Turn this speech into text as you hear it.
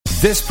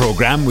This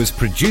programme was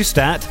produced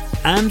at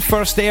and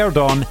first aired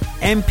on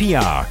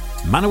MPR,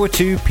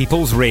 Manawatu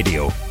People's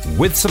Radio,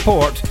 with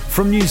support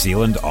from New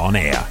Zealand On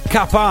Air.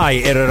 Ka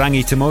pai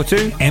Irarangi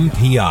Tamotu,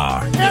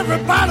 MPR.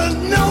 Everybody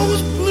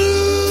knows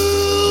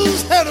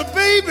blues had a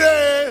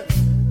baby.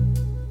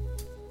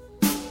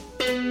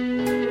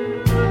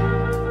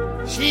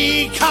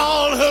 She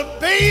called her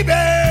baby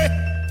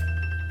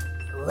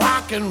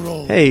rock and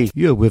roll. Hey,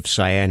 you're with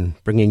Cyan,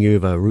 bringing you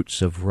the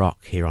roots of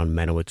rock here on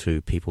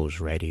Manawatu People's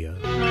Radio.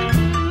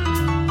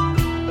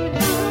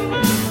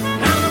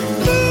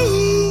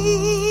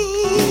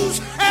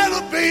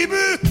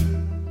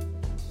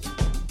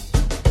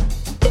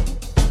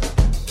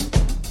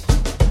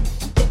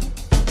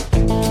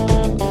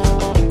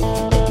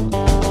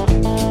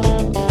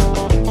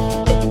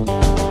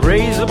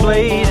 Razor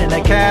blade in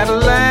a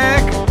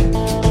Cadillac,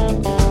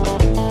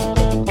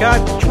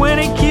 got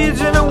 20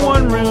 kids in a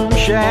one-room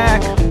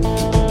shack,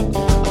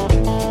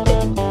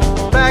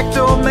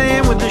 backdoor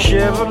man with the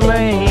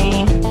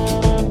Chevrolet,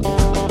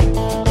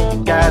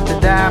 got the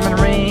diamond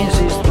rings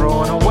he's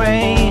throwing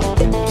away.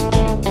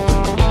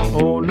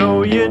 Oh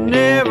no, you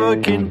never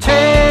can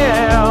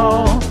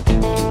tell.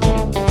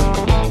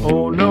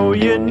 Oh no,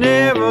 you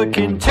never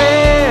can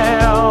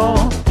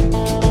tell.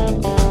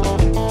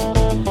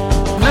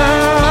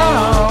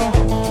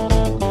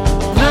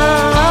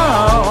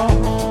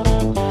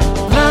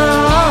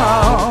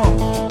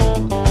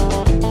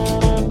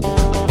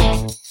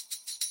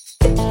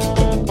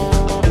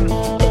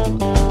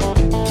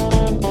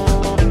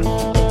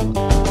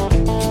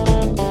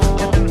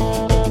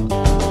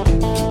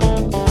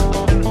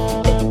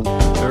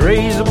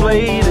 Razor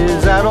blade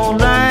is out all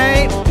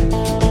night,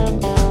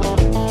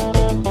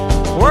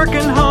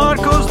 working hard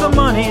cause the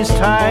money's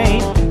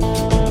tight.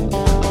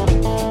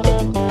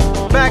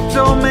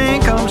 Backdoor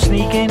man comes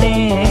sneaking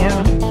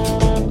in,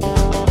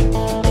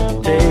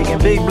 taking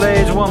Big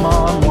Blade's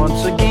woman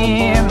once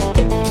again.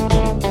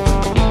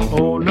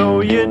 Oh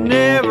no, you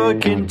never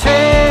can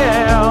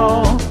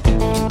tell.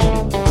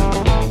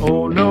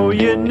 Oh no,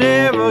 you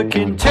never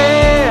can tell.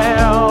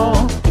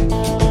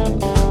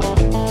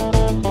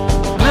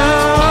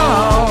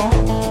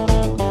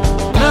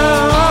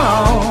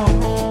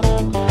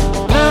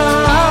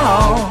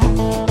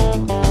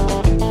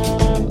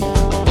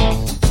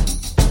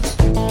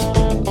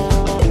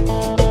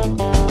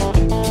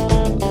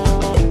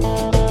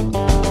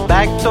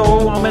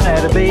 Backdoor woman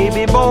had a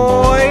baby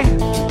boy.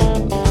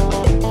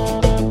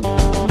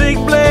 Big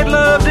Blade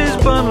loved his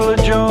bundle of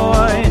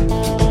joy.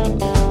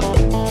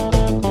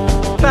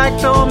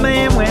 Backdoor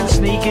man went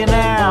sneaking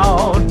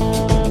out.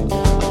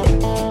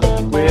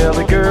 Well,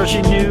 the girl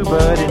she knew,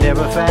 but he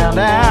never found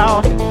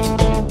out.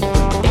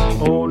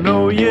 Oh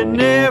no, you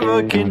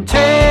never can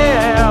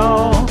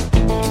tell.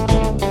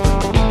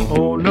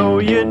 Oh no,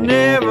 you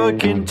never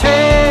can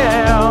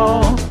tell.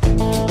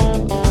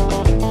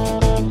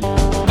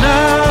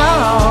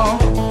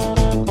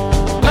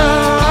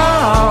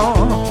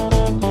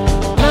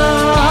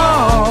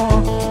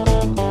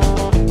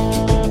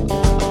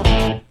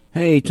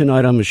 Hey,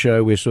 tonight on the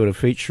show we're sort of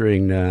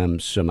featuring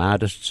some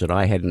artists that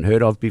I hadn't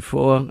heard of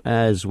before,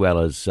 as well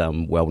as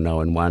some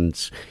well-known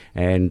ones,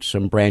 and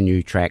some brand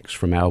new tracks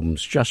from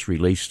albums just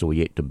released or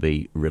yet to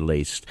be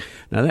released.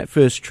 Now that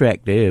first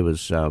track there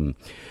was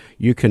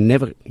You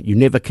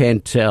Never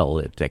Can Tell.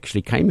 It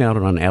actually came out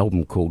on an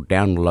album called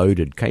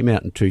Downloaded, came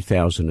out in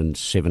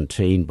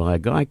 2017 by a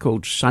guy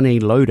called Sonny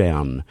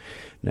Lowdown.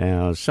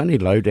 Now, Sonny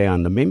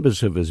Lowdown, the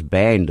members of his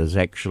band is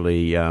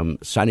actually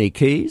Sonny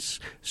Keys,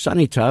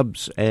 Sonny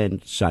Tubbs,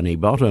 and Sonny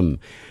Bottom.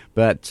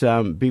 But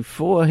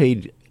before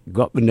he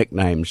got the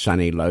nickname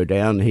Sonny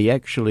Lowdown, he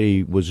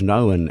actually was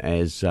known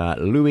as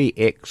Louis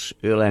X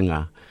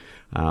Erlanger.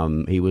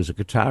 He was a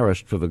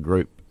guitarist for the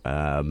group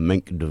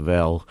Mink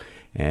DeVell.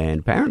 And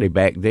apparently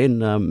back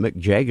then, Mick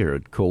Jagger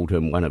had called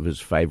him one of his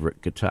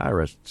favourite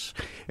guitarists.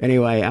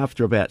 Anyway,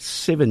 after about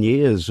 7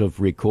 years of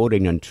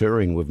recording and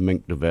touring with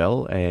Mink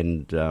DeVell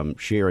and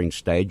sharing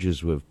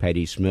stages with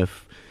Patti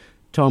Smith,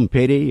 Tom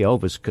Petty,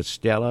 Elvis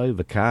Costello,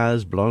 The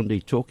Cars,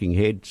 Blondie, Talking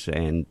Heads,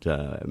 and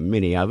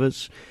many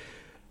others,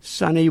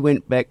 Sonny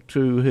went back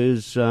to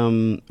his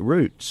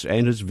roots,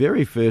 and his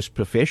very first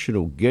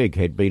professional gig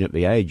had been at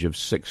the age of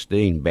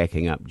 16,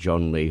 backing up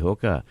John Lee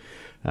Hooker.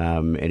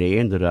 And he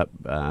ended up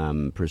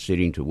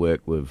proceeding to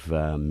work with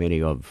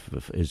many of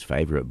his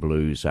favourite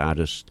blues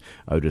artists,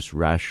 Otis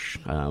Rush,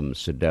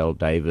 Sidell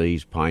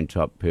Davies,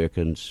 Pinetop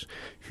Perkins,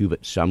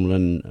 Hubert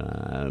Sumlin,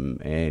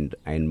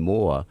 and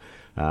more.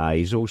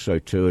 He's also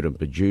toured and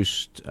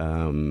produced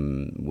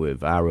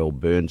with R.L.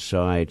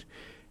 Burnside,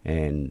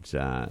 and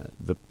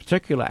the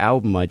particular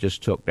album I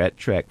just took that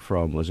track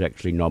from was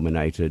actually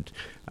nominated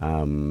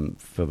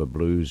for the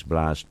Blues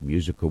Blast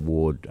Music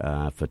Award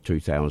for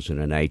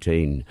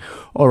 2018.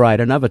 All right,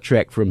 another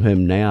track from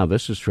him now.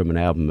 This is from an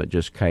album that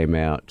just came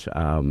out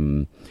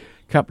a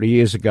couple of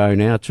years ago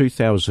now,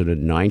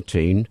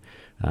 2019.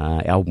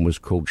 Album was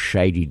called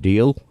Shady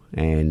Deal,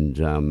 and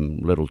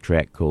little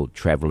track called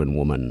Travelin'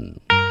 Woman.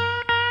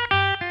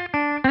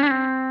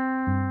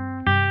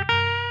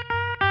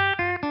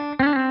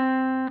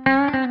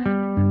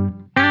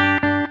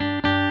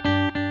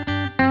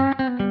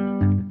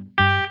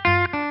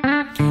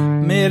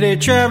 Met a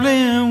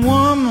traveling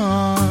woman,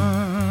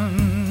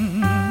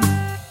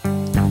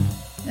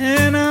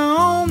 and I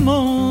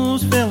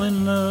almost fell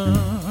in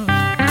love.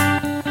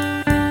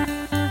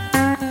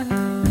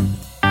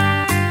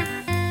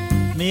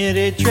 Met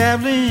a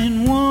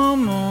traveling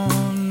woman,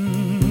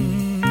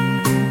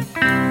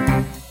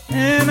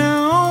 and I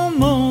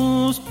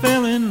almost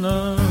fell in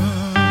love.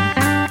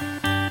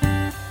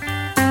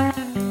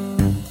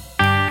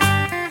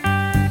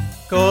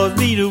 Caused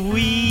me to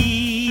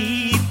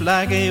weep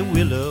like a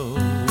willow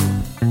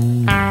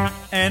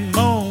and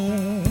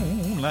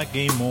moan like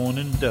a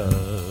mourning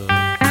dove.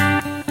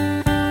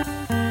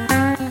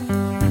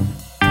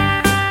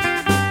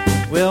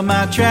 Well,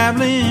 my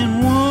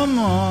traveling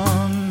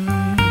woman,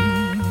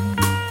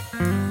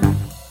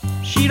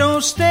 she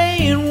don't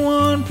stay in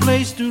one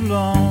place too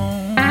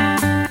long.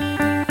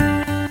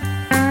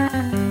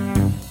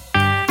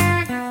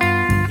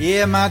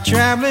 Yeah, my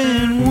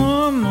traveling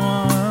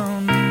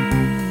woman,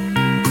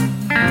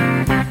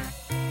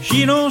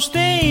 she don't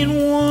stay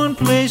in one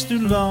place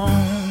too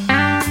long.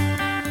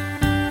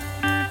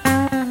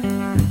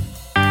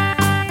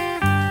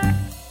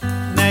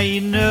 Now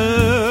you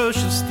know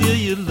she'll steal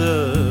your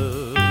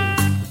love,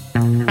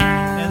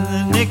 and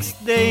the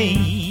next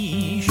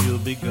day she'll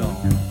be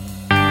gone.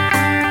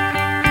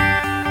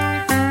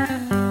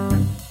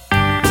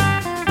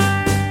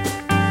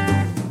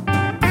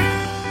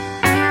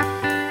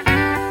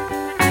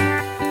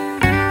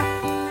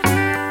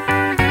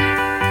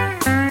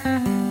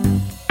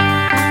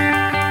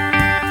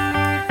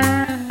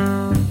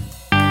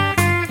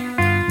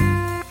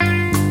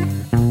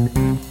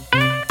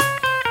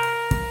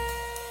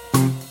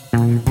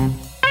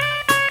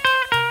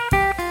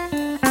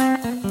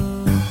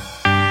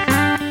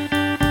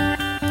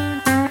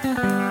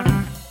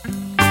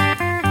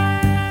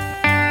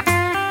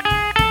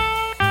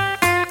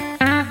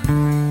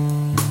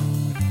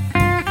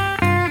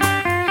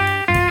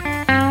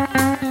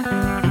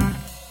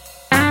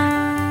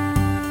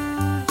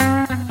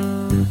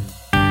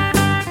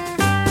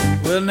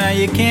 Well, now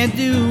you can't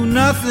do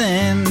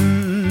nothing,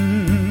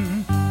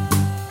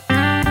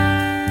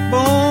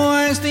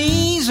 boys, to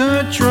ease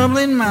her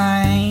troubling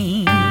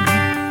mind.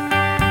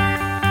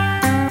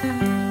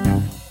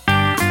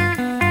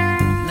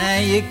 Now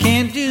you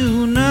can't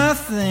do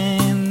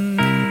nothing,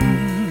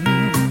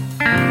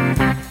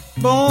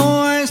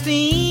 boys, to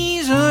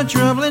ease her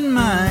troubling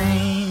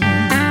mind.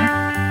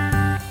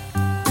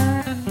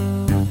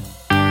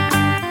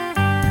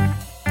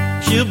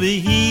 She'll be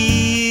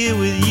here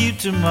with you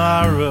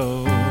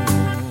tomorrow,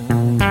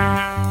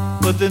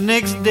 but the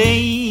next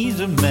day's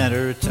a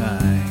matter of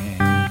time.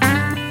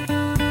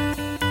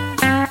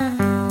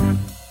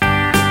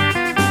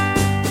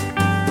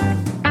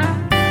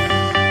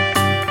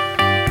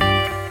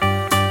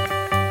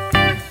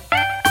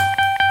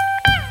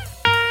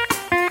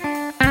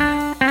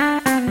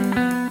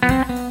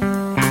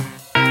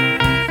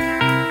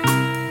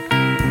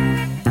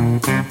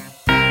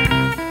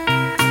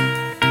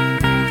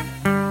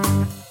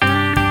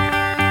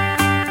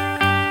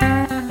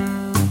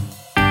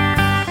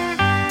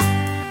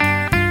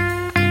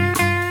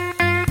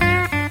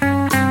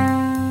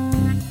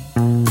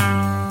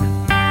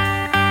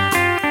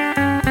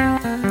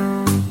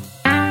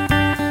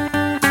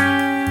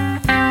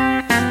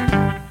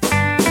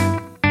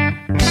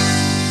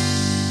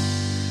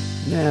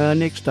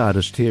 Next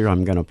artist here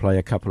I'm going to play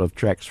a couple of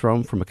tracks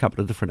from a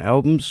couple of different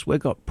albums. We've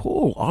got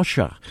Paul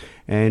Osher,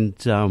 and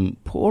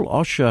Paul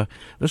Osher,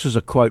 this is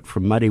a quote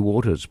from Muddy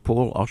Waters.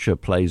 Paul Osher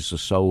plays the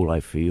soul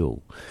I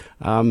feel.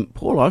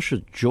 Paul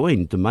Osher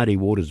joined the Muddy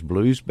Waters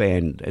Blues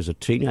Band as a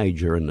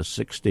teenager in the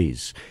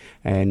 60s,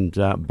 and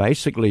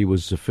basically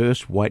was the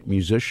first white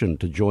musician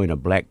to join a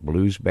black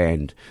blues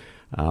band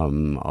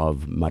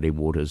of Muddy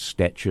Waters'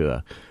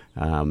 stature.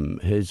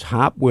 His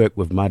harp work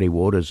with Muddy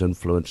Waters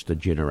influenced a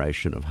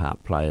generation of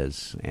harp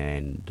players,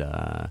 and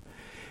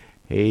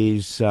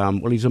he's a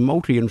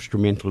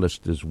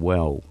multi-instrumentalist as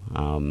well,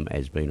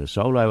 has been a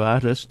solo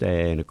artist,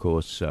 and of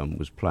course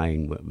was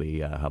playing with the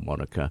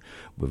harmonica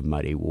with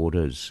Muddy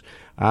Waters.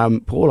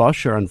 Paul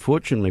Osher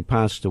unfortunately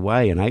passed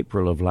away in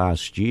April of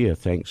last year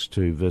thanks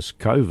to this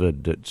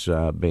COVID that's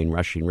been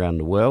rushing around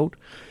the world.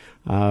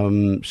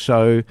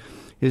 So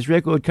his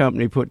record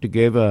company put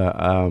together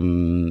a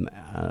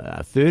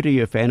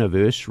 30th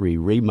anniversary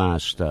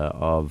remaster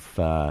of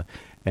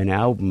an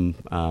album,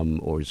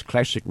 or his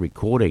classic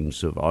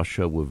recordings of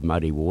Osher with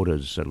Muddy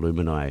Waters,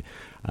 Alumni,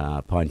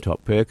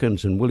 Pinetop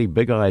Perkins, and Willie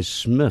Big Eyes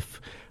Smith.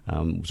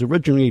 It was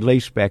originally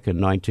released back in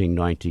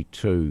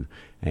 1992,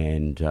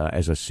 and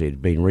as I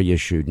said, been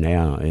reissued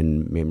now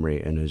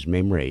in his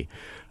memory.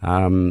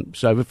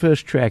 So the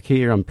first track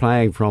here I'm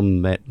playing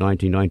from that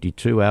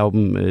 1992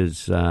 album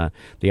is, the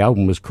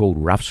album was called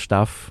Rough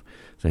Stuff.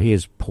 So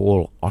here's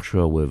Paul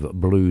Osher with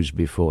Blues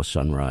Before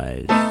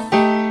Sunrise.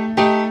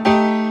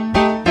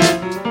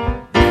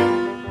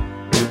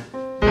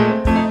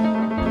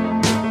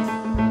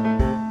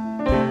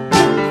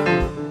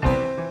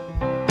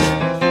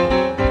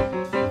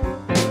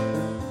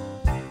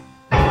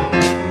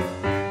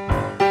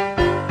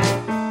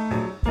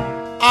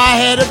 I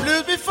had a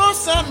blues before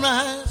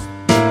sunrise,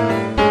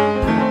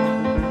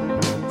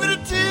 with a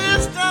tear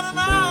standing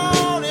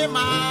out in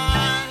my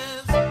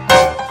eyes.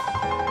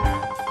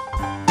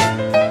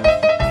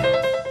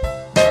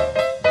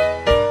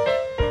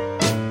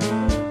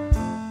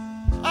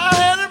 I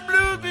had the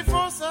blues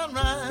before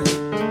sunrise,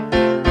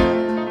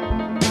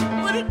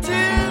 with a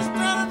tear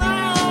standing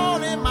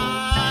out in my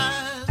eyes.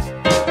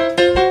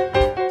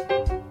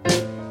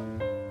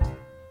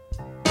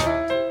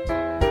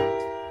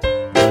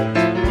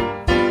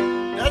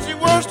 That's the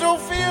worst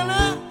old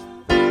feeling.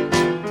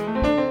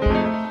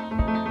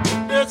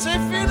 That's a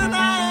feeling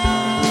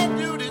I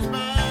do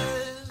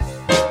despise.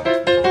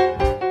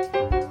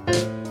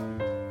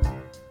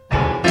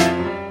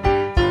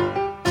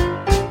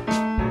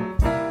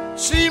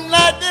 Seem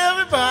like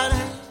everybody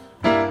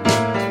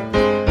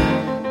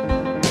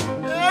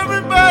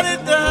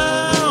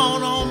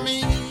down on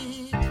me.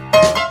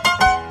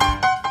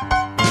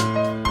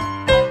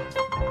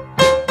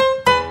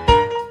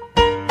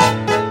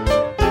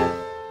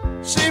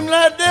 Seem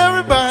like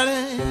everybody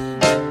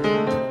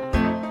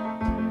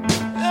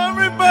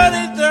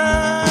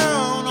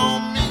down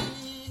on me.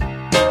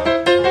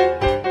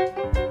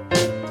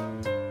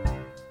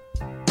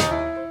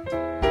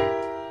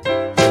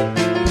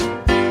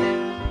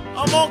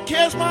 I'm gonna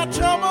catch my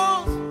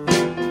troubles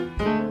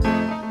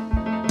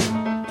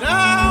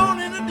down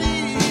in the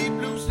deep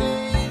blue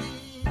sea.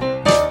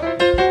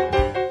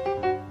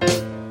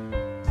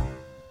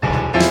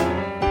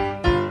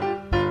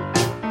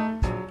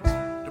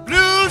 The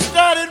blues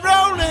started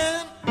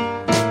rolling,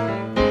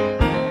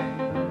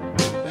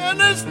 and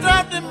they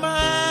stopped at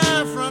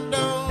my front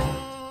door.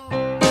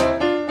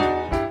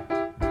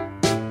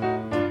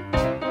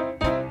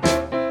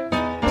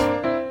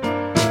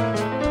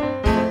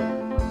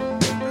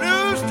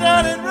 Blues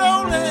started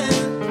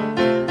rolling,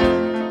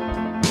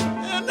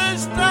 and they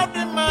stopped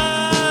at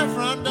my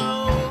front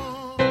door.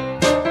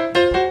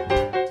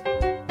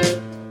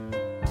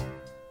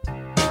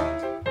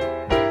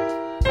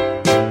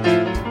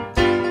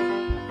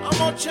 I'm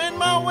gonna change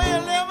my way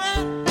of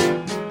living.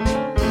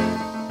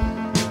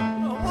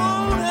 I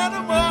won't have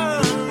to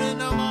worry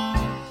no more.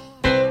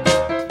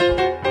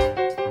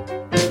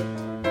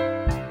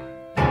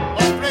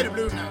 Oh, play the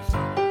blues now, son.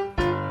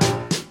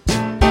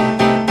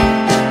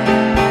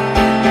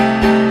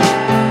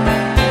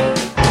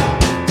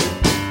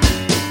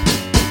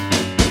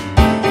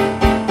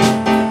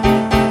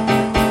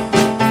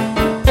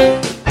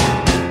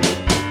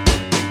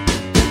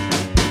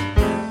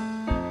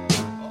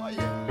 Oh,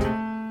 yeah.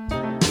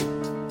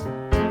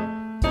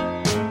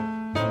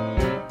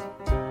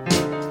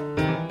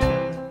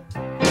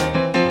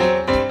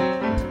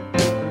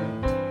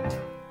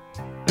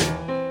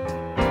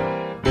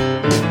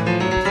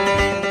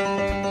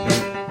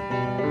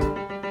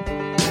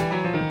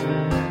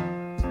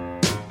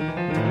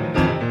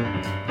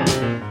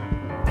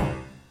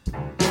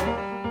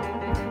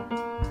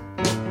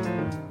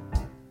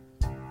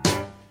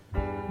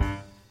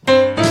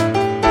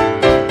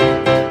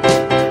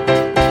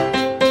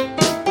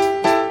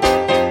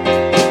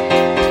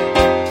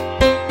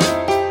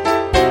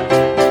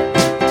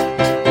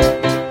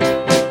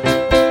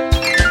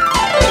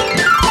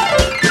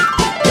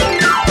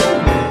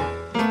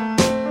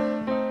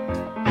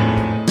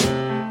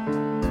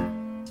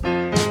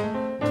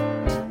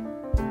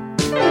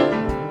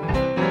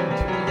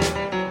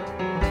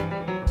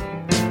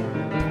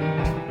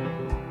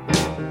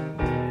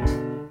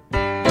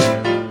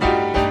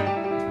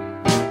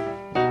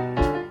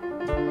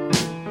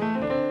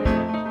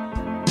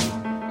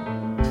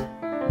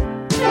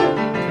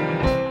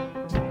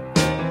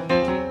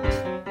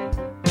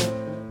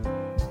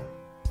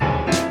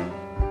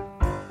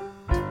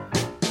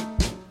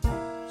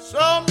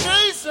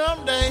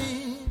 Someday,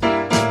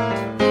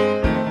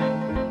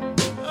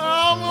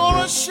 I'm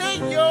gonna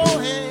shake your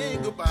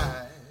hand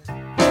goodbye.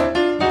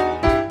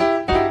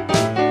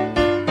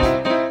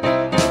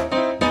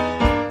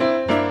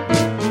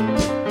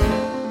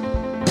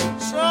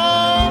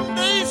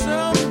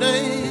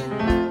 Someday,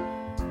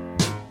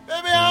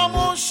 baby, I'm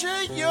gonna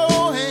shake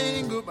your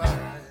hand goodbye.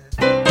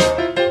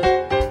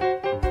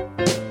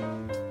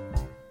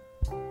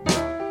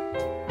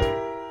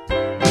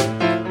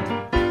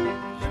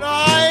 You know,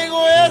 I ain't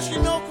gonna ask you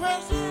no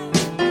questions.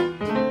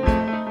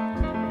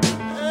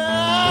 I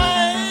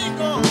ain't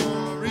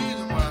gonna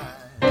reason why.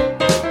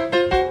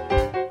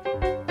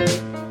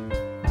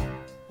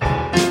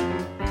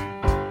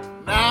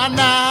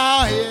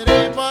 Now, it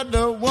ain't but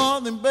the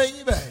one thing,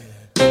 baby,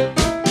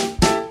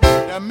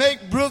 that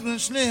make Brooklyn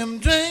Slim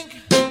drink.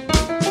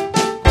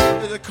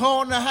 Is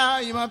according to how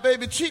you, my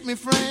baby, treat me,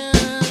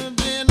 friend.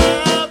 Then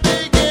I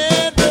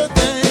begin to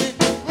think,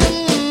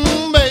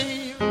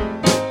 baby,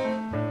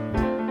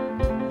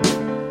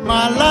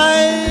 my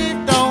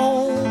life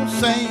don't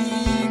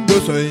seem the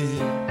same.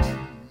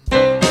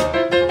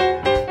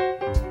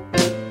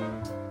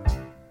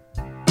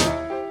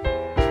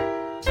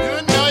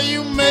 You know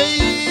you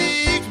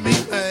make me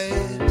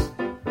mad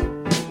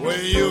when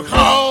you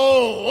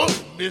call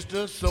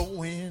Mr.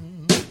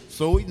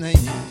 So-and-so his name.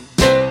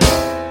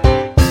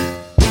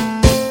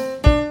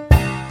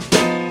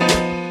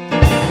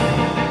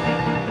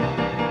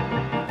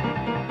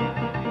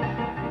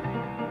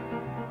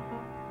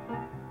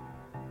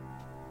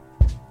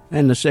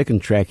 And the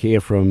second track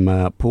here from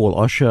Paul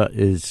Osher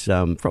is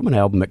from an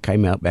album that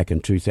came out back in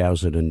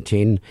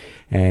 2010,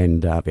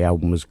 and the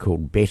album was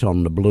called Bet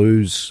on the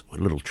Blues. A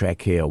little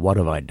track here, What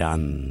Have I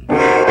Done?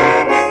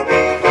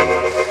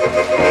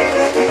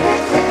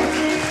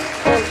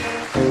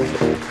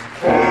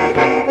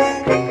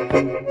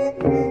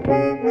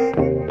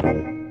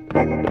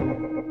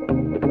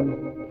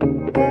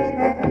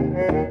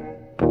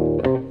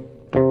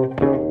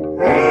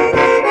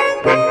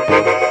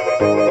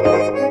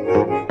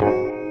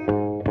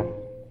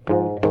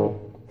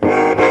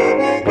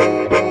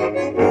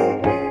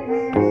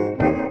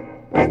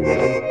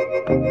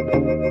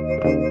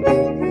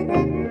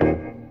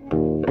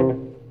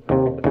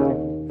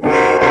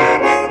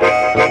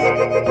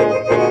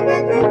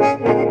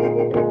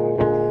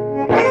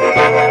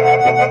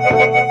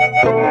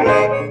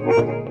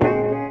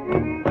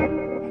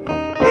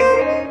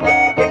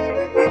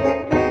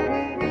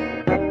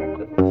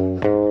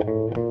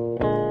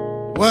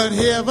 What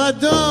have I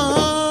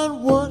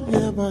done? What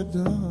have I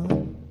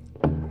done?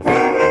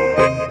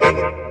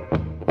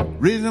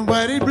 Reason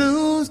why the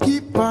blues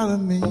keep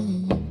following me.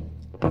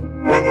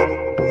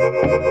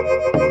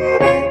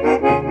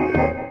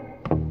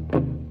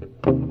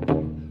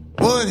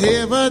 What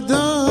have I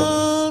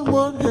done?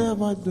 What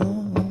have I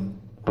done?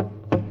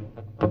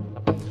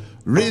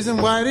 Reason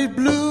why the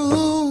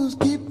blues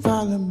keep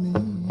following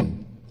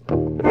me.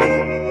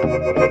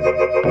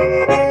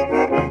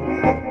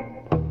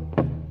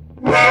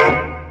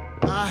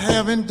 I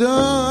haven't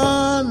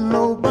done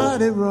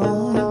nobody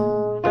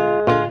wrong,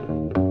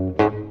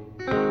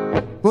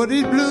 but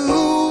these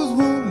blues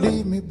won't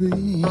leave me be.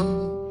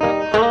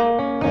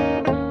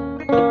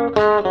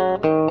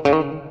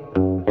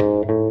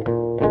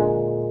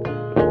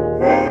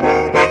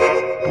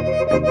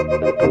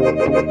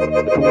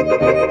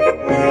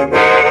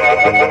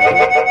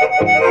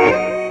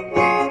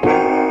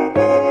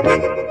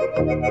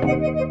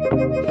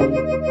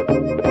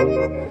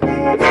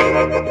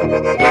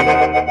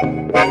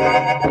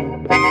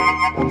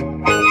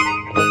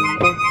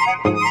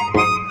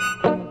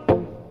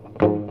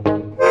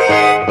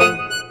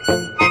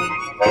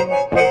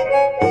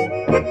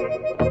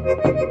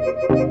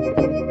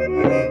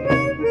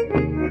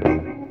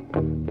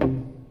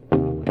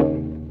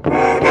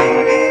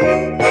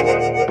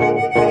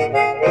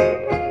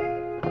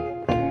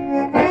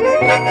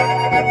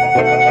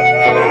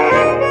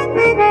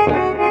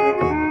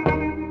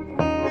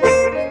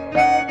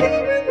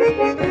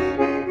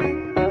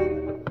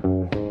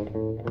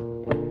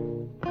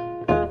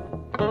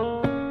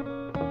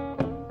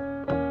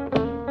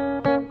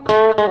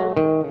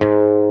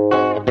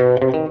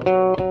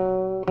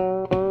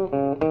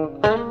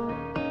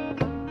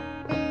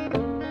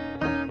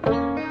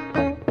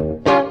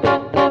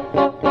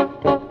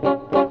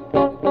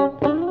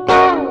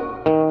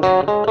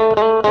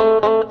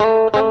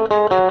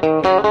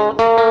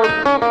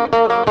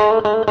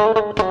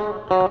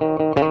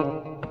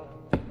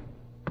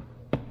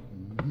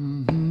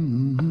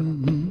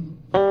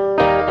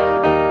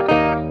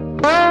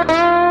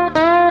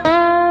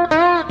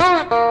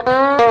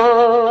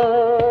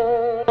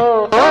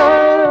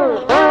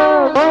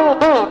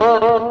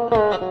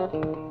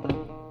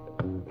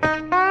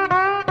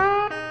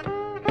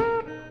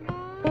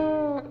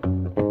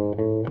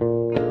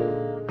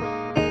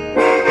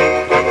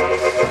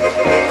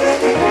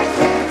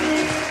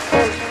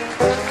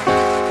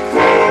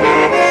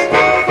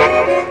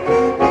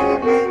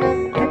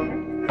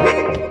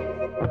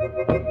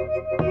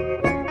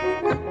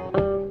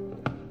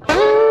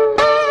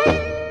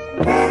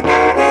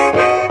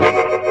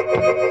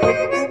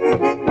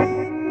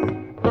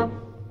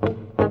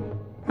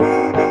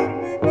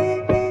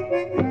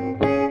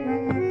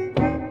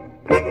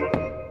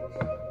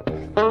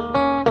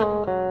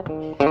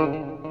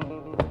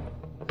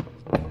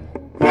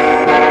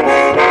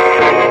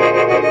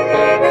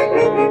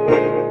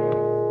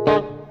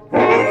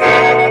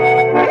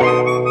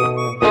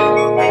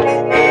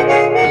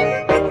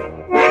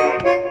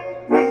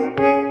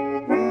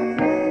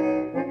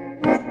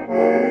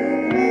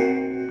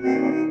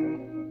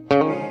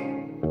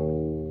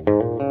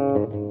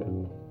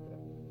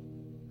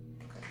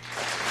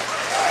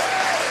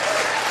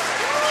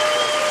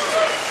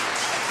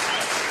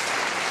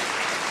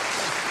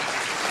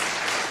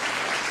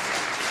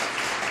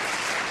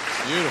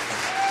 Beautiful.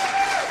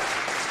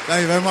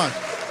 Thank you very much.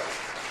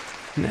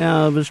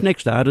 Now, this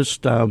next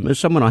artist is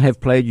someone I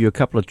have played you a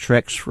couple of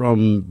tracks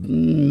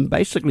from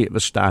basically at the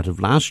start of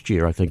last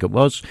year, I think it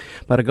was,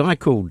 but a guy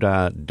called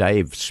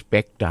Dave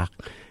Spector,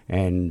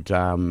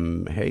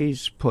 and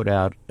he's put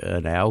out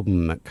an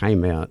album that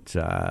came out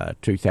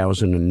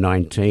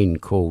 2019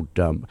 called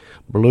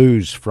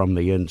Blues from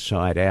the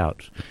Inside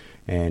Out.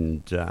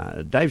 And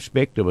Dave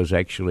Spector was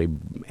actually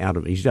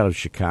he's out of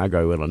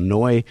Chicago,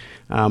 Illinois,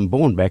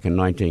 born back in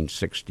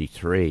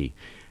 1963.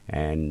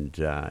 And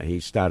he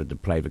started to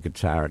play the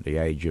guitar at the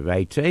age of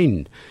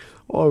 18.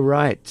 All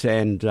right,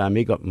 and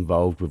he got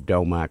involved with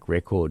Delmark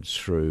Records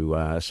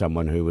through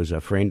someone who was a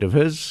friend of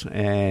his,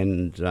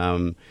 and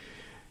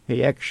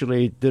he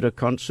actually did a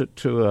concert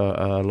tour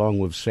along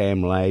with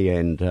Sam Lay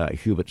and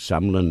Hubert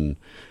Sumlin.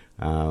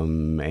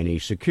 And he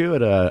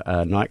secured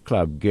a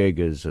nightclub gig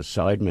as a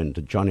sideman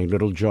to Johnny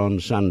Littlejohn,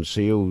 Sun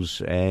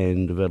Seals,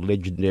 and the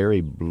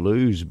legendary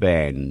blues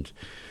band.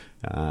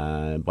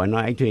 By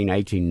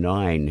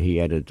 1989, he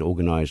had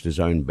organised his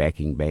own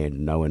backing band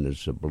known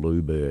as the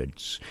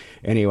Bluebirds.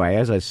 Anyway,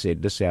 as I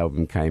said, this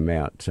album came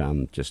out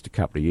just a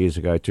couple of years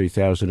ago,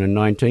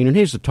 2019, and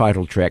here's the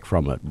title track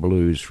from it,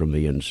 Blues from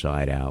the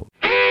Inside Out.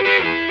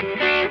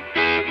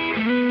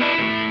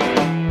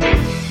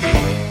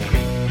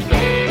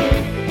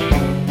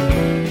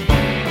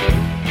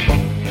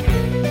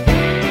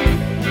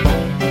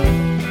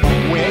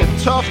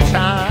 Tough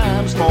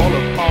times fall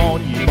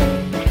upon you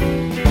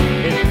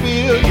and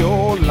fill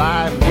your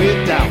life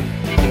with doubt.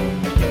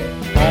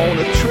 On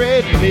a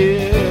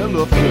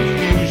treadmill of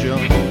confusion,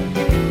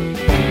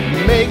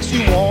 makes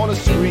you want to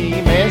scream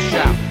and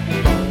shout.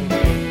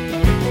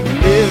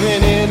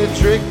 Living in a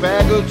trick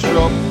bag of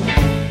trouble,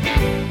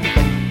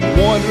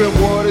 wondering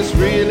what it's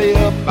really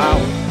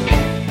about.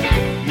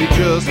 You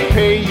just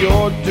pay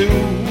your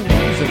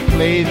dues and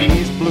play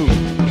these blues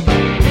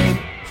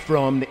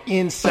from the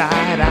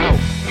inside out.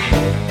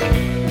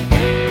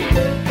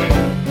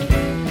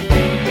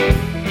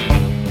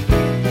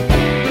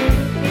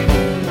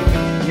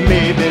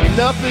 Maybe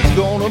nothing's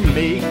gonna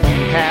make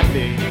you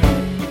happy,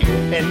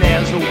 and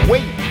there's a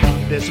weight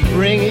that's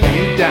bringing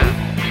you down.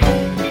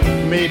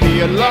 Maybe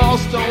you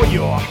lost all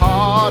your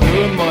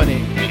hard-earned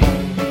money,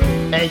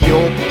 and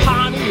your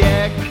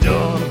Pontiac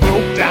done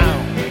broke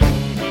down.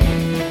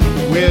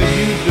 Well,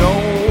 you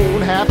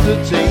don't have to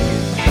take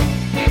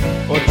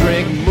it or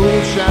drink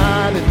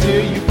moonshine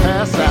until you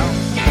pass out.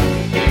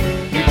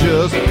 You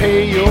just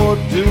pay your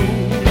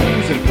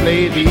dues and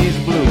play these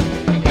blues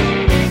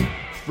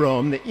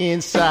from the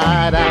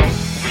inside out.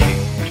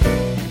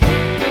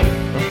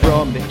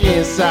 From the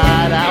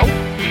inside out.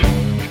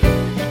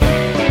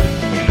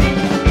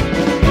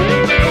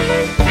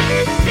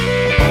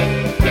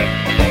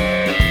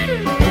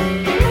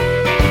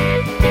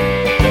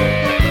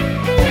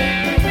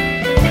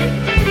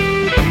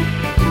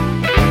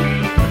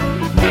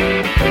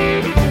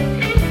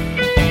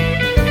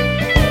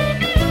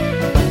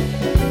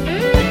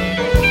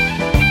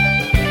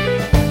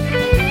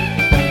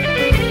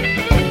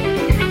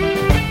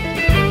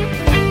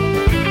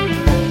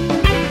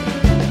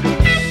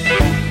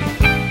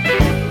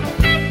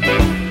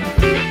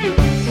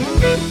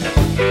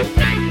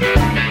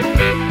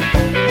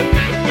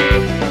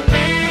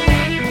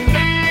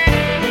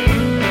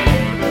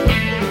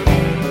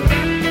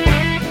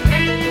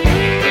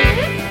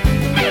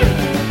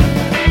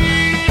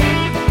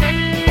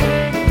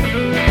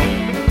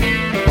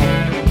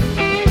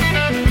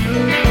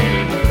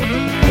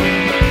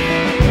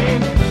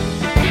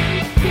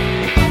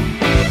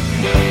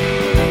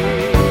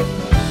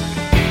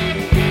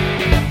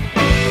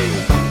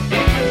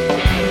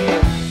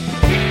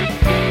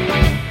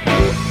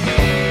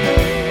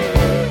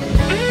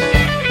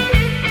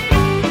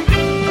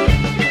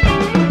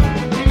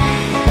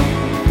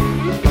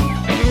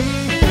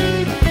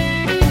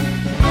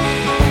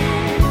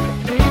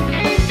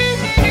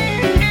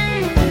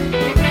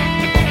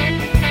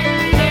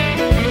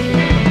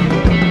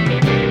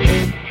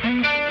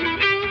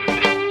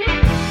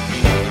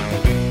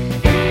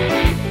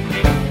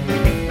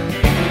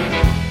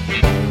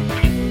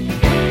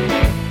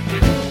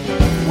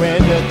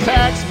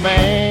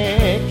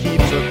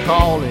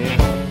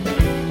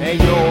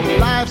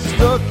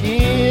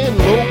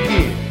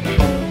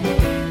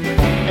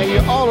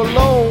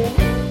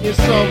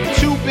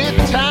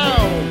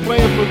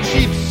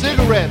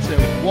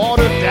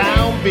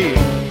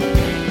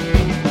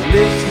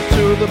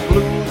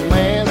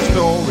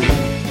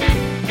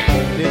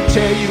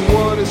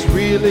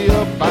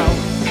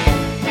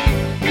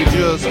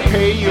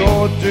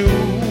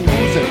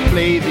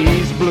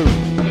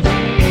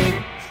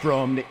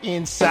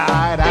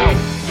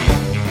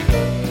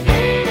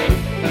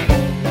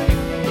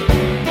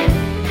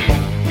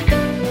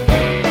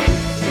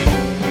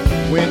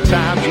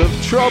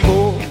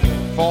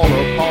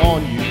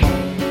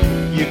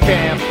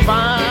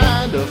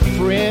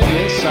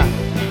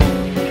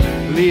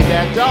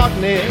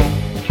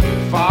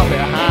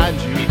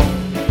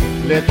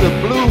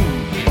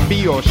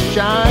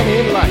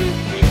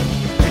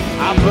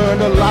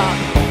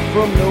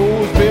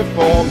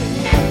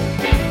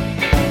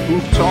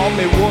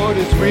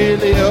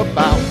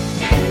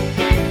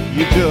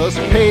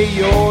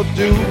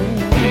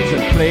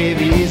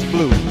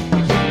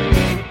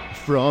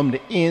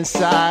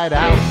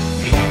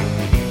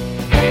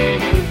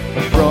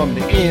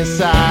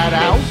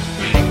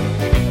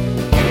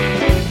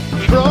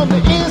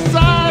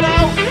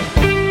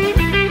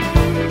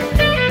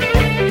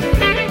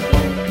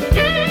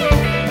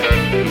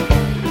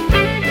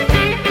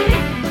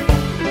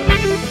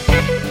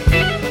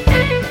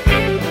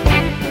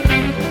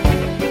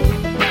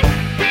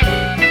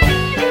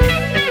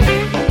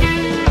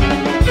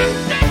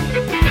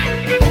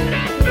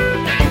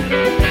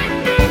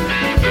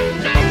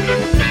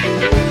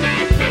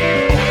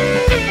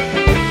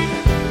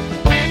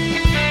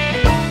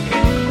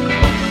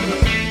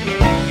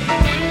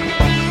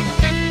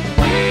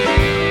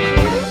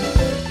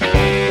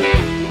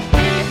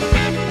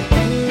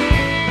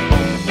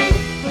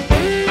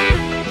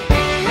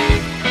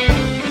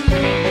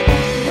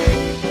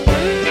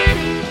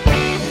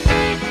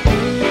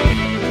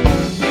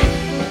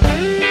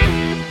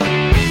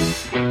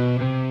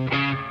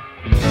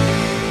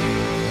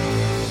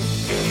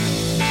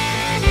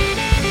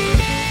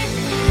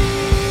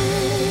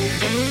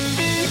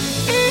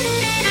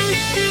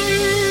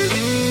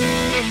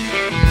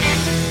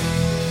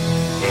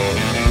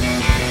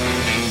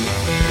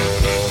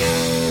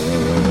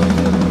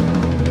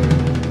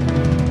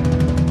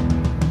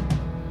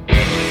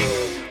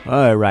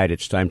 All right,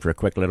 it's time for a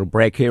quick little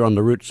break here on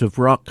the Roots of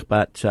Rock,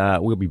 but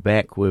we'll be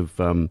back with,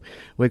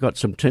 we've got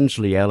some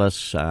Tinsley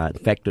Ellis. In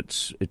fact,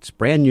 it's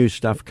brand new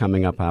stuff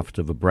coming up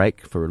after the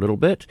break for a little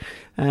bit,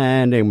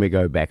 and then we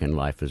go back in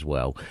life as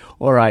well.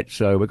 All right,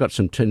 so we've got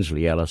some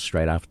Tinsley Ellis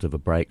straight after the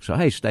break, so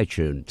hey, stay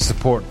tuned.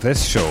 Support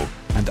this show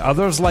and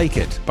others like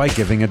it by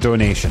giving a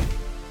donation.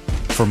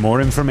 For more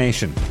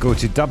information, go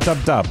to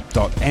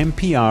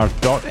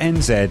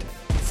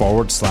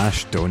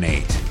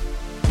www.mpr.nz/donate.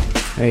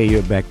 Hey,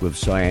 you're back with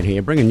Cyan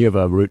here, bringing you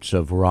the Roots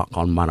of Rock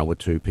on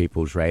Manawatu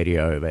People's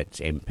Radio. That's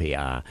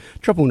NPR.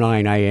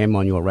 999 AM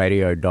on your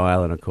radio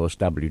dial, and of course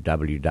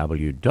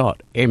www.mpr.nz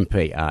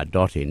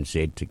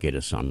to get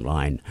us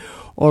online.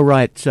 All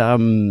right,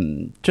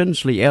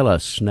 Tinsley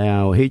Ellis.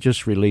 Now, he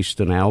just released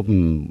an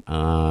album.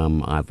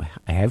 I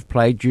have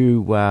played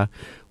you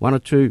one or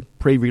two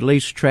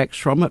pre-release tracks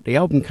from it. The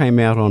album came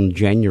out on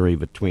January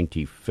the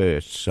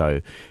 21st,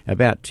 so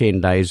about 10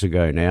 days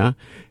ago now.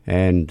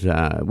 And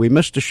we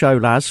missed a show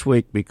last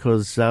week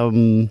because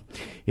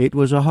it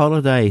was a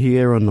holiday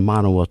here in the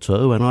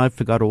Manawatu, and I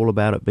forgot all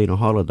about it being a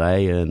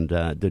holiday and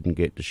didn't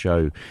get the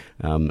show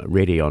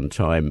ready on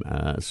time.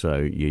 So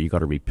you got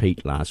to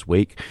repeat last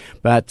week.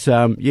 But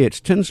yeah,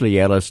 it's Tinsley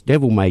Ellis.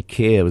 Devil May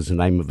Care was the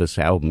name of this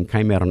album.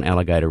 Came out on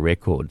Alligator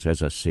Records,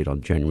 as I said,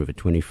 on January the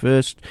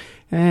 21st.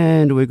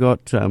 And we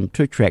got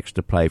two tracks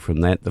to play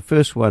from that. The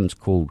first one's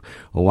called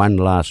One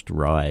Last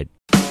Ride.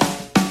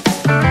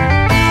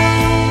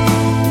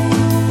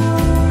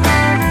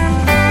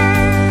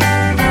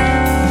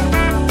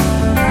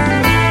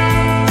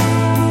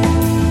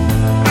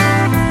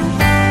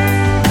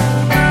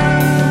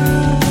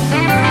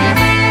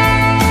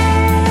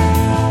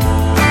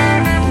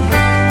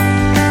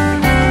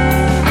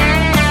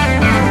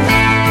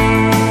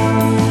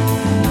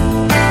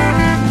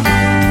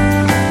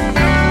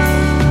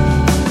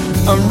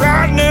 I'm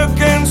riding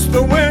against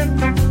the wind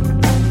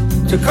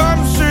to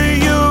come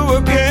see you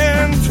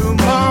again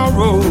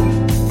tomorrow.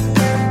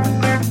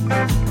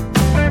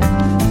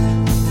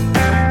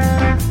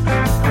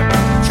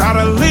 Try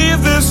to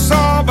leave this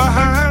all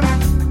behind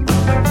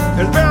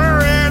and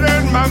bury it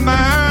in my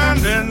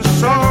mind in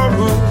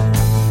sorrow.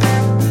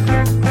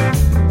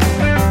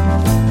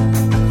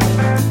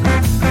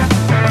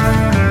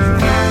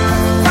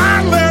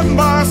 Finally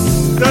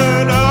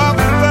mustered up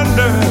the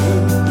nerve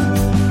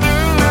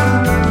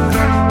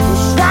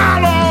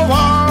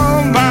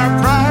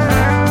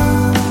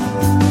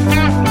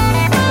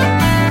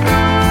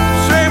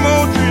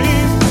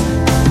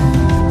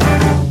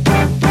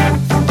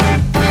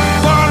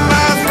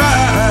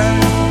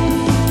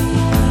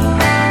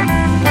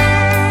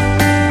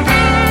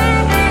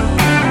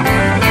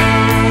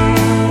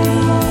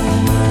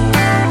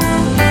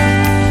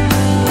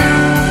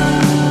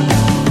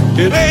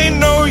It ain't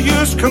no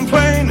use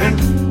complaining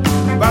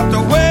about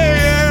the way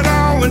it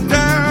all went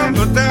down,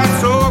 but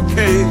that's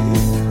okay.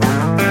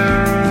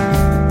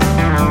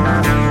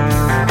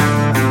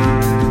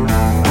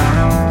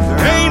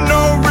 There ain't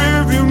no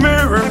rearview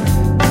mirror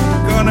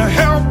gonna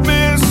help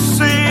me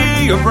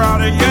see a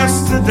brighter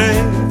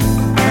yesterday.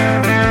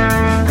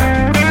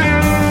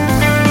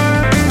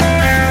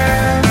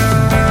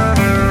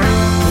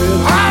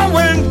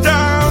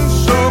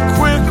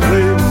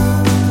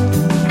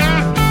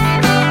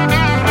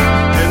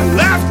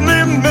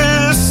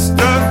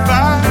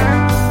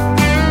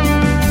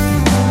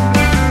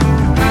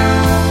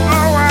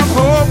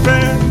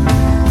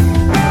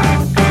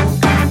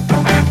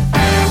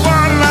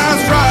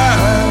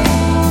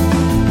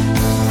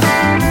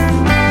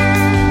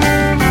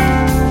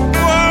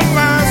 One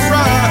last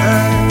ride.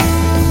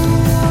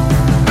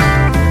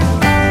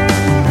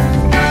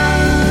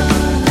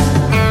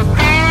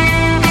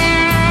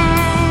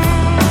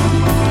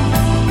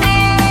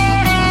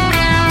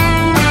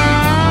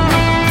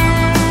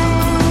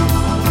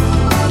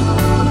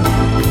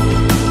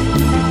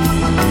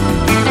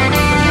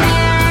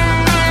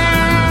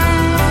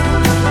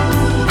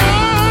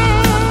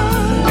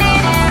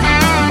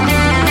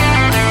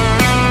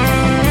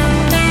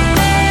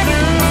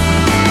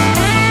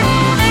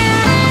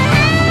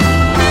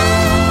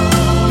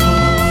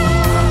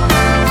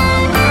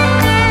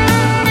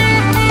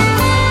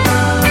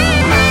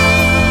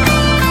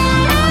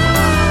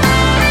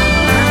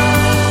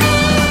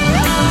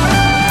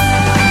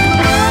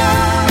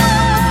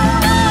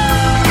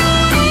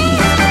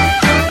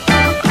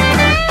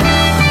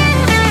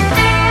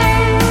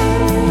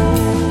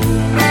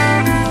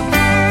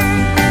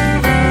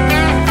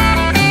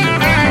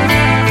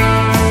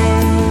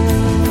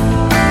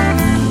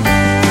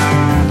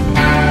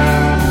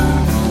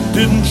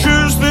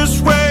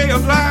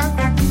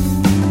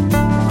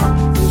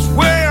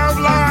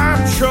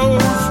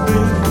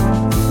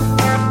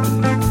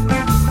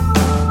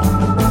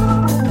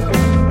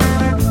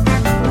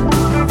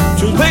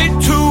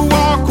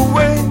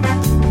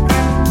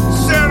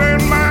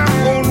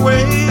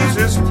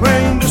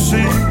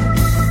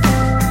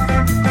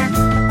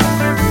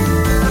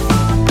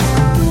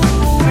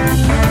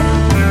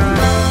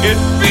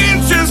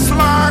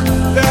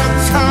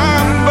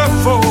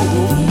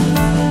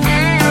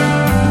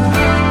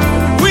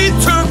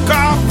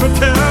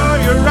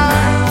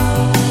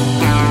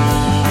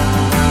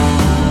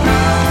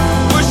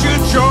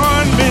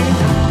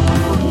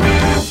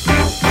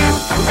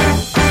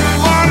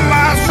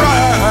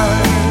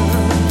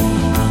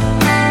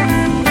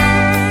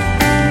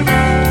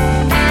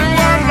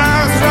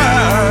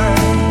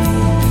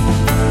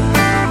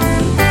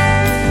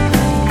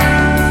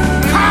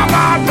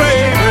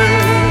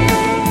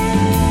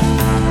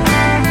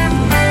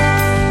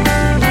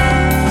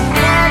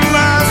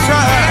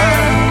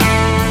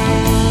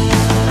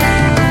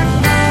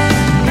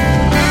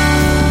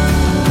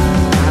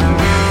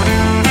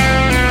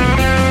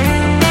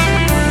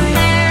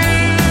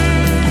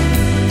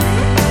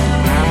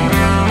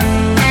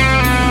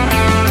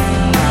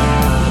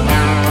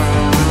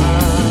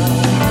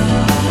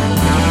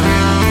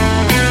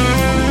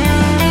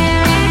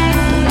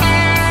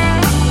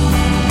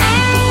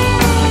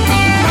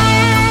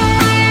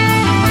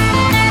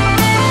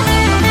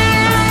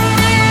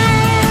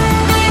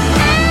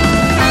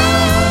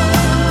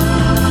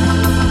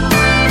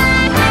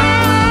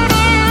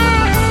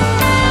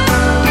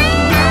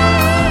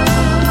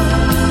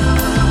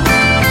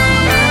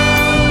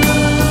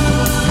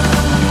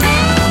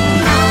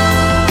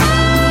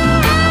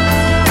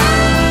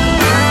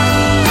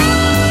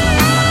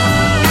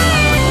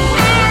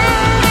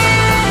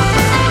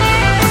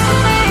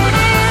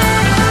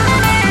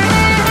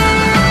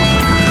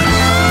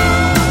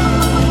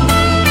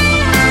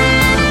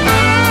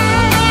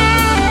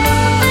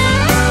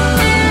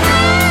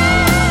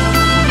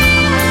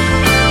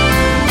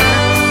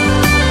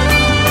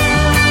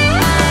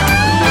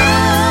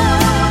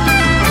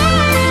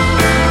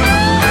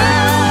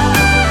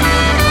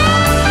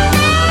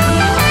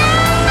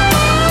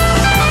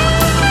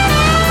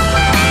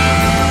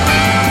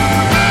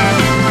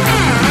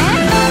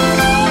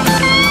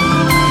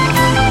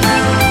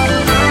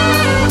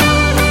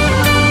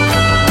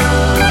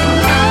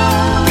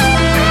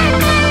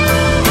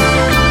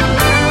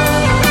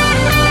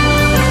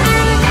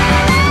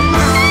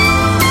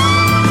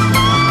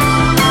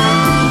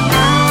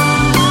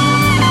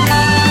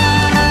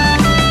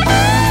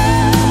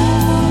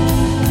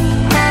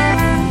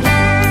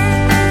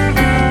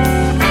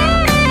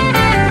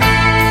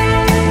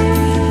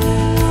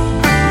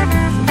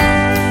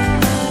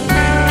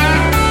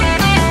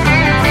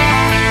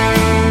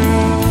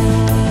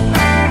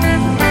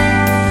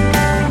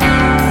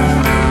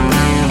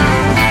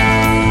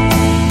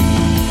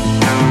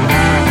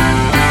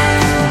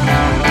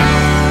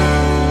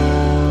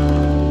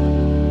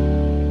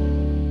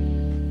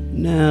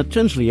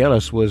 Tinsley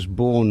Ellis was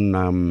born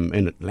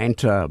in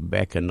Atlanta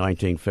back in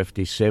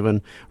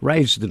 1957,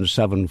 raised in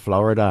southern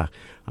Florida.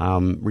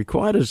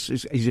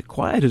 He's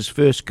acquired his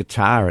first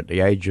guitar at the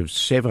age of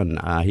 7.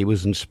 He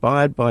was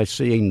inspired by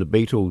seeing the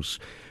Beatles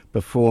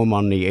perform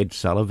on the Ed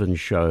Sullivan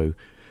Show,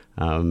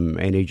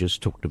 and he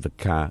just took to the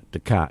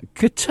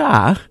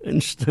guitar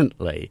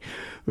instantly.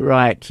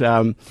 Right,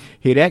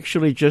 he'd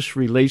actually just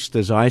released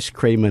his Ice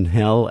Cream in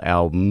Hell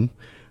album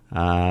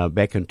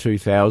back in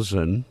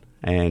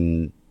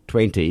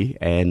 2020,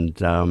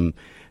 and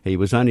he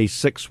was only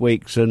 6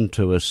 weeks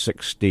into a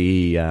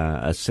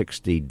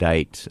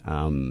 60-date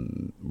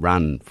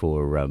run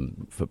for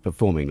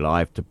performing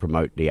live to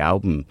promote the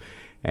album,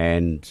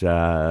 and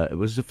it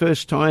was the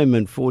first time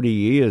in 40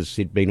 years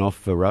he'd been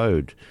off the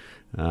road.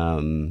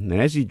 And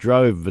as he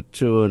drove the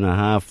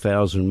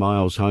 2,500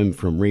 miles home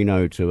from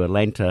Reno to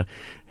Atlanta,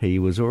 he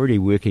was already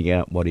working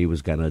out what he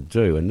was going to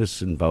do, and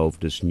this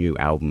involved this new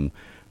album.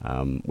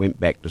 Went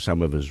back to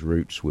some of his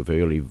roots with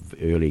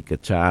early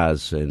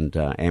guitars and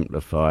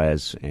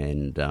amplifiers,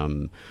 and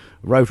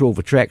wrote all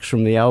the tracks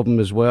from the album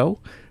as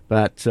well.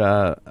 But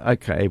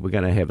okay, we're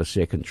going to have a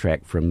second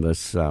track from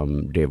this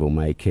Devil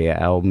May Care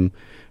album.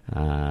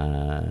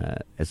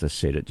 As I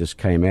said, it just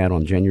came out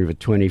on January the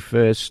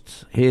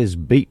 21st. Here's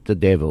Beat the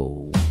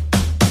Devil.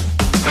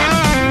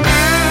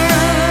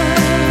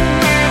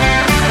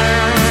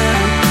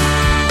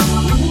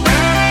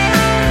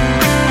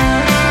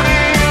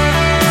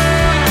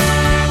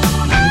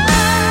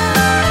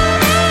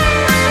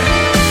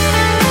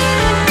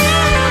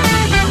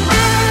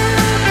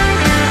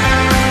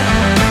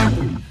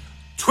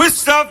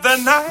 Twist of the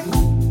night,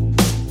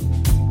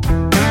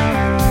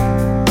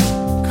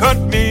 cut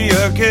me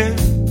again.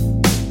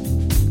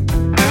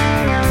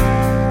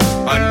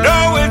 I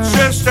know it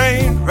just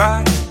ain't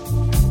right.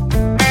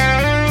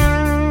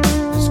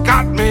 It's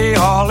got me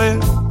all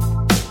in.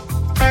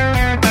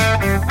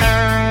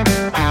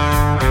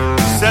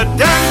 Said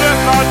damned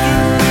if I do,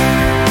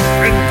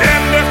 and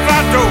damned if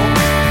I don't.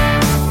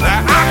 The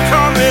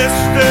outcome is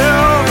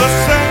still the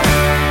same.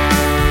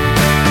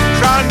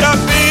 Trying to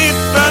beat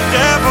the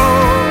devil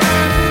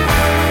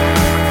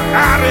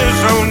at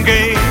his own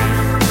game.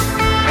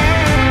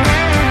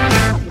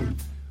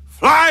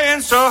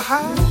 Flying so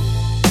high,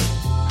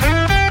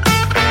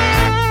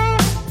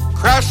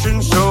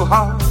 crashing so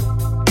hard.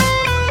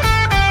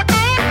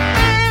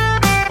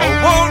 I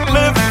won't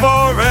live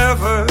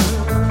forever,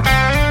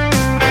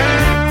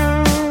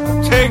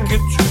 take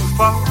it too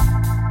far.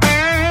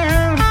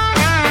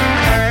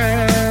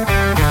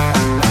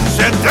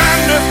 Said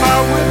damned if I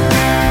will,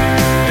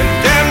 and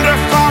damned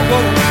if I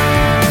won't.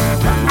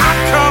 The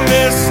outcome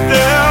is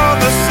still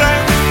the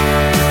same.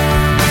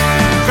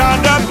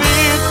 Trying to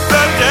beat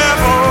the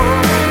devil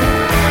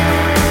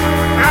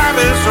at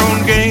his own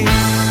game.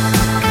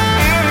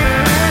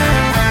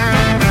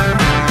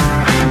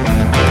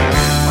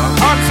 My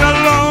heart's a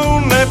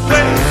lonely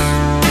place,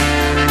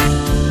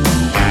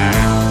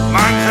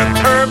 mine's a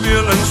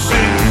turbulent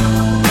sea.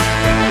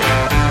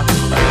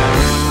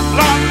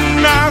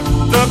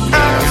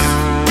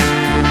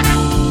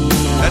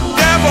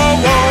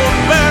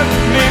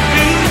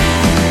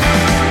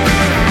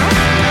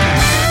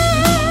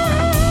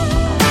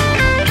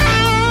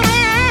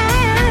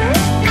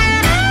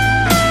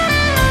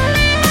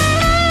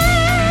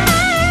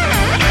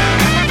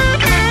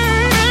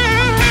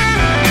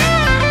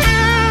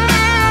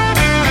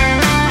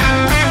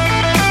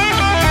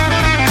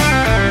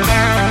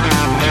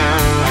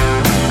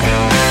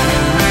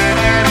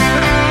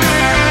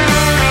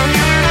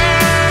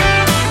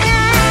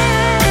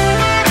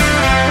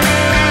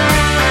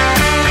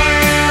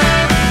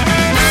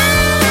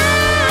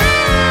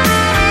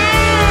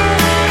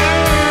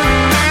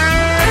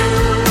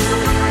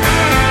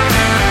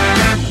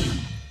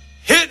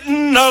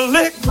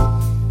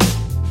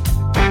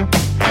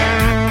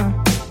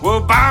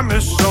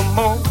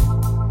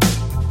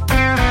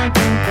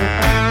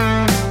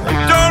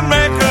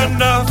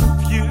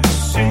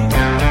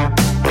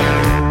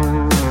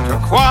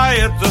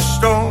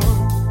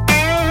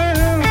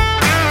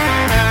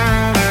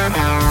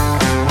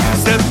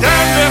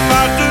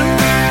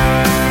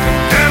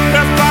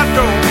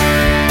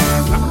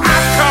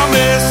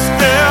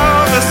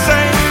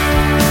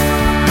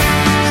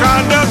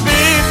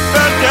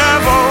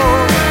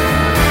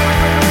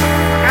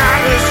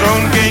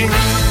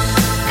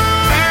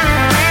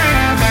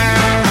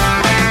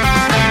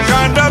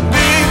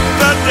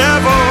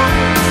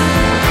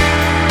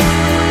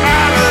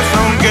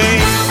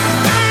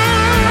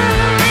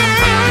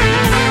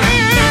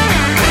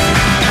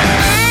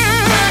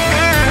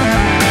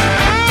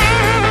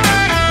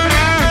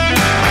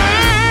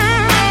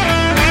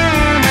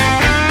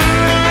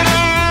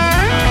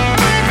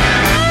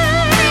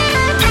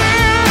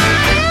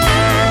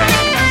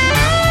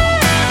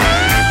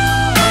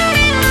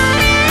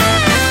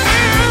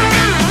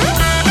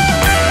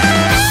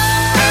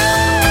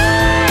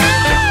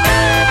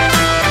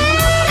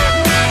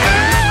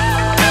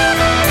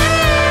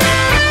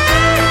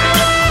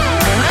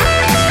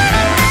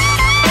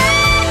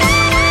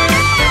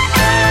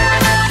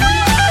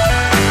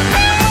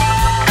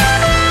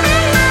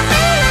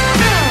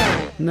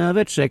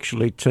 that's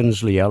actually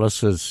Tinsley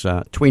Ellis's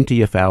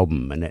 20th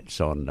album, and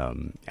that's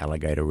on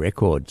Alligator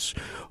Records.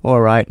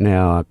 All right,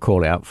 now I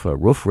call out for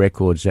Roof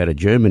Records out of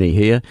Germany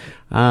here.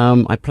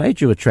 I played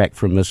you a track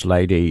from this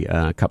lady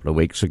a couple of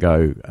weeks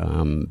ago.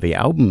 The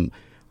album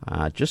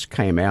just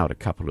came out a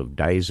couple of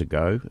days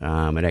ago.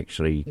 It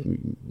actually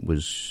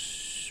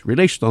was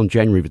released on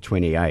January the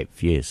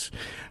 28th, yes.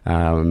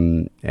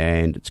 And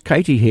it's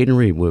Katie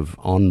Henry with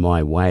On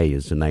My Way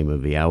is the name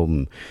of the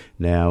album.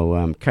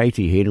 Now,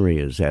 Katie Henry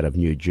is out of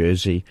New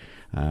Jersey.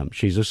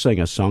 She's a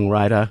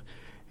singer-songwriter,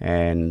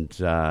 and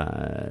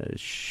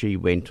she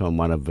went on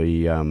one of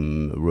the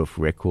Roof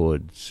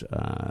Records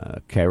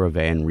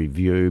Caravan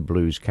Review,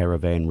 Blues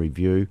Caravan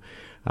Review.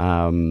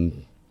 This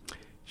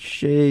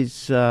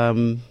is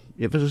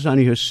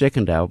only her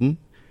second album,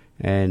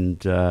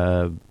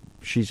 and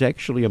she's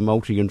actually a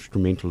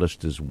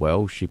multi-instrumentalist as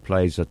well. She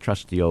plays a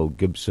trusty old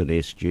Gibson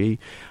SG,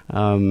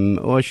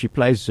 or she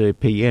plays the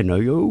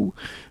piano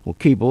or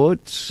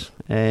keyboards,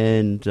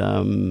 and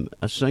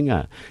a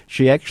singer.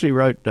 She actually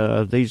wrote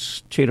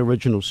these 10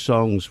 original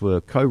songs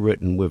were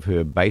co-written with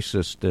her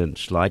bassist and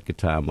slide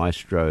guitar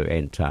maestro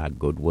Antar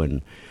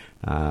Goodwin.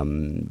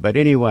 But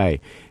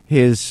anyway,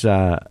 here's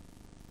a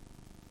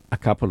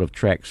couple of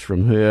tracks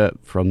from her,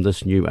 from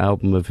this new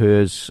album of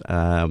hers.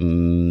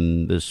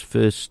 This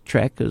first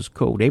track is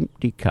called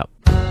Empty Cup.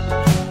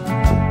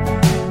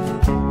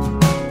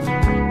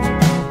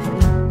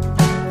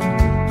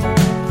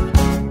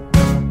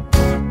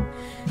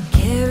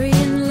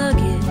 Carrying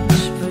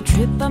luggage for a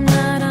trip I'm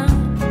not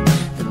on.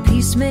 The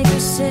peacemaker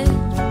said,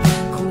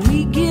 could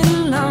we get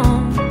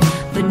along?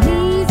 But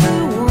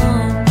neither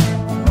one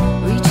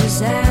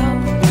reaches out.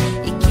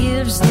 It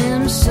gives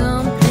them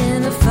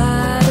something to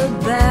fight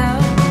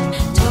about,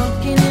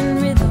 talking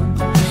in rhythm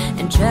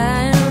and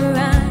trying to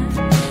rhyme.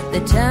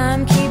 The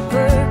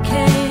timekeeper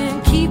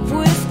can't keep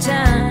with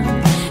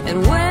time,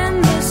 and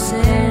when the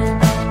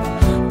sand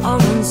all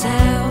runs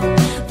out,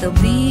 there'll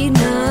be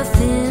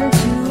nothing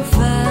to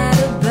fight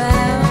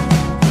about.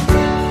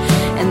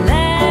 And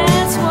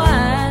that's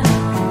why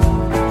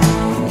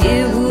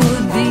it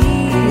would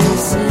be a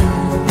sin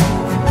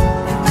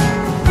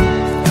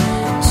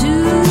to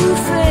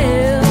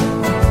fail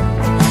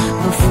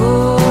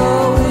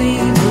before we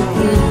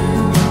begin.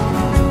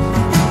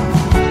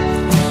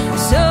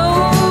 So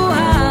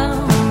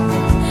I'll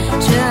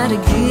try to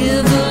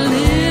give a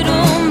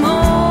little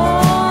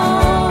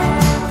more.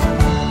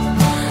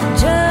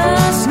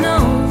 Just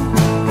know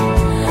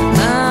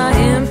my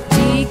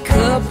empty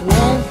cup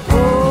won't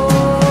pour.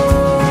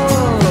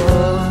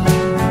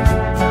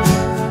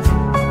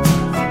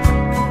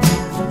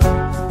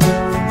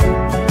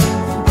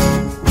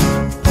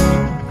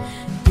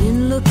 Been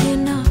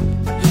looking up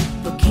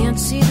but can't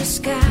see the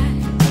sky.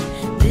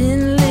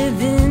 Been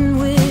living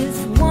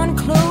with one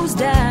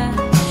closed eye,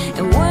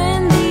 and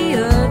when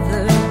the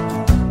other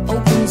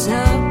opens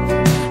up,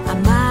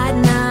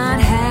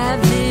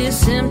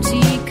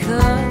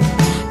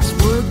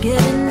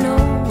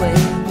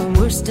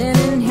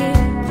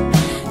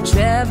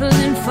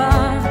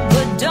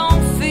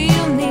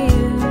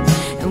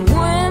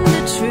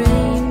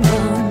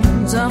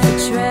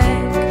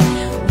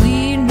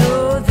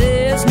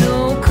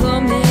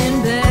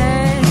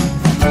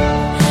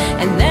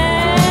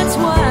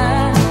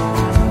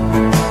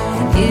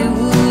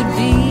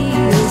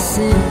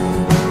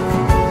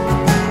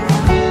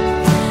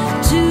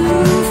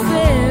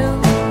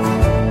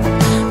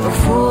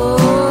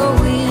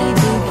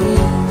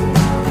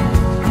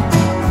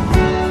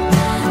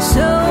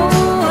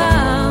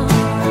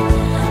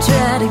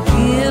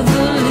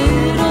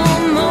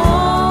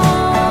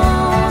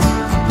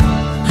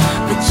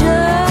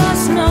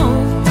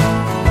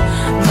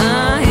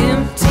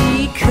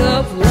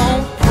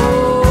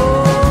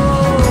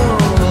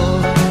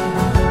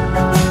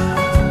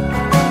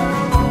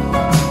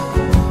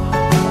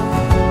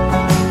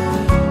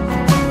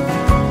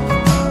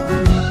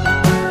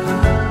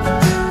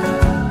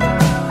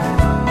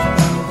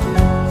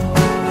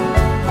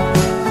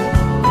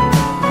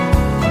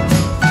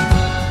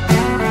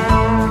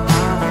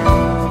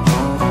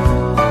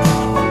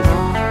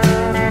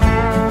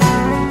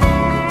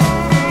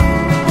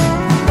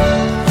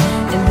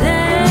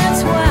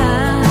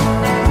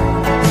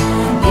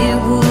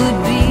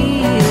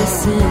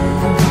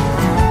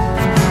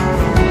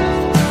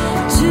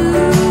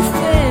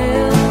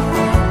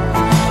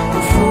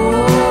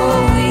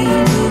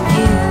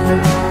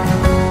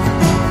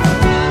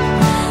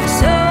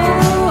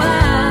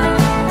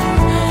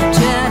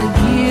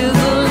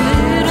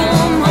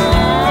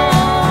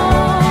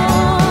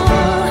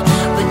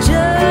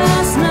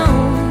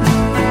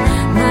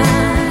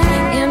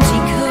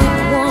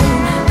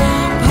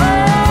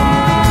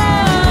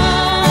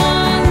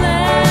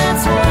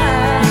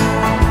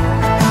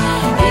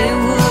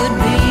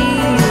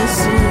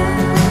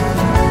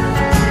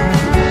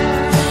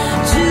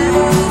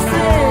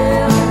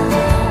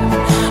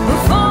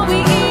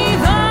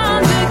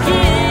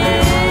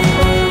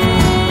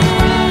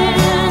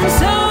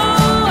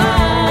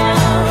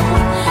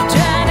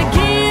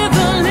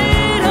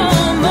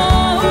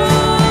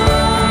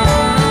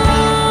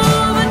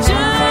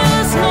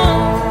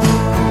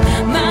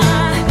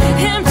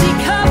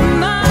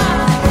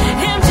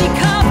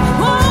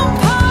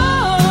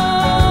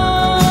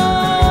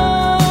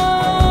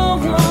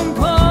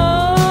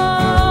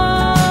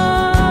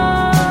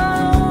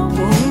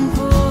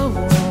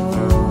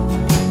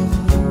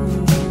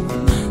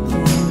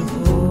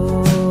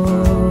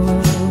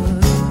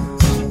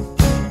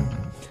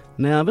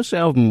 Now, this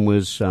album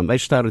was, they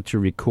started to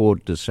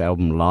record this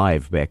album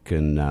live back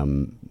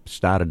in,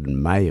 started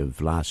in May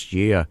of last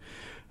year,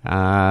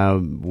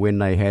 when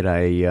they had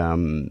a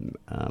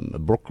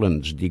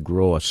Brooklyn's Dig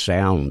Raw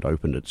Sound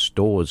opened its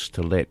doors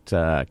to let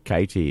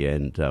Katie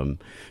and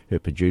her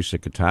producer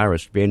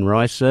guitarist Ben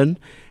Rice in,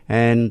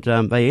 and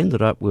they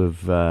ended up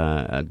with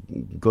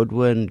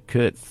Goodwin,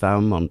 Kurt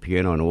Thumb on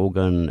piano and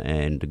organ,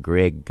 and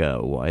Greg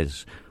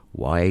Weiserek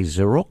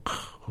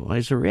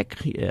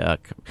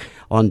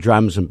on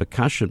drums and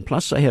percussion.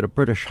 Plus they had a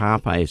British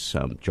harp ace,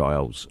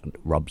 Giles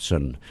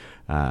Robson.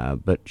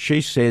 But she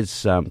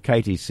says,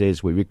 Katie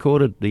says, we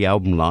recorded the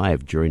album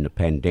live during the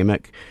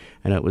pandemic,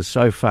 and it was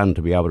so fun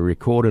to be able to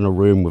record in a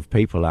room with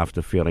people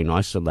after feeling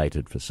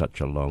isolated for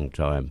such a long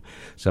time.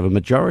 So the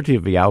majority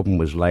of the album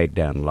was laid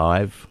down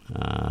live,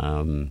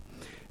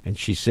 and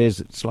she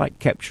says it's like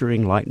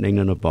capturing lightning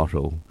in a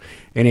bottle.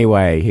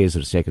 Anyway, here's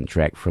the second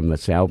track from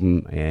this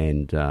album,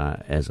 and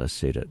as I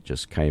said, it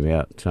just came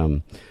out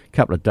a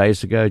couple of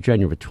days ago,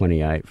 January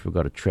 28th. We've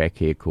got a track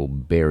here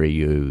called Bury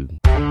You.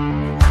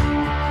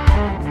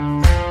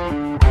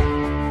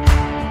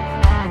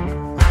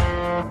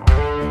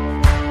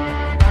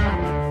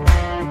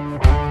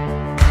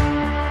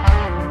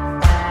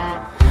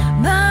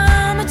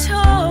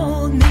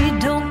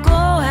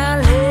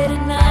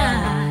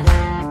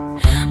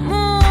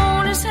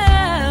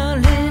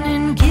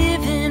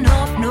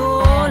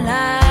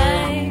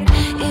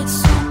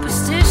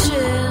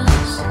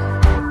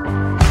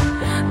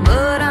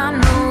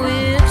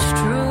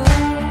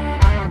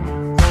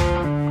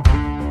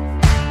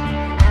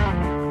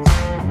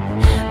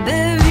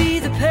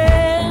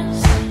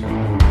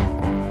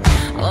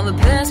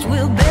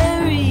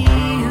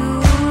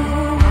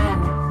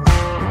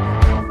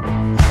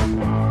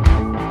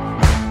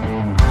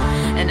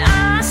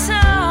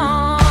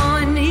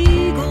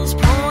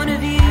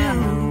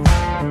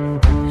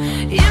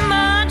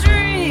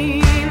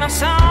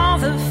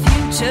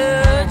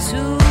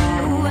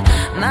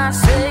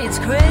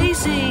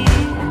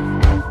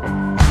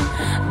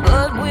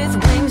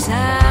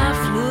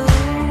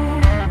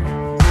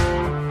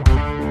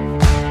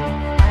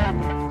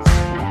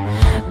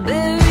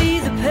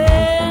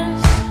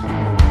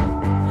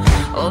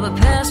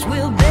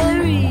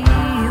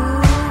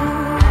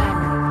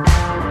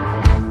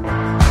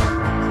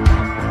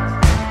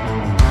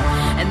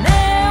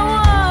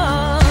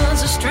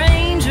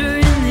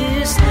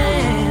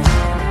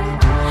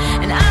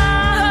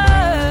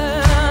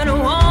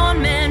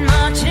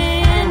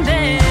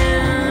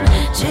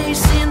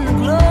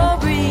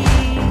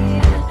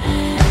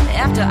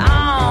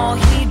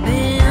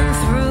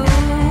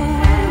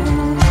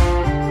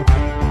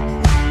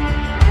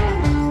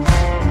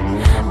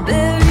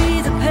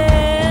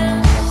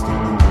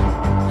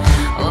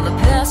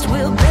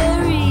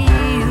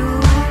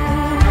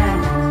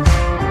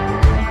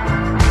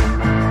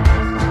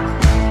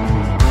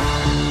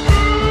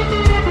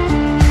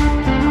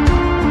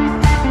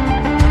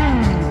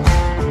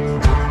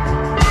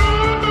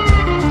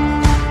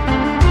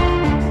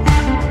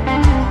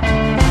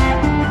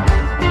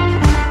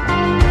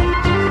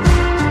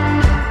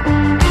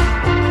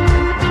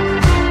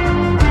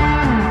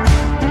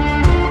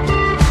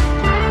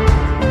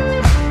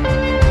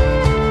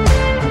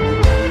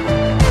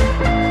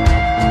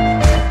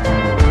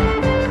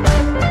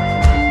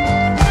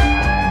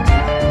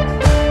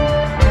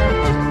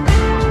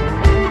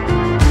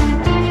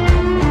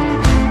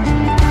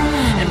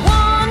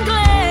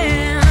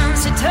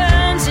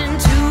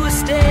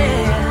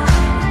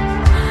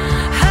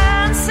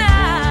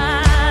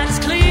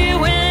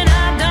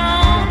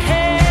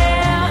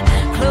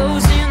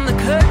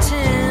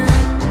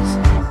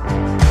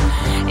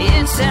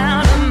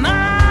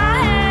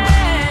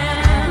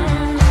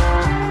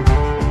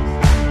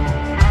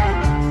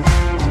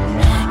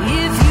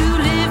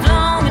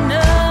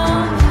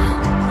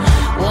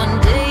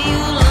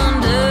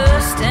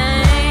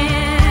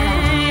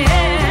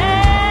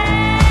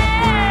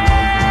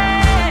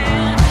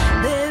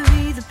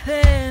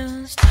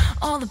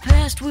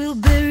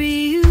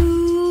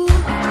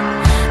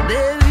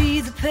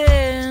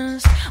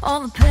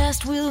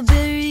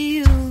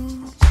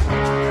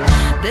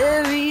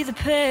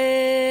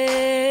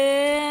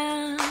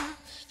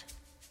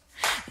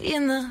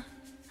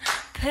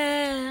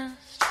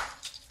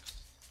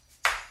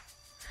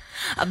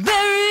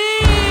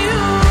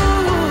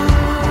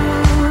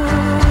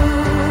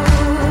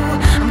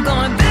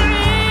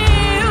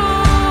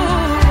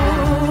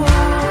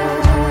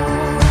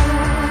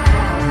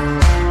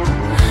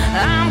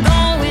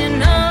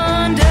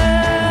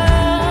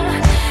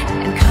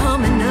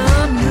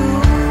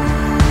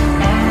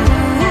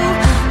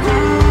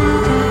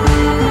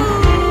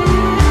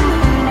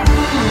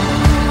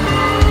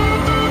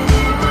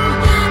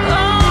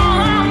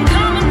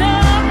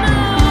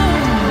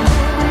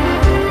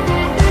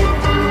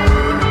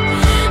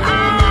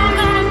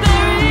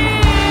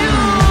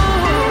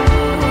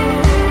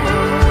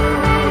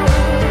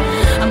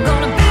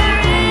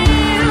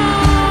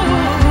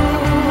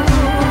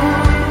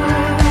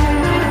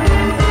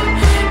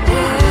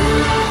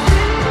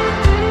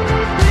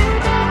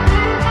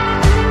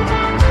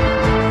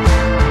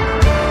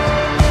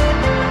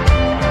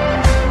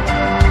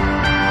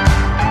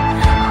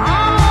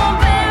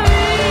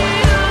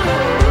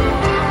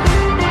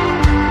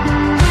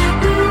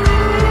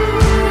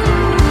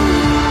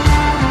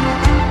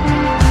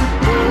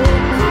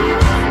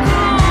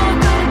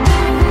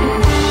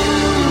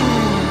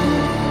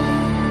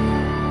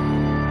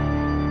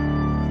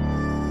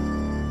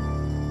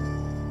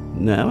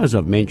 Now, as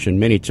I've mentioned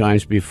many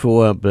times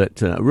before,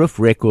 but Roof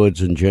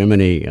Records in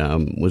Germany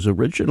was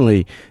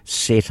originally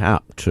set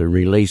up to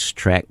release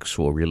tracks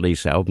or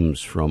release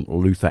albums from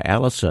Luther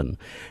Allison,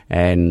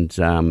 and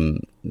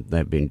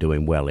they've been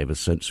doing well ever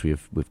since.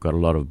 We've got a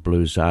lot of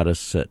blues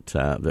artists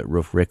that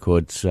Roof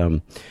Records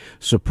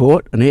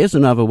support, and here's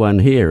another one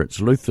here.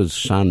 It's Luther's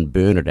son,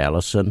 Bernard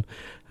Allison.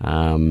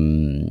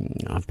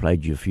 I've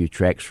played you a few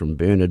tracks from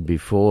Bernard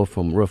before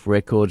from Roof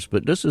Records,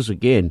 but this is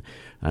again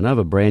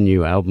another brand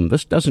new album.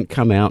 This doesn't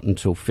come out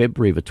until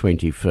February the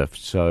 25th,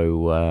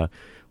 so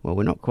well,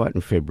 we're not quite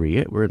in February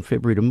yet. We're in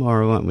February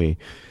tomorrow, aren't we?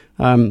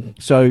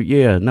 So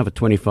yeah, another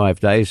 25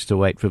 days to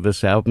wait for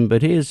this album,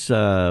 but here's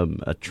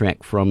a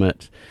track from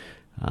it.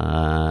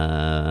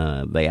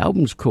 The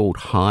album's called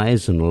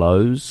Highs and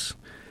Lows,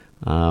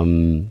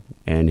 and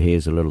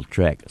here's a little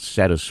track,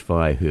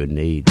 Satisfy Her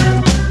Needs.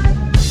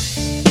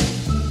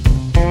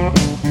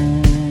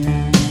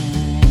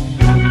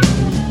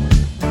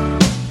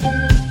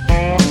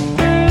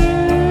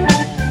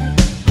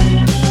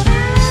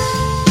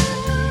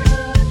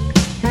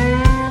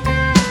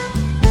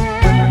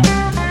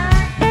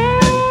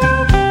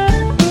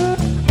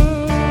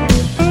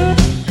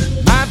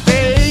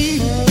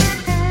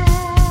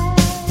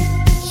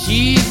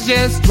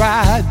 Just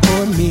right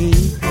for me.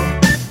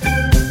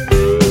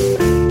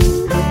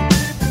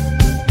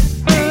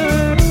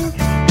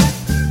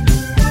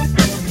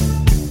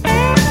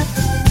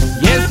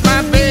 Yes,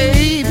 my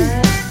baby,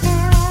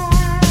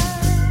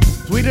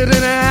 sweeter than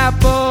an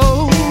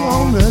apple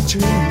on the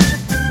tree.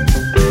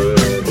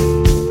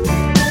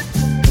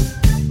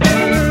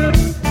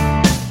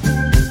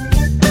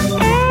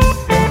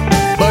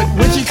 But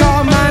when she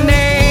called my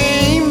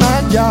name, my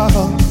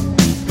y'all,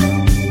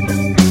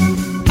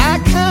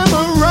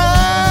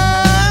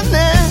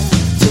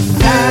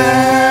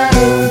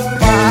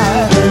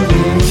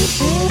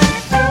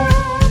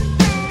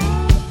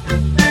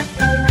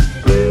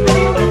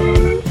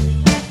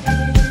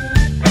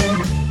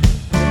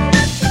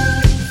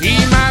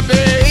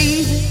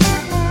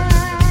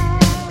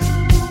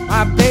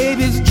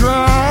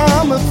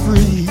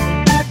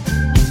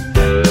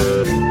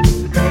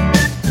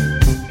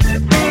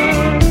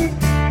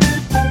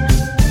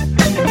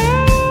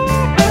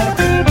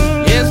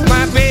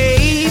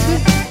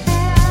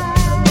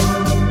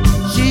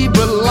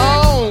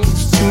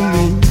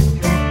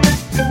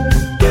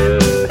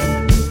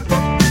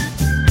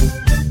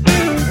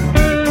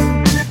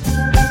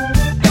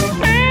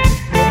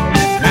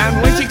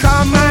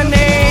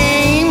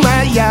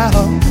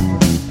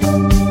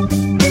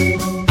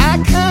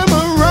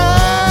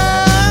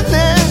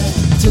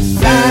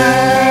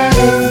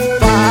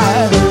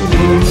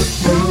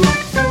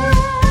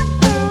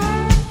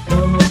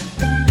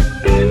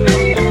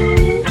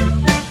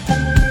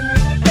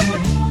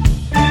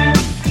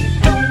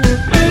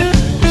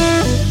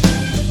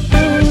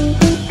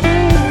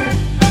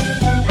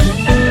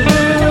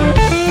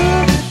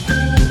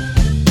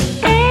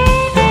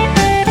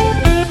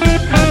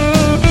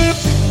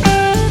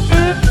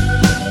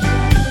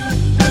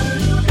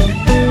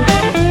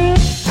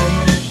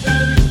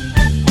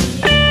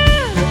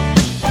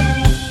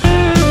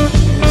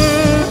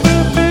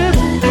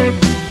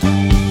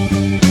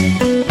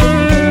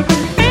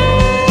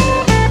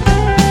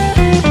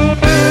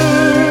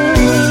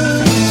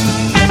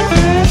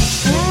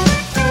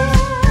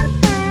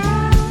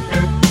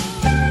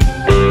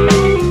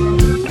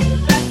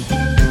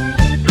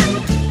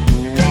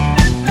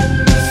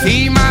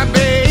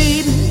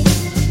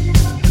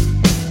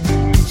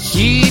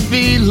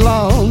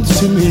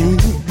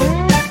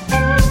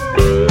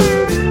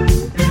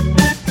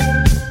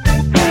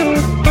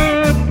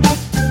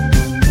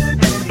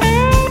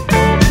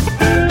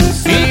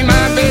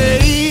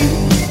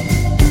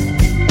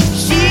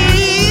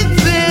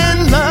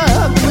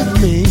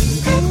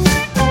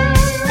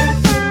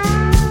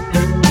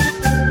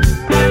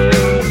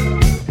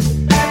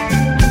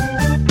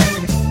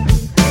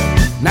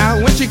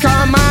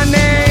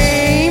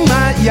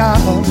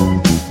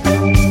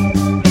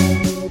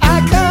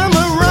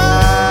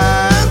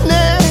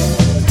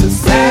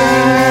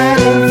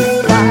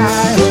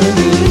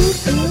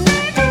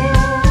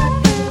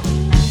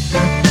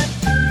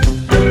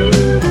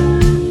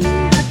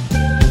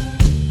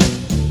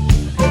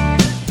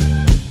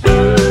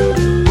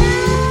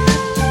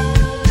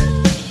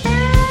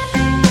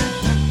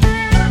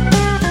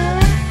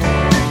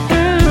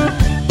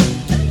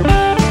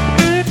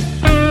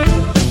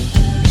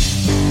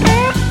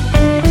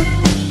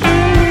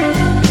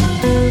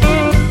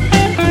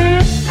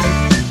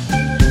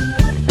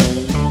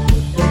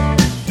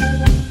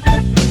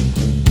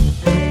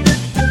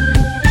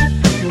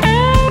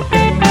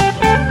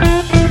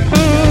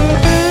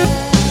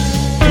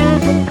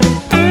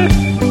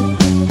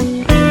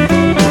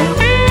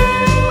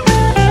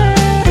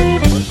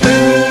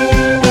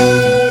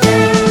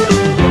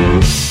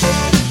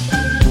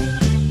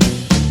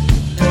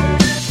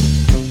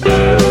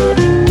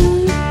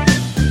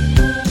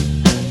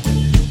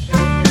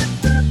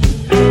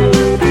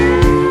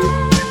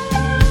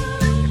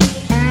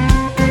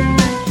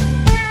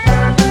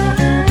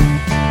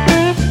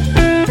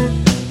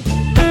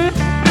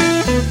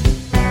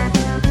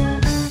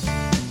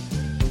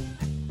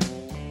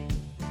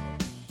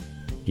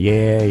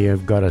 Yeah,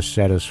 you've got to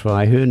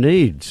satisfy her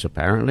needs,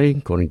 apparently,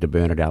 according to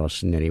Bernard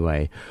Allison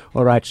anyway.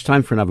 All right, it's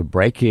time for another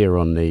break here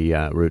on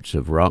the Roots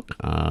of Rock,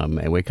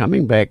 and we're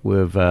coming back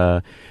with,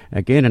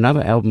 again,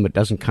 another album that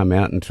doesn't come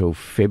out until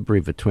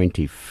February the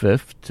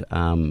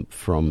 25th,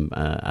 from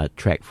a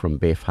track from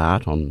Beth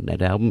Hart on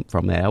that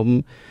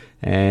album,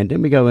 and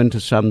then we go into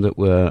some that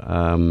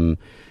were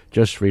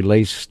just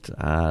released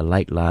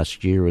late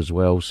last year as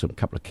well, some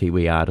couple of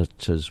Kiwi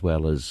artists as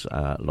well as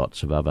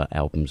lots of other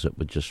albums that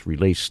were just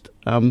released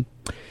in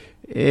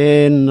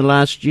the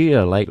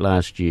late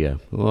last year.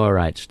 All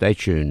right, stay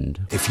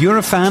tuned. If you're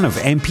a fan of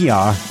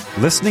NPR,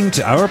 listening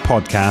to our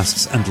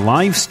podcasts and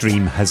live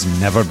stream has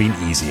never been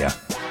easier.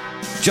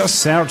 Just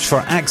search for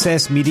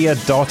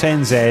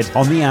accessmedia.nz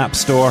on the App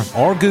Store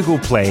or Google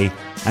Play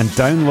and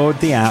download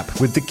the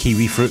app with the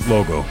Kiwi Fruit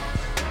logo.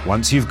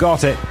 Once you've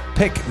got it,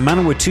 pick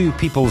Manawatu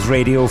People's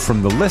Radio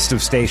from the list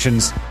of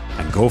stations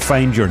and go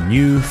find your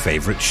new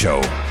favourite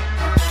show.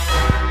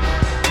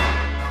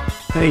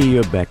 Hey,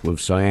 you're back with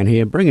Cyan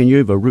here, bringing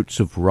you the Roots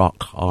of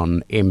Rock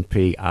on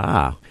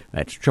NPR.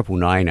 That's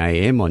 999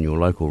 AM on your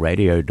local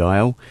radio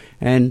dial,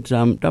 and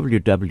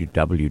www.mpr.nz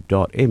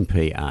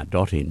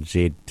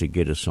to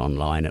get us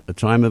online at the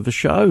time of the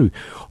show.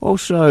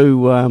 Also,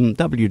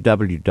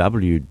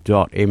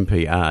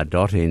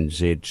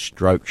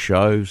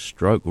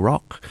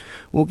 www.mpr.nz/show/rock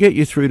will get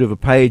you through to the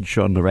page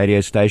on the radio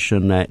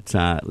station that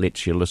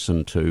lets you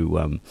listen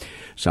to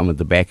some of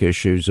the back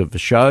issues of the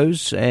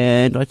shows,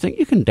 and I think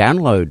you can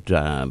download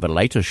the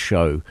latest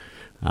show.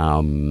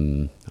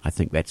 I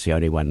think that's the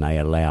only one they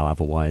allow.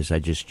 Otherwise, you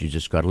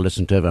just got to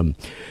listen to them.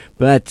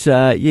 But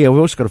yeah, we've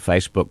also got a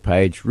Facebook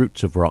page,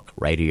 Roots of Rock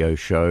Radio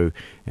Show,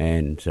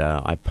 and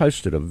I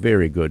posted a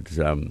very good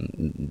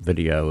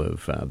video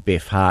of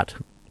Beth Hart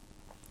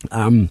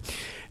in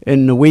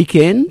the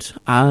weekend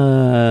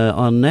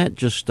on that.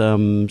 Just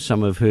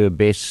some of her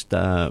best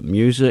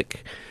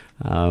music.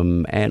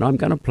 And I'm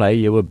going to play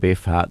you a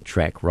Beth Hart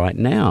track right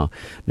now.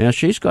 Now,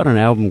 she's got an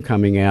album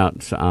coming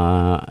out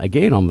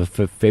again on the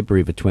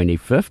February the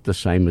 25th, the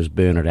same as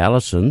Bernard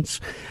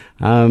Allison's.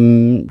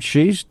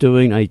 She's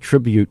doing a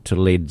tribute to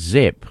Led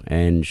Zepp,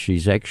 and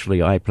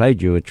I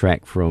played you a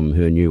track from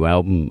her new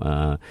album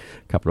a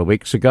couple of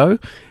weeks ago.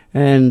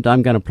 And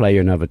I'm going to play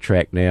you another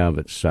track now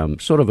that's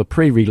sort of a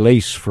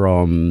pre-release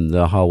from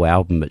the whole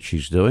album that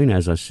she's doing.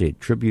 As I said,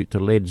 tribute to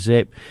Led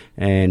Zepp,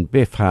 and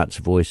Beth Hart's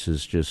voice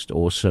is just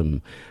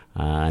awesome.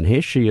 And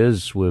here she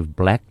is with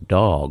Black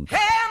Dog. Hey,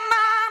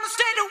 mama,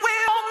 stay the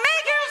will,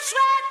 make you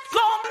sweat,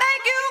 gonna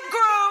make you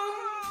grow.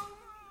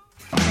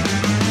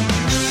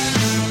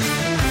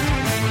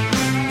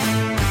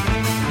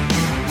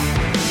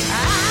 I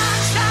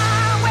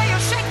shine where you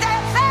shake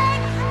that thing,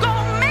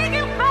 gonna make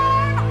you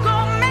burn,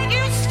 gonna make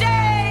you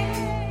stay.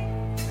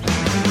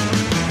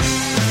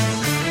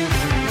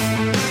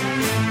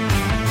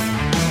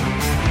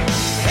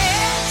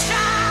 Head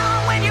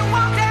shine when you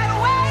walk that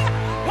way,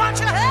 watch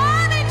your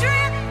honey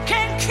drip,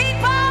 can't keep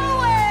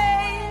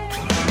away.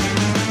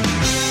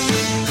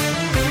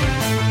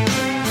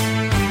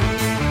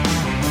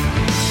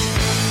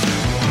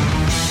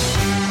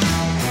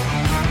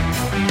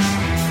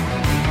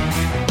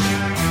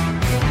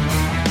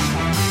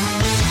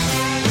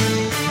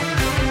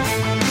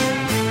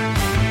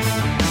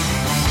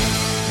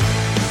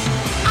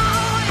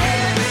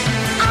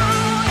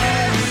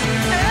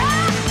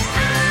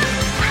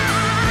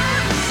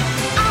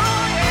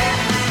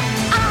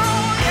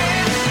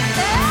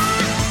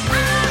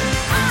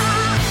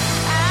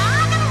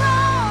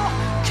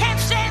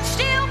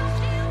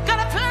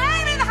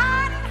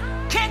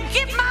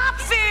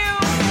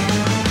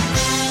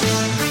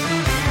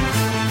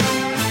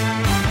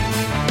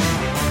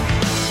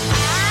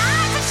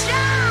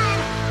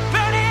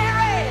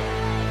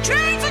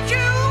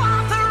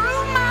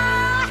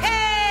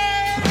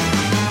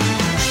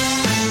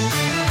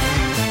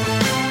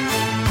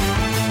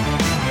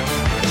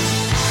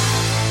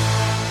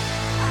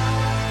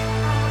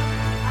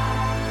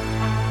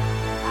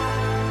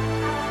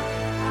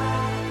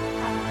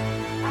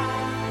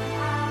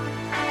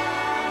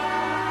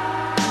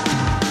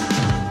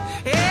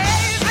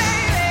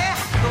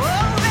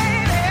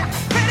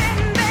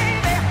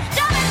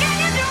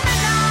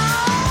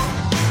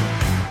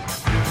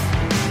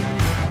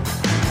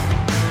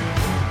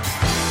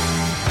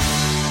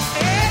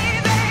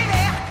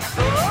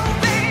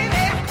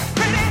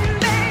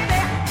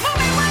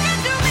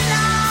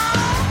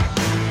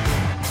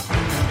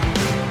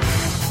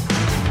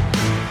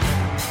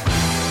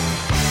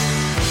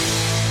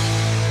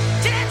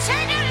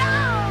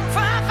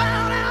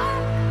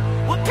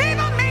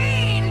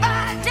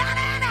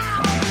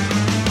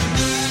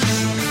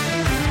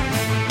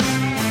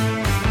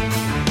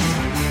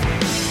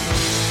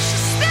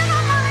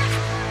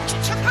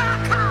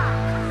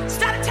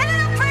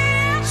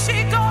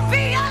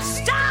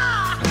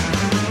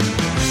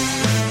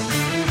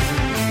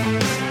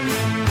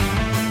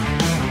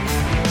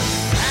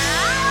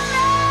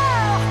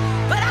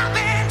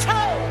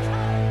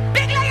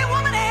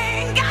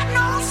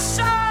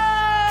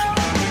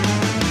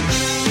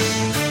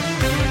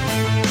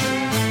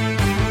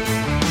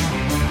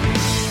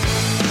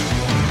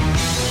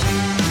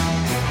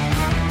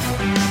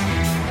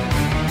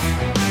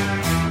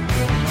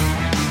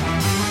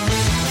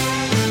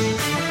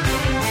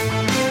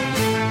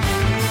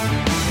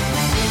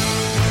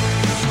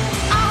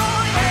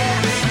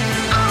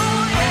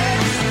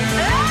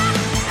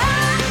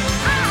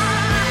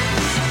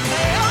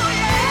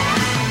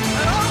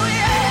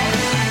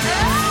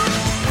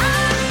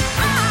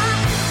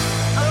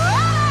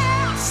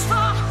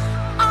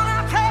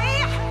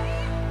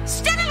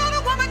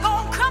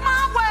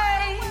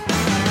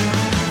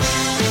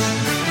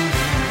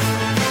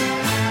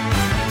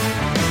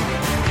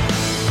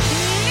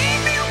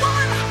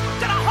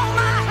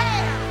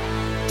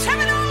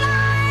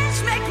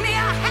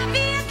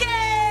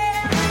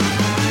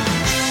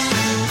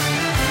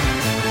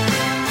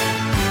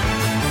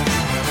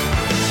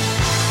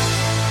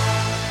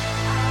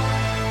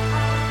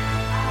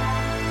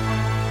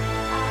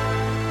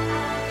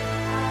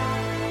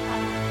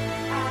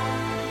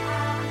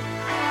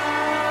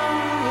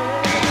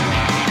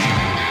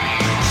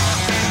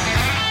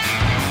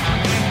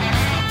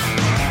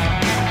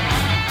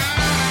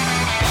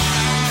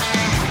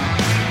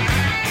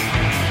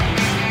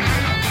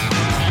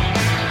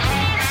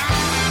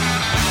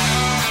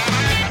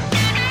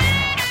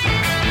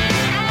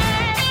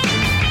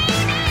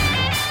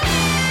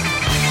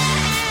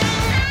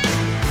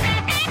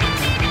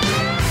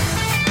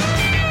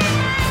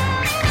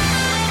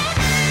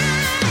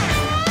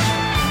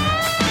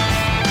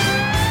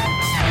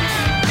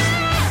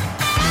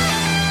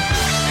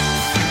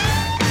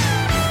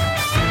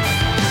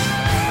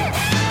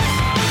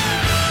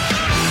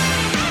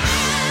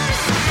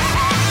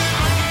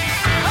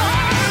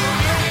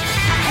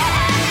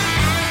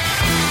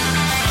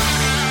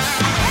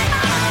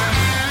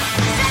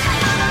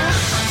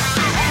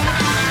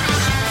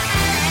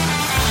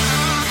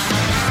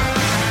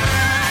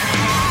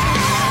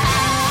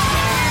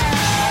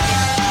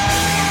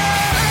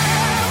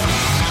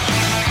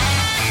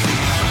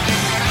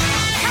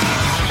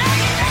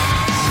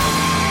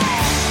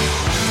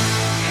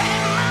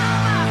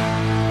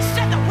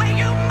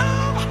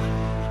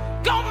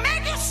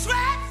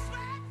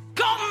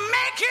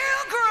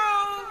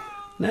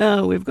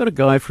 Now, we've got a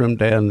guy from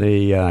down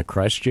the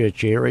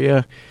Christchurch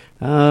area.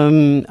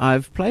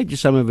 I've played you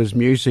some of his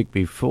music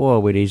before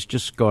when he's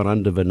just gone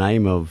under the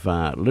name of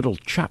Little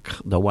Chuck,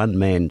 the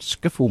one-man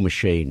skiffle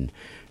machine.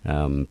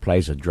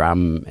 Plays a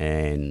drum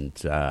and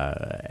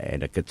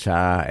a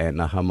guitar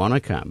and a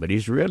harmonica, but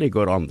he's really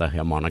good on the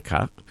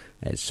harmonica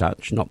as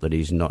such. Not that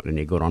he's not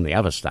any good on the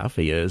other stuff,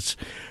 he is.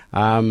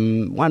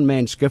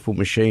 One-man skiffle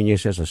machine,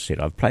 yes, as I said,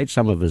 I've played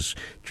some of his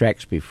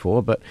tracks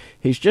before, but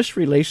he's just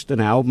released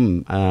an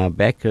album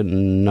back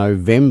in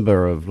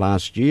November of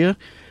last year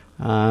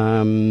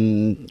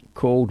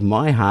called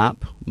My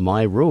Harp,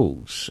 My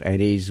Rules,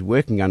 and he's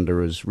working under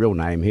his real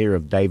name here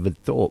of David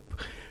Thorpe.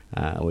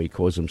 He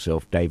calls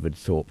himself David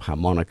Thorpe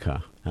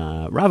Harmonica,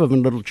 rather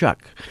than Little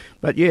Chuck.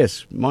 But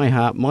yes, My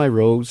Harp, My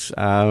Rules.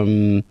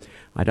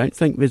 I don't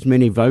think there's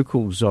many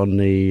vocals on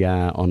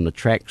the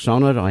tracks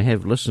on it. I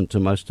have listened to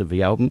most of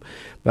the album,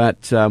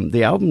 but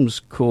the album's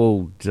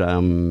called,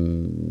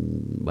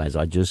 as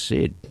I just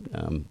said,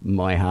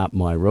 My Harp,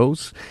 My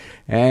Rules.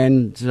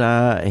 And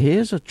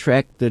here's a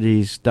track that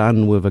he's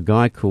done with a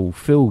guy called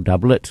Phil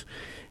Doublet,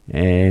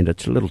 and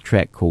it's a little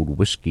track called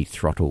Whiskey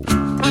Throttle.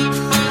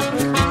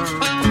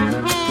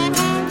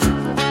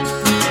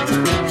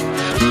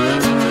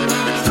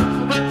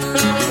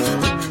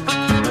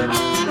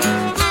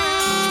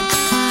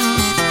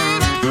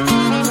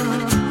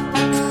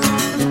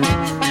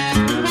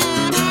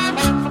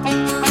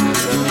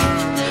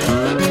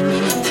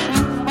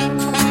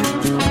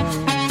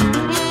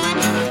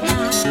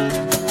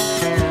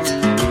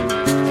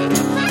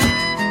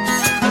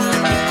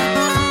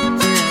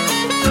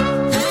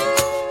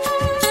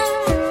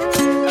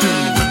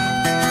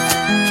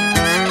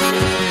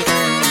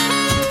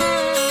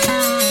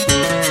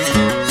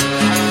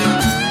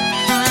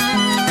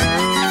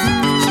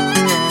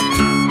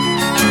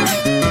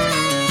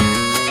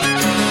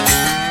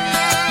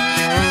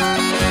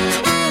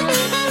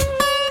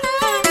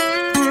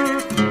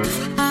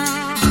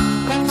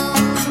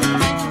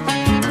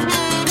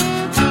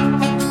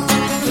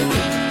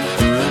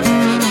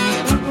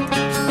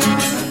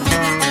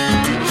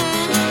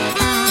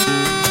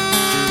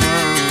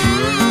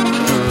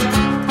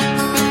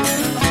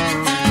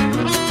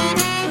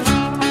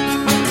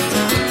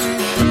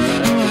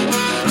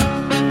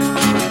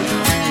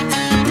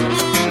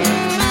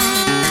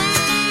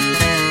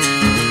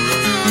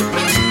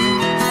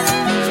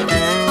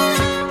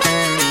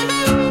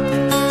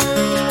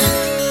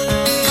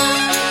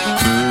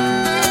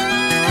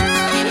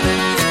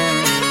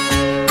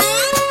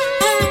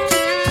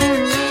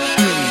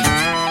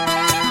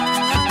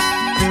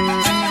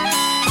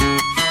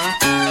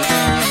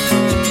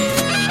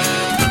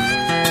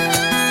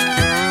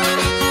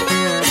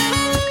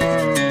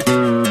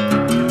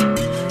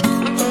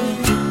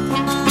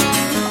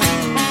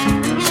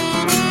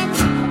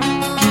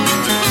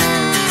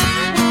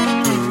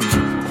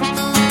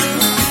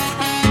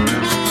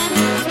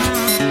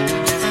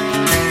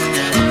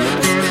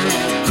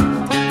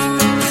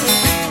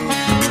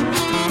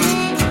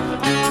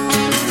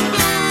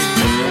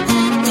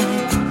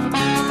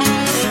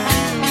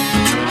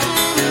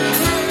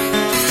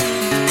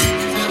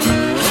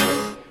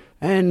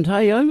 And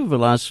hey, over the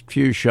last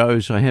few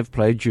shows, I have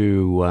played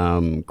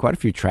you quite a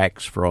few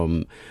tracks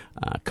from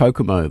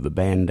Kokomo, the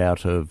band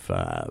out of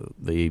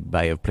the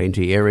Bay of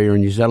Plenty area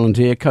in New Zealand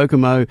here.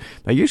 Kokomo,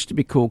 they used to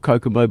be called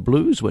Kokomo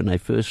Blues when they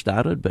first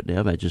started, but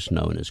now they're just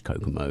known as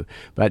Kokomo.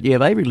 But yeah,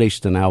 they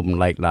released an album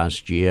late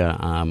last year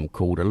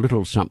called A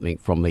Little Something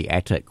from the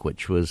Attic,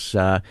 which was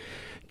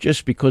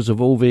just because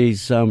of all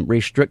these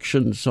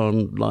restrictions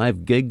on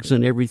live gigs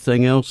and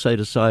everything else, they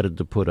decided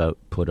to put a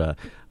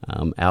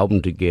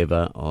album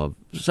together of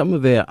some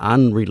of their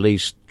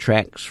unreleased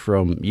tracks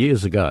from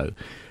years ago.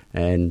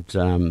 And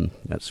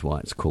that's why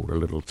it's called A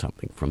Little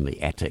Something from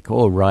the Attic.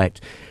 All right,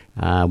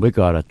 we've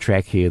got a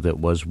track here that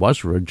was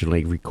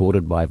originally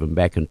recorded by them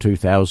back in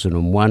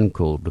 2001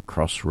 called The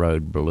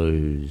Crossroad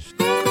Blues.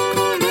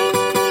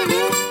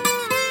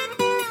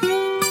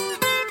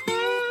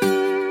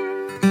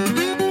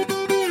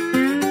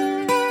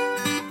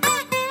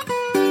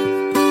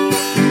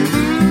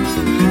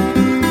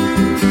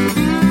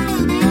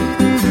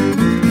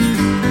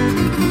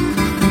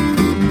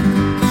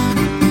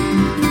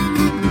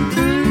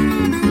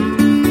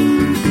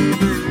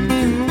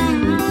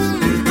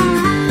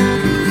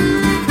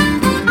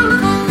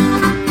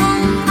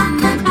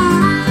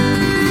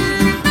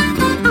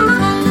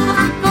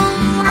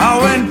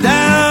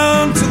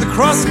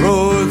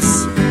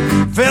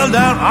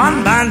 Down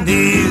on my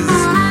knees,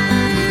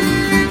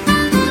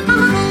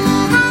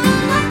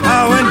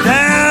 I went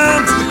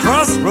down to the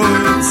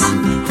crossroads,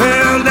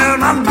 fell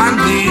down on my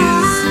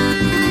knees.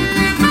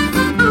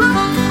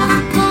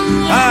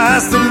 I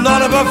asked the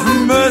Lord above for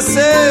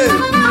mercy,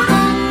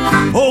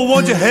 oh,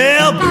 won't you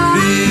help me,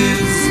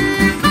 please?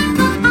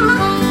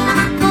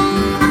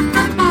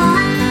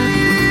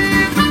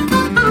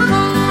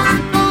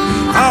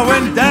 I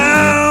went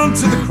down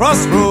to the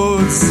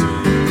crossroads,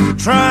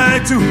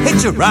 tried to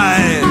hitch a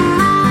ride.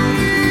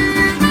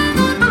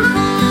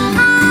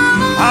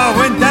 I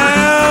went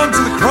down to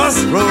the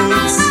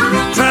crossroads,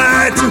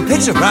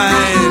 hitch a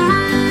ride.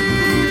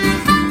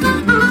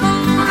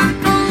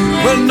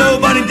 Well,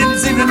 nobody didn't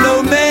seem to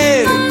know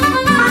me.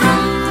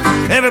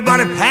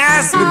 Everybody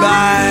passed me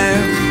by.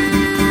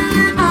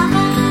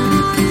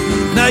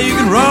 Now you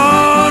can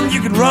run,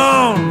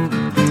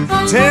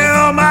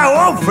 tell my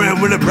old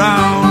friend Willie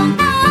Brown.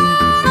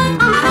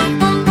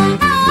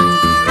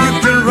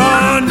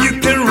 You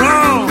can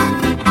run,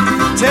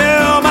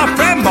 tell my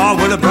friend Bob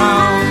Willie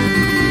Brown.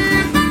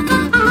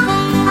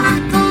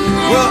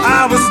 Well,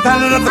 I was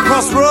standing at the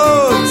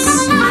crossroads.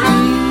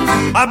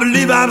 I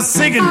believe I'm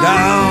sinking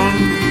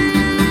down.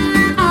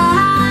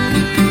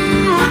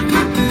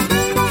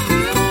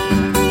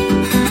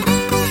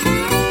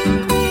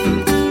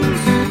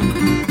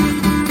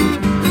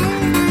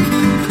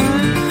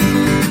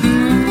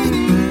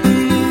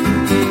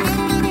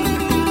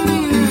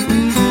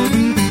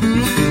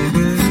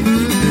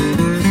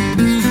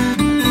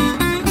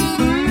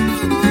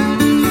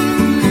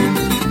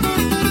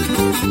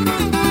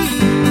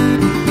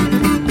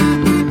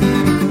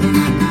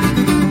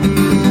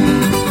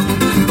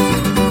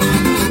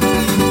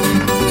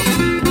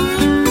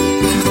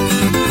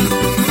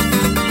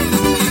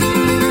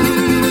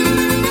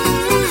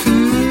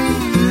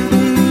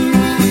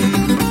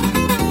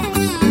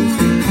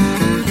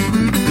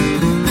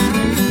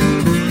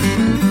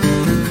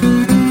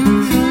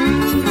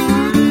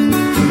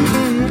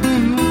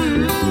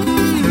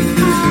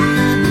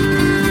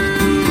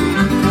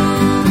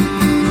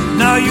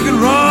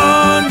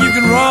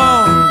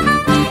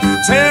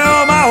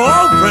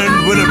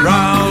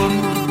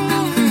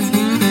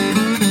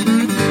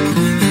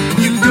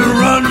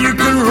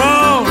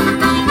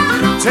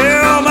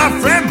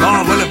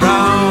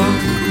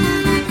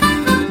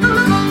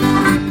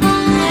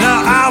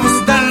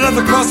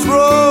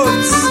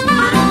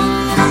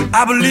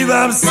 I believe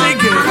I'm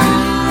sinking.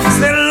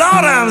 Say,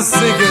 Lord, I'm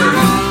sinking.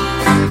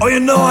 Oh, you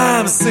know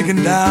I'm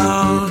sinking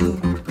down.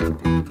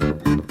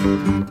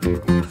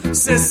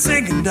 Say,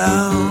 sinking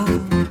down.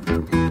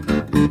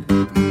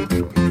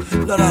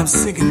 Lord, I'm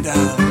sinking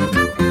down.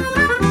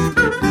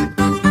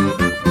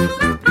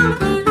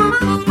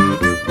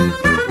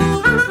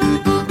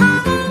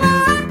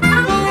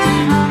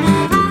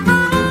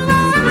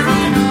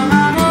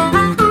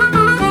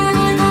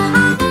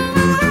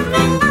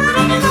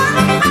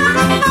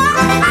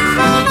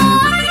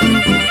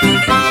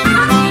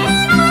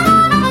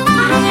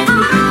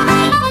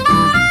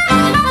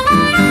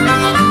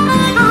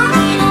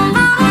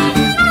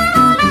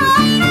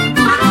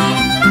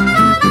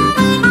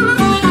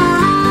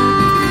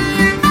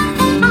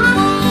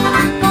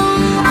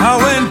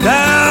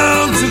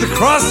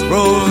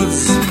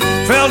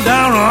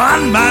 Down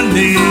on my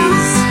knees.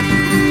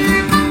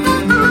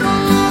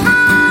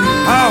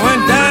 I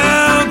went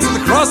down to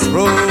the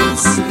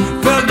crossroads,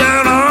 fell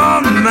down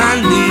on my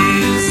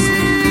knees.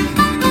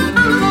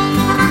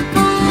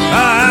 I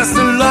asked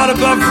the Lord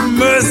above for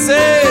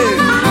mercy.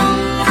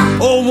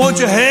 Oh, won't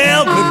you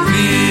help me,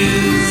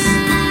 please?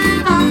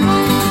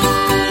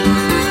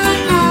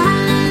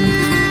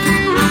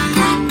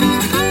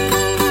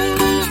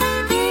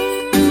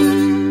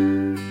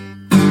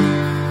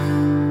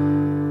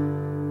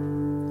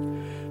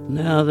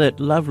 Now, that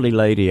lovely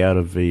lady out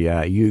of the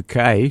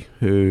UK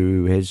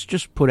who has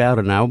just put out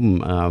an album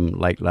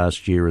late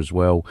last year as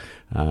well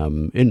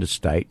in the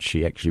States.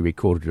 She actually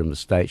recorded in the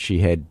States. She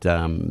had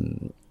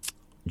Joe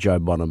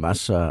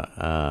Bonamassa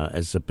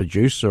as the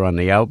producer on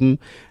the album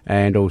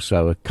and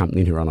also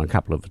accompanied her on a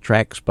couple of the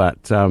tracks.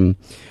 But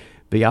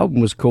the album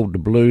was called The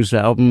Blues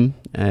Album,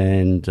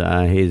 and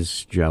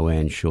here's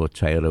Joanne Shaw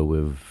Taylor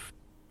with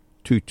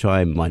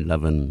Two-Time My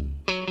Lovin'.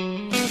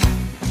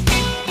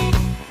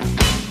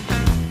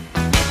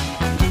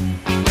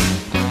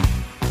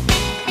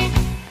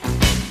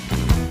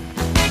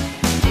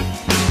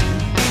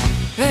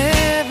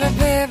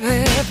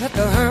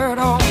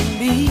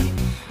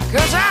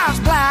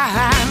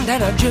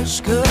 That I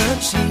just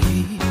couldn't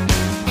see.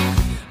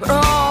 But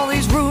all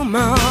these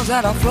rumors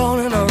that are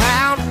floating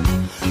around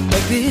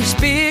make this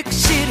big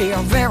city a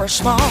very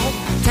small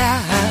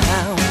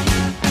town.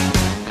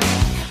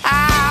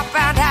 I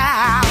found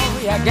out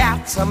you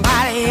got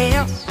somebody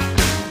else.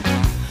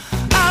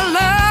 I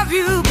love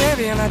you,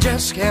 baby, and I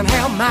just can't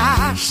help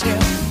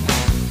myself.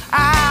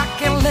 I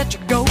can't let you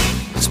go,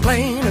 it's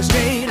plain as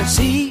day to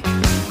see.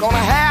 Gonna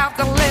have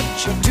to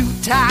let you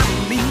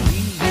two-time me.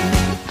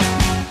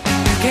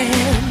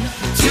 Can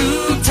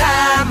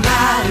two-time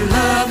my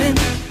loving.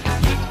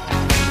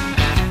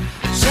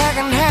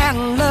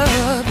 Second-hand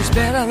love is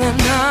better than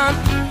none.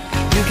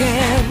 You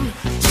can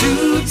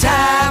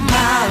two-time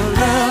my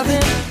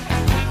loving.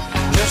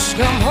 Just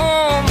come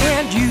home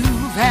when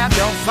you've had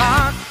your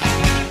fun.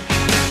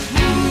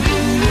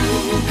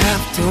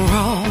 After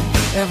all,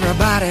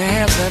 everybody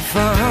has that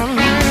fun.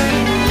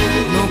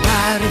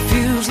 Nobody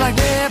feels like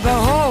they're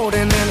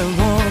beholding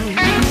anyone.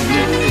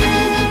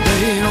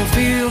 They don't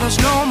feel there's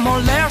no more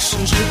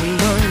lessons to be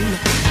learned.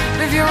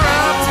 If you're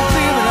up to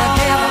feeling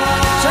together,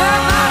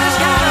 somebody's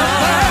gotta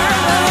learn.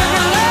 If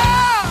you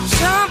love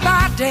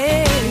somebody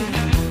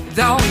with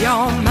all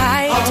your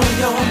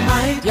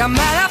might, you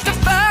might have to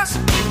fuss,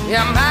 You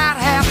might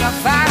have to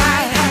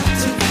fight.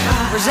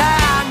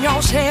 Resign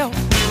yourself,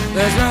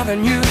 there's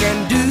nothing you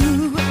can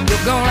do.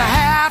 You're gonna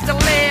have to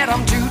let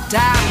them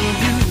two-time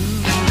you.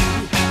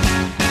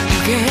 You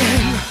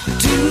can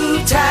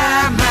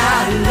two-time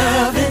my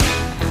loving.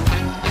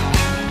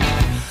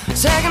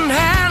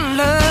 Second-hand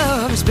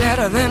love is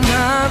better than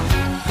none.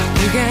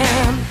 You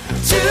can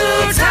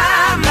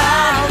two-time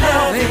my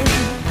loving.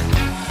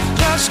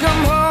 Just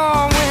come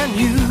home when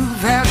you've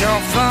had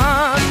your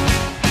fun.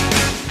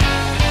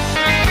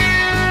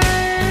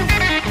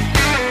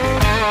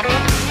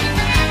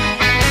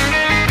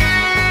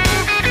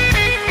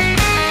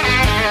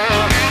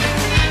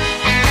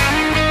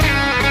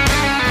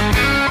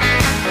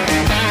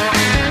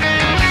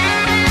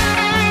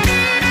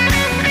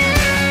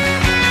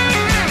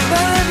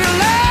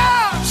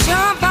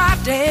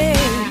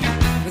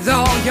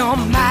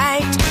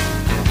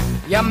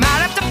 You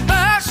might have to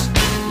fuss,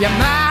 you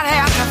might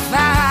have to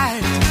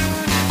fight.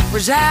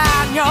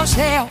 Resign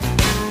yourself,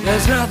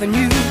 there's nothing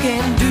you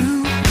can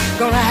do.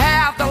 Gonna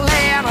have to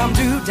let them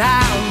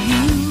two-time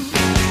you.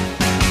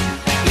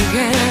 You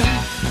can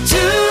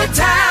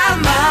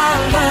two-time my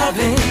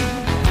loving.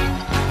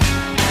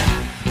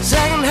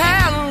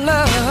 Second-hand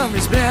love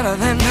is better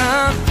than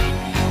none.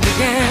 You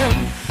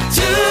can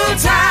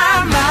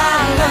two-time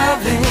my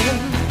loving.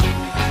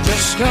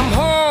 Just come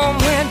home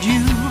when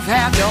you've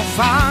had your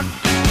fun.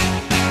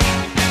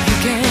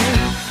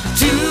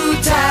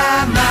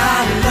 Two-time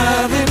my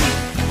loving.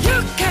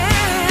 You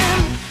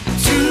can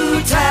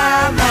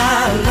two-time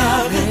my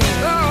loving.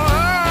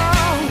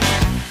 Oh,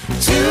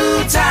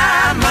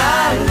 two-time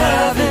my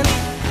loving.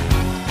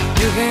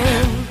 You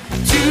can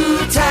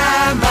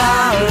two-time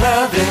my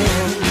loving.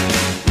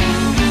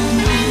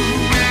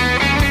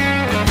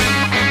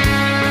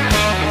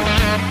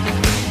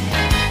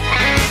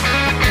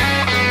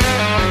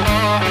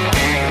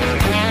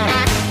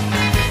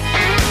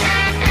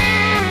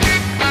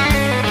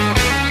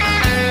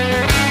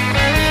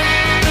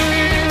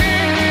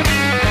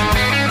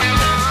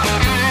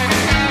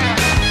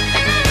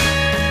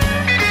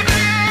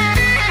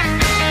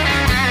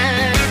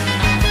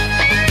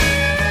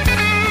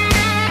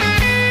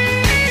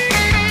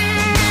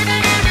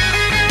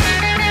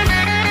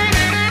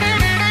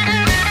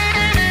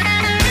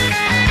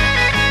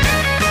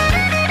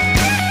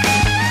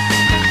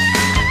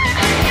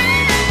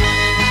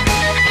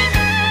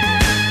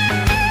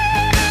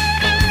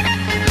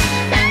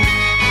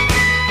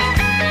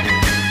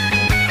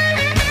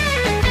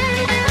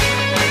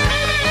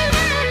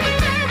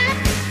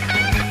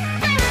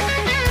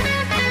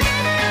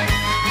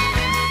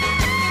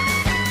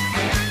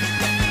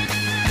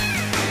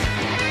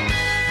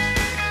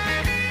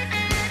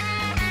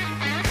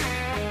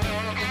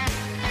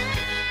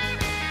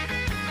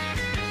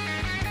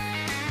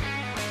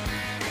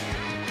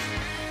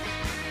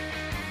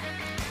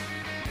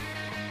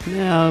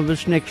 Now,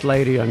 this next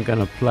lady I'm going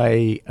to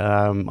play,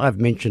 I've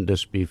mentioned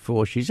this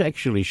before. She's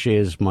actually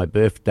shares my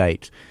birth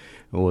date,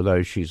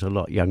 although she's a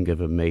lot younger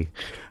than me.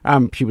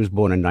 She was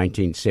born in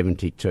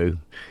 1972.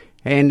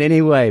 And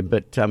anyway,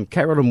 but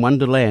Carolyn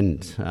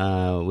Wonderland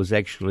was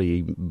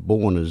actually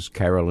born as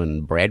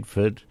Carolyn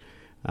Bradford.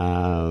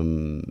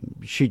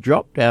 She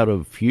dropped out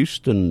of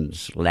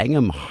Houston's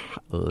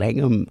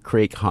Langham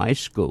Creek High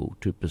School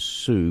to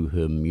pursue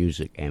her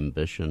music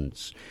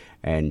ambitions,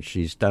 and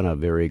she's done a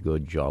very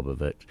good job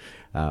of it,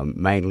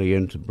 mainly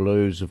into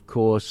blues, of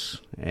course,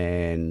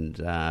 and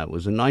it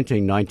was in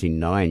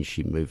 1999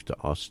 she moved to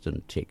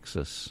Austin,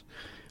 Texas.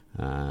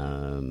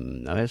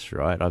 That's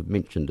right, I've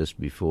mentioned this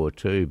before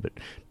too, but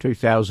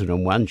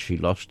 2001 she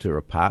lost her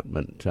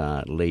apartment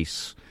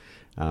lease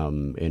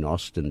in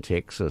Austin,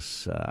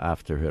 Texas,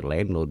 after her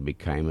landlord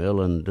became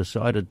ill and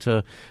decided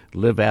to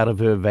live out of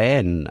her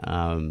van,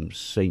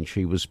 seeing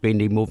she was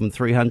spending more than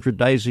 300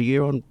 days a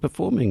year on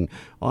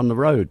the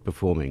road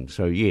performing.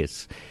 So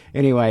yes,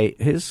 anyway,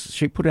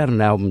 she put out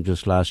an album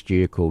just last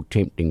year called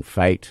Tempting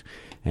Fate,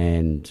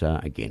 and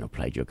again I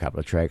played you a couple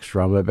of tracks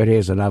from it, but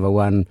here's another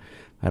one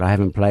that I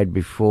haven't played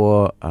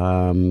before,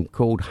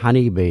 called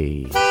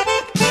Honeybee.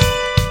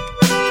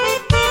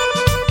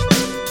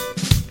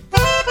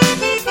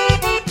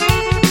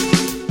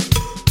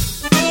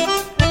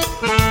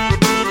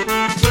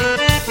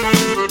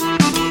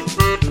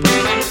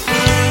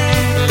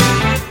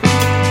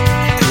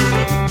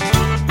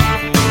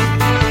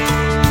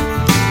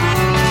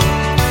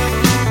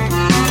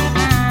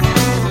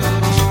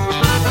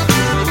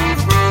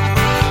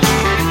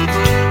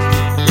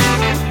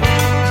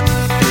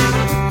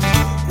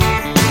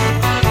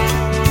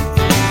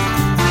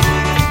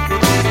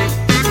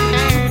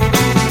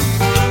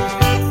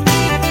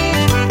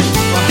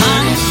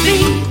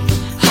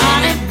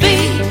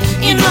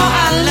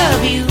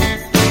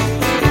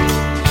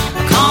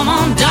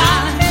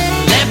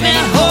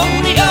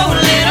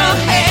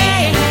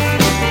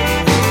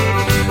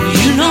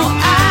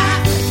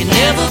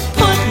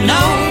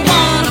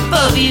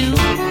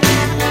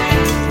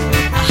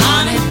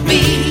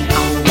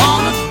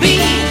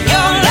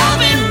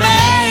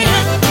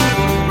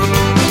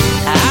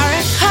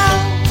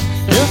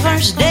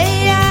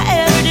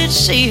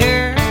 See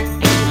her,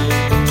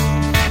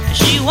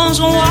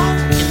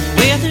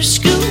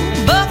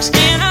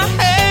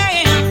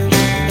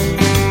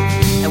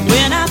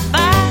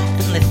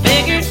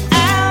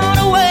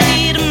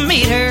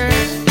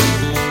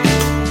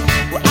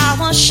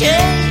 was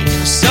shaking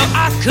so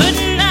I could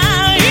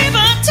not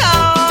even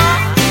talk.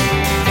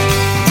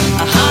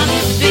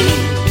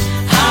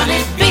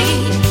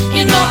 Honeybee,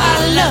 you know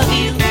I love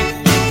you.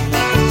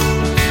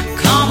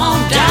 Come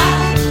on,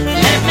 darling,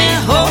 let me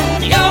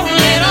hold your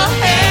little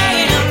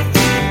hand.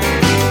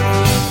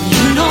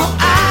 You know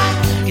I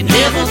can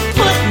never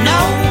put no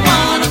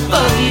one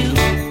above you.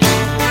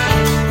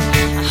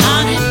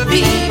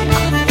 Honeybee,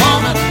 I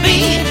wanna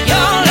be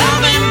your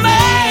loving man.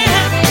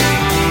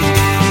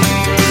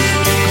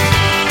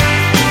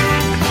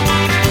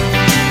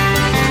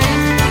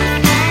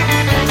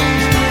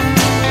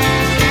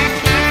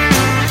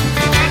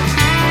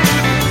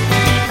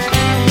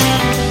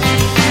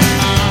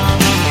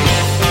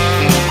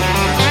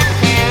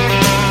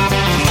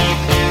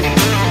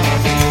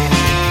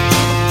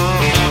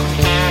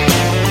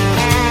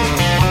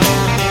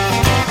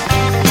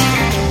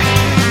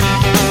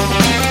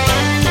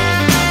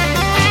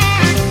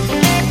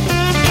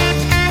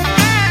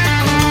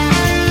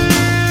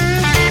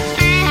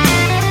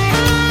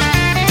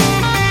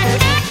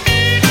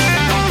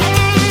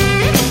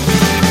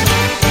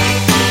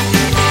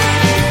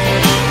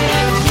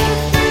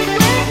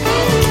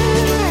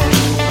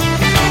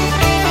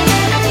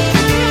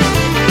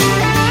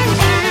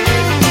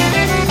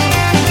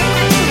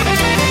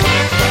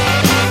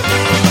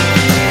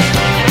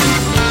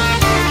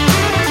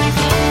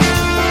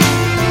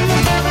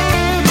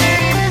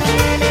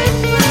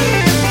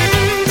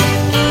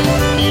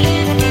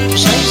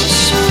 She's the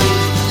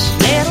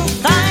sweetest little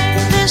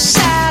thing this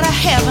side of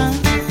heaven.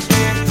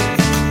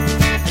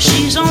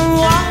 She's a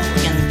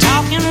walking,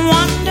 talking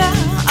wonder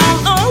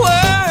of the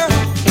world.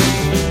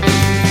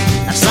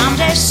 Now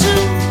someday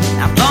soon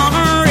I'm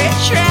gonna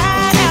reach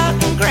right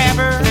out and grab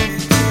her.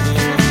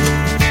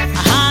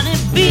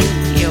 Honeybee,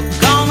 you're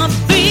gonna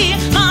be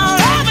my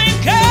loving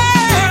girl.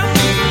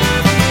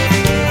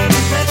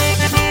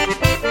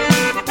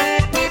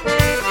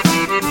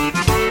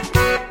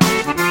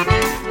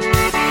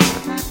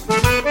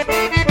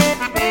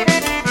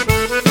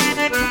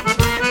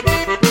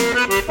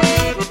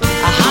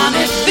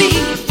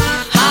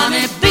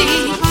 Honeybee,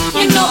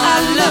 you know I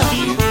love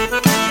you.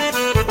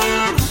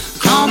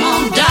 Come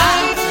on,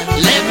 darling,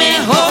 let me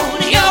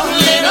hold your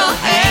little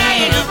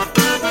hand.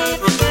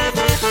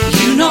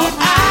 You know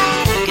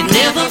I can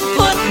never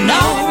put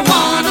no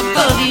one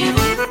above you.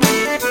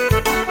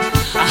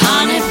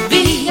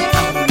 Honeybee, I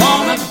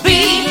wanna be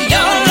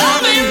your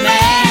loving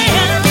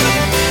man.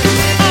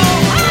 Oh,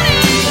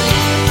 honey.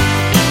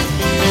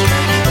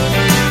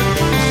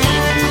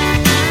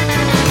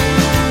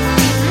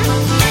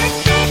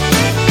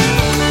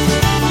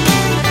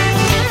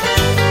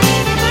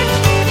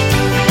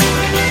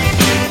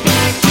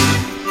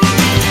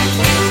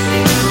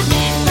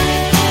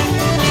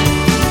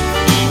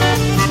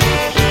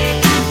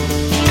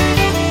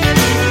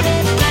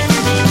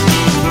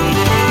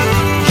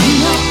 You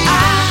know I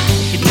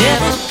could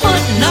never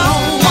put no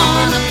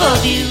one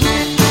above you.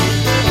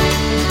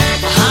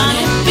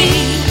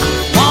 Honeybee, I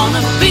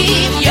wanna be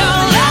your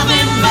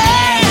loving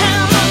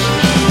man.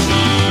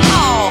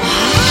 Oh,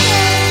 honey.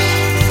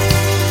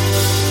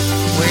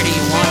 Where do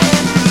you want it?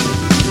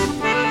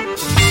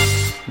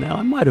 Now,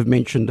 I might have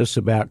mentioned this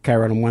about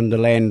Carolyn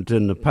Wonderland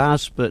in the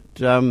past, but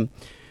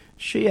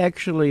she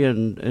actually,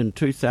 in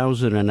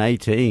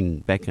 2018,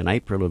 back in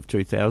April of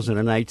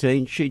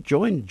 2018, she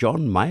joined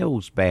John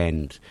Mayall's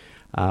band,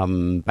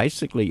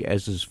 basically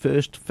as his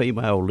first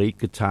female lead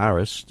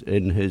guitarist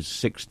in his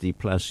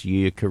 60-plus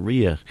year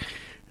career.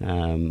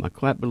 I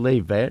quite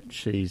believe that.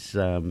 She's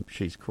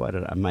quite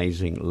an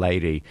amazing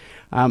lady.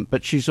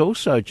 But she's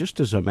also, just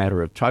as a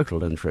matter of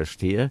total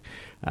interest here,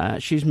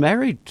 she's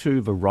married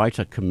to the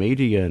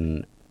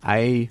writer-comedian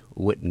A.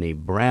 Whitney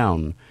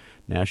Brown.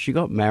 Now, she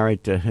got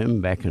married to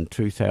him back in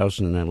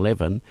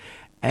 2011,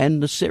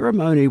 and the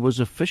ceremony was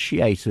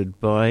officiated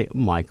by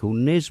Michael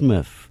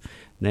Nesmith.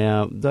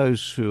 Now,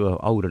 those who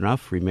are old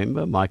enough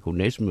remember Michael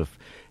Nesmith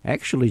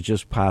actually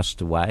just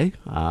passed away,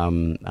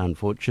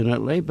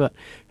 unfortunately, but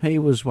he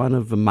was one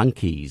of the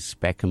Monkees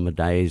back in the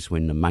days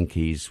when the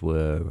Monkees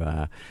were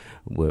a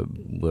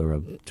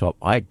top.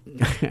 I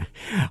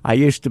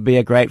used to be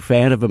a great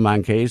fan of the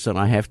Monkees, and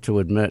I have to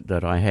admit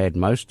that I had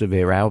most of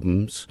their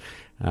albums.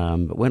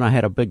 But when I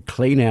had a big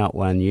clean out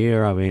one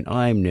year, I went,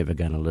 I'm never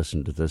going to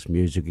listen to this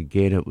music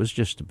again. It was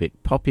just a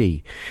bit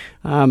poppy.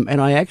 And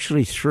I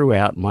actually threw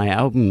out my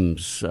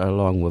albums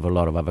along with a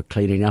lot of other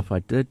cleaning up I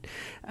did.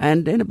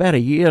 And then about a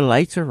year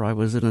later, I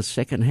was in a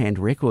second-hand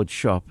record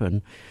shop,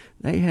 and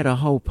they had a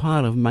whole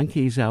pile of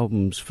Monkees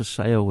albums for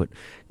sale at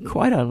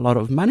quite a lot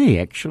of money,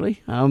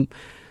 actually.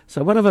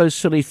 So one of those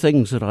silly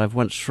things that I've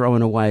once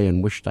thrown away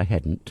and wished I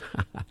hadn't.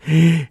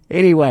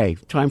 Anyway,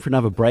 time for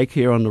another break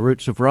here on The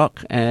Roots of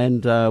Rock,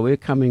 and we're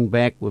coming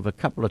back with a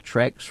couple of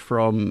tracks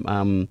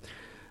from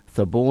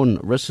Thorborn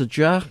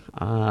Rissager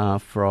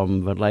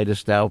from the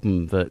latest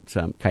album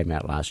that came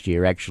out last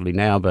year actually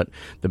now, but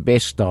the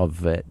best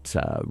of it,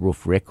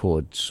 Roof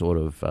Records sort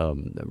of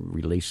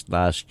released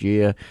last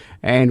year,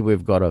 and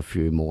we've got a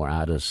few more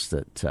artists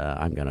that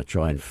I'm going to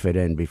try and fit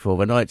in before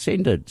the night's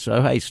ended,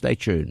 so hey, stay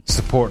tuned.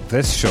 Support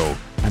this show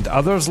and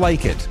others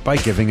like it by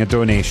giving a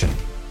donation.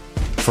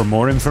 For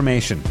more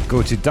information,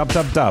 go to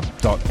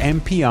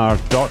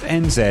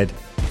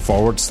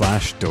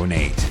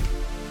www.mpr.nz/donate.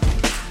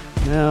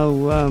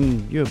 Now,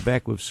 you're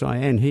back with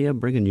Cyan here,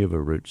 bringing you the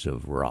roots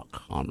of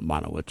rock on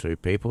Manawatu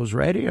People's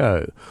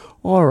Radio.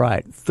 All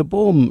right,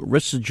 Thorborn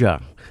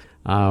Rissager.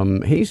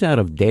 He's out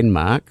of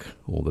Denmark,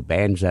 or the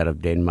band's out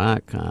of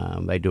Denmark.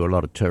 They do a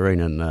lot of touring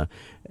in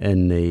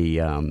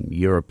the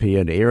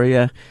European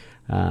area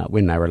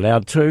when they're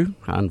allowed to.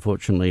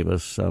 Unfortunately,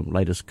 this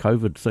latest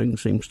COVID thing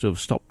seems to have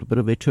stopped a bit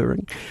of their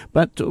touring.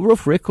 But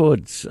Roof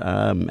Records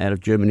out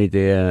of Germany,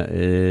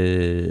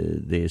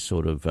 their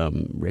sort of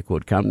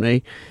record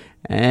company,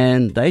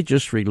 and they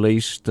just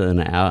released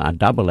a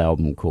double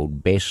album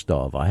called Best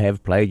Of. I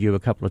have played you a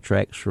couple of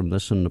tracks from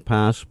this in the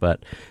past,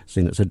 but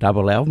since it's a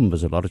double album,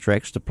 there's a lot of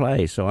tracks to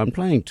play. So I'm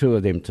playing two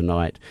of them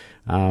tonight.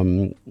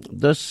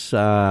 This,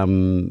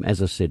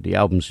 as I said, the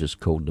album's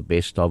just called The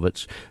Best Of.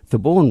 It's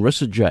Thorborn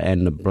Rissager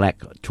and the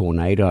Black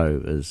Tornado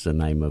is the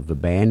name of the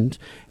band.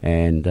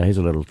 And here's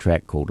a little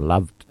track called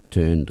Love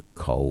Turned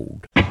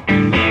Cold.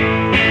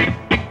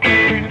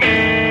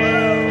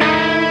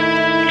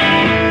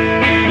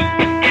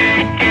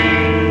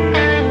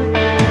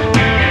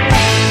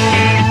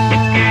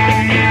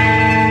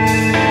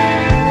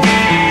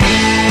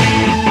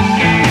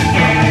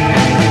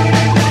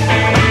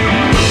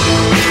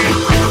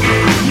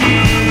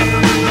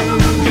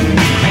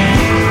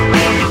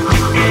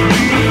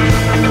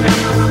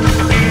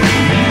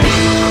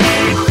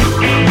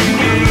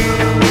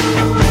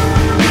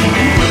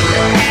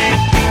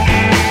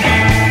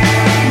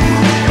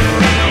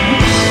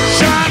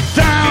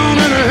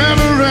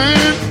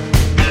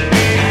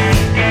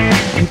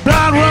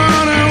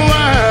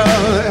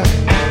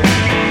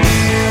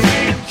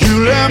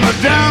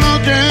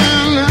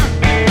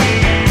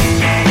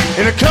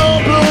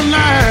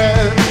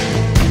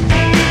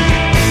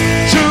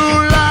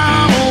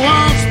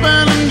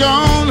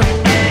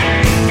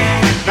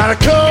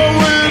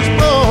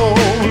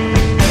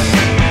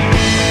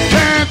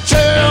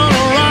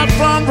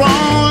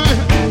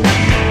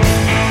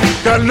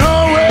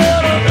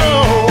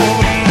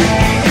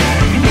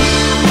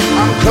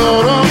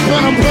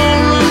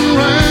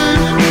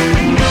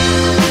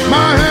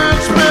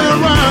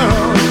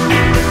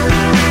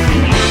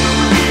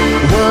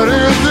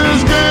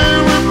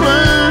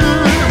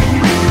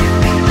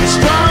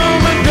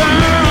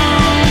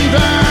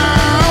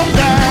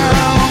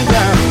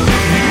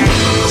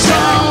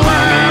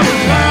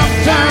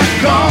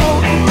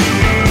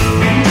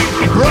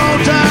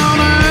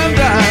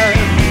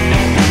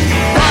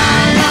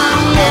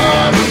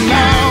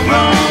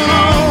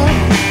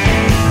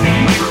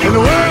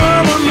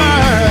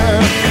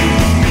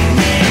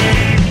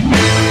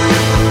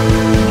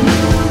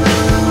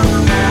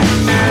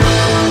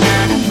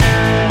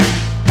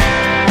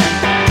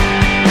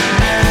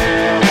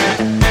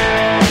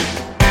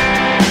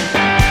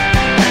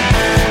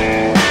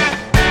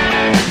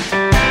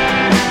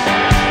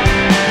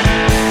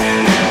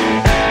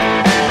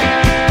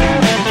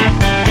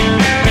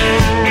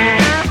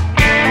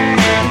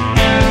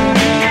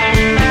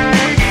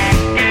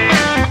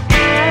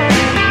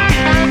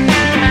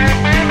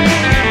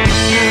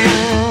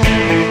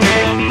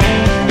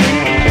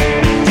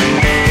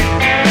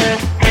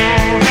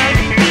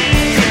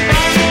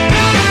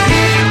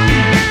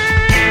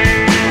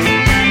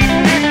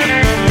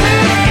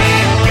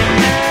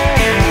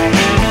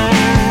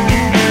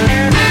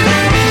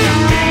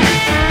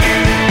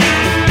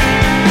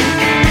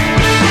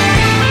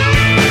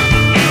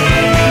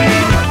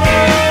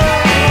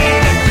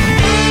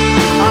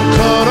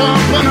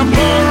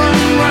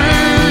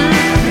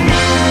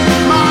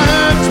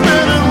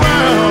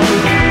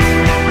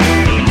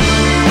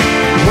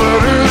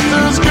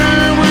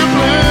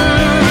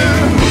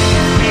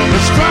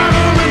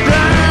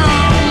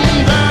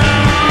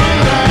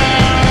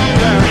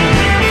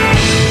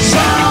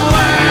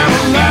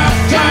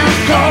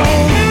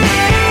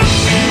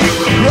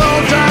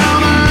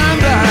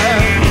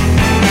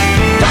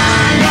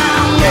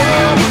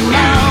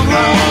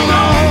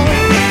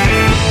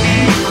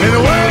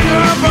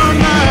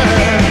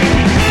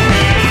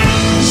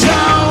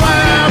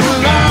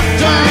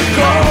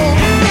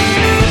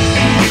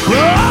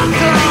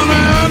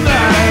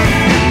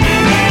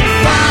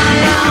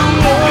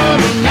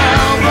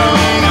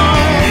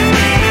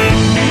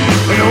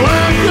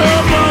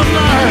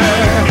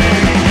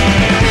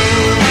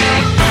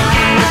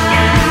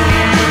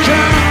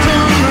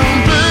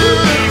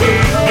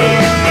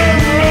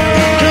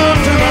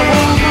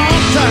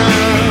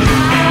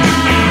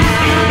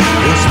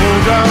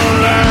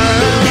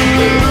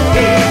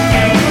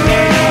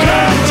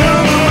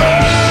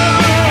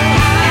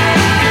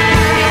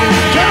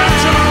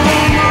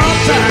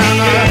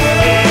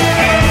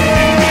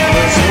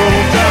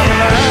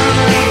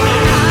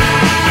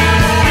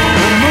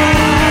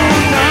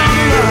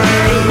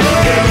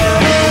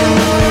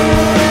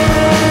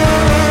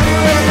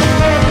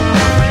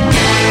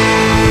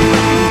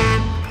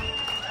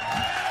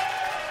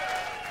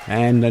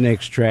 And the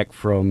next track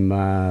from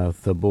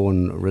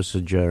Thorborn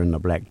Rissiger and the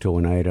Black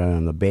Tornado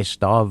and the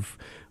Best Of,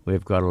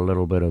 we've got a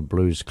little bit of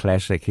blues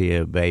classic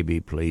here,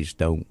 Baby Please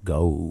Don't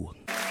Go.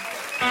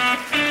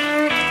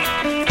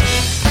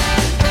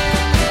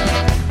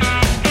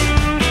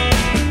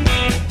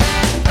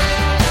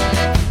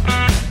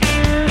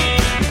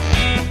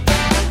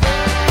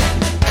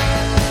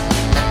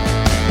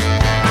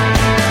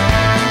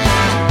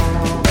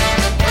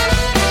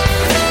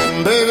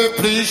 Baby,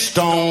 please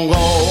don't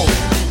go.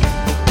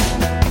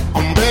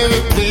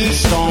 Baby,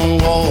 please don't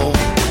go.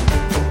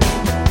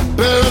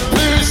 Baby,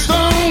 please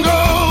don't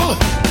go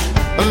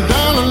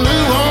down to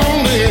New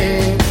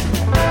Orleans.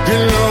 You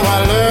know I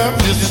love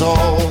you so.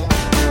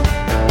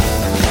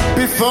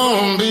 Before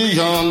I'm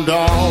beyond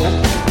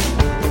dog.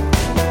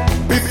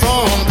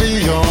 Before I'm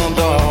beyond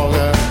dog.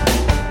 Yeah.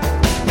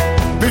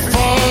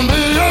 Before I'm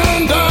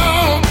beyond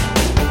dog.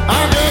 I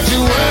get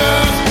you where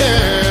I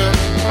can.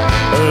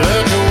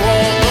 Let you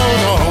walk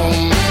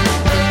alone.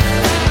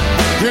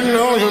 You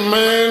know your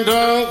man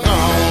done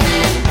gone.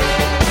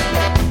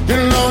 You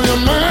know your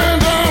man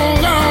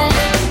done gone.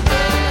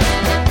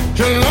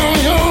 You know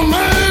your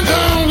man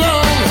done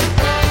gone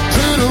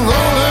to the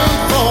rolling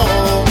floor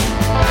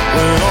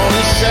with all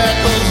the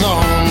shackles on.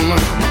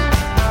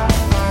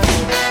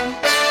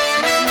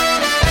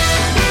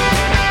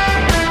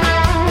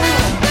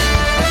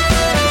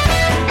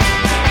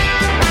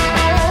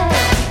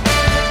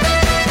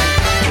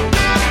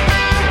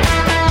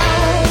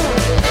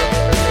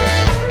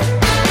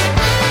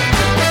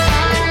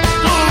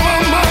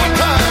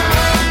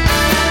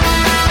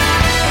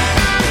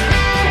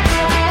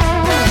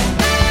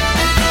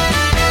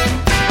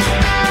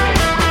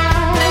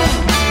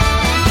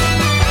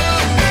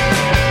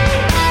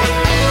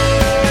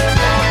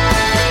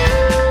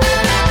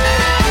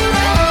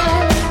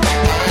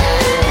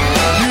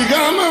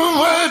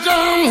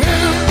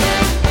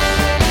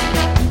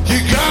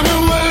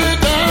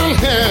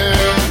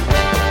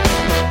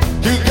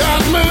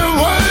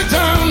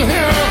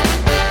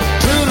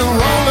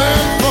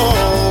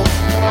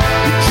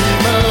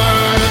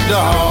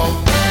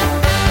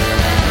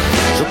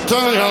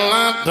 Turn your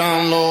light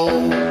down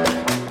low.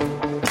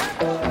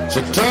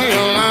 So turn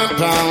your light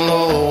down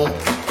low.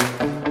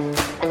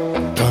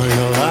 Turn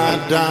your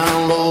light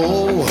down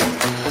low.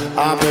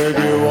 I beg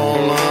you all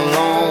night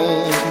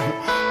long.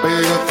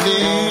 Baby,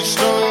 please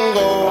don't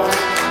go.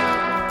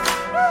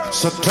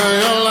 So turn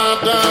your light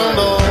down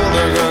low,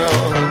 girl.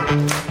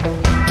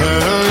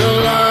 Turn your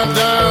light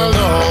down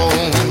low.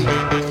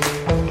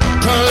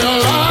 Turn your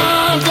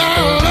light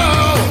down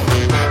low.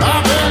 I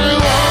beg you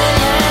all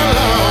night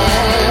long.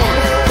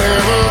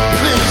 Baby,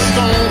 please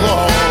don't go.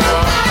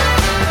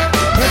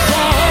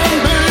 Before I'm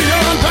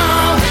beyond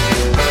down.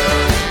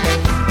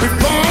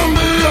 Before I'm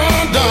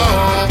beyond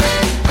down.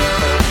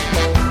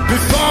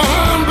 Before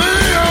I'm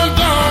beyond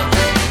down.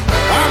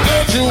 I'll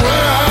get you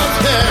where I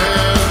can.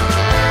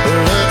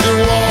 Let you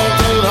walk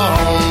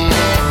alone.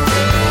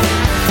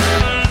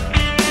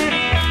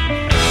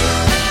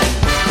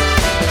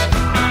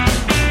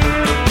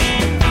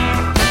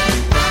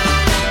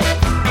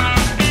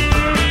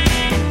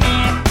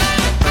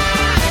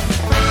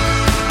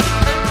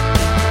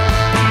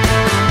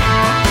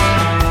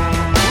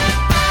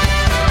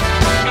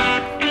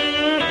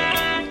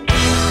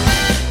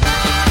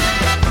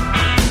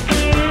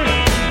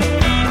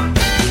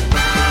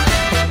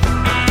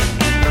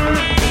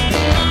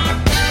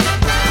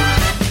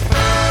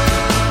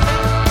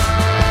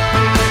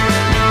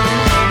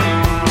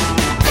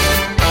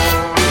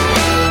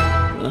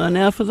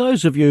 Now, for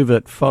those of you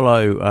that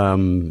follow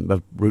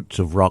the Roots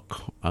of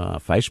Rock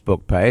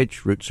Facebook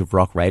page, Roots of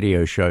Rock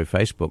Radio Show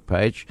Facebook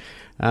page,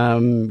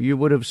 you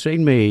would have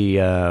seen me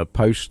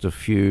post a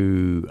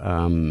few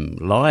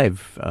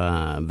live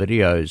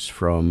videos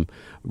from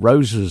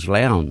Rose's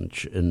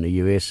Lounge in the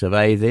US of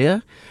A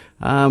there.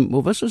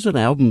 Well, this is an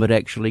album that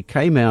actually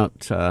came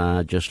out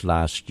just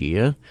last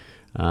year.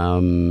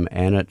 And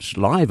it's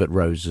live at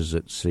Rose's.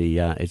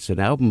 It's an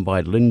album by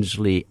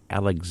Lindsley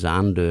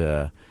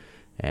Alexander.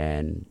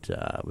 And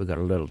we've got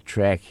a little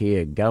track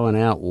here, Going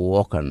Out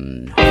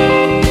Walking.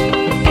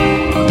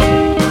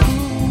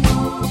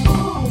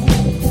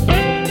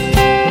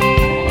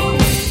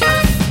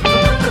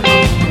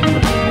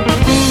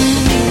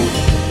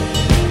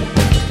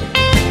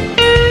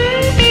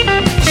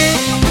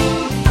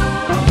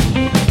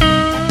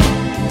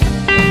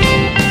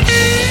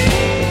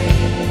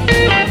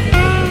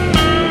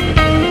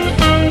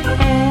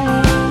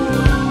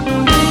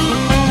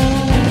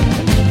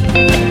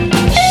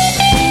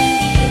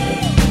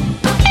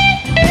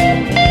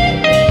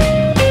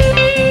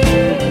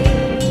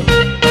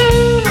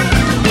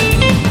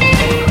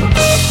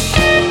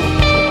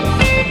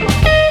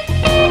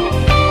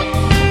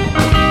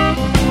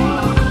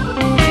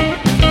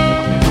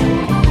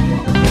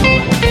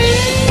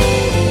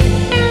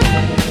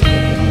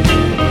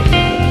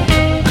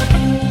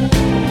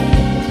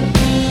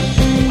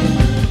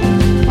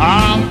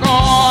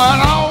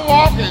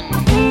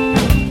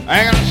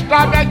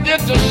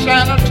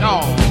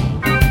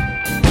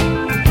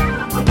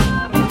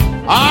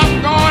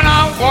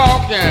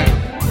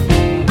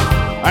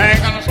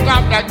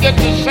 stopped, I get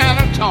to San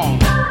Antonio.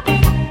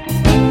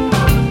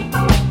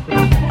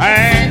 I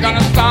ain't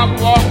gonna stop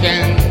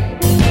walking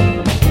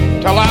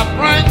till I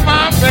bring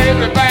my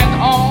baby back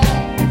home.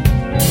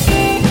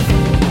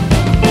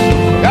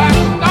 I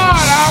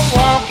started out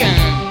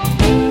walking.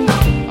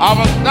 I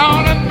was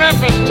down in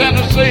Memphis,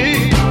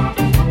 Tennessee.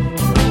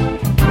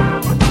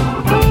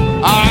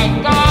 I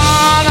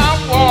started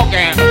out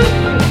walking.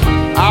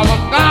 I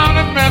was down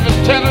in Memphis,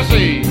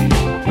 Tennessee.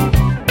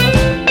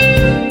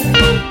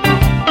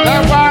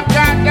 That's why I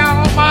got down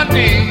on my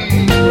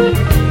knees.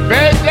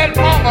 Beg that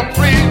woman,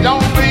 please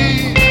don't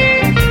leave.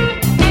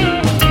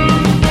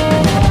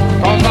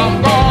 'Cause I'm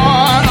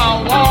going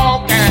out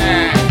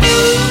walking.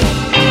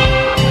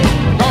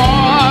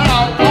 Going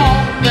out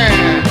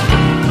walking.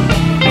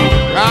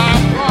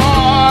 I'm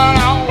going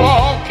out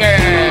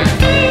walking.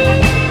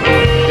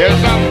 Yes,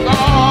 I'm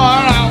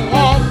going out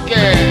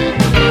walking.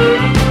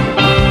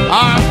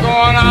 I'm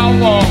going out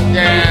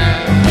walking.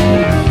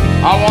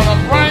 I wanna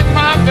bring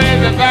my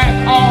baby back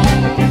home.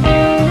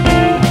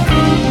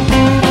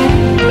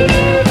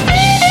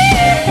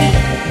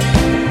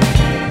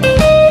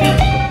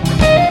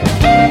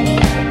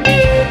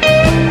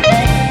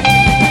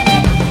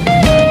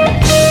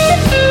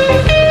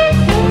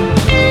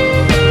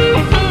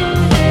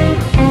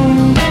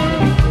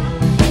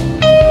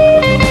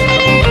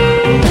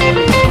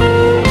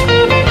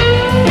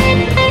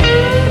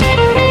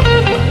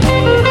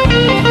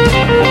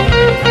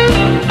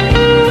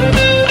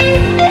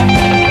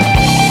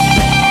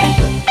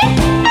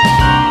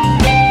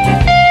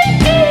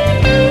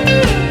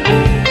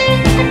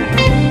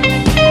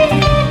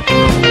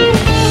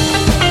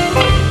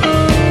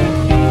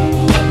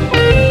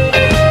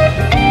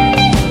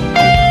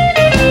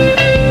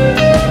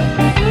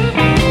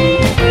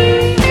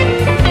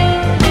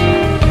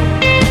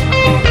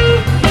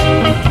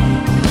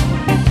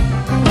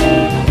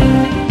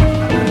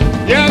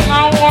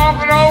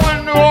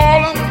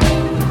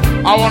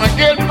 I wanna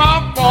get my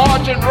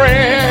fortune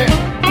read.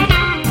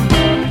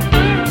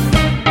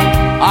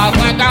 I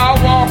think I'll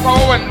walk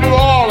over in New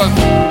Orleans.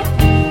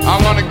 I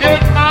wanna get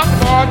my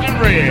fortune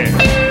read.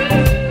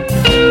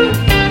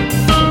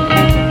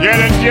 Yeah,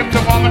 the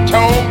gypsy woman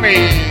told me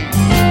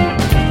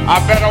I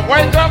better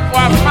wake up or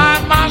I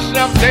find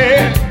myself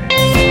dead.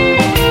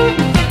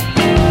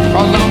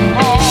 'Cause I'm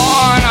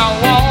going out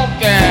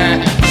walking.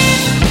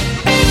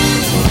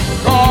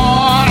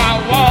 Going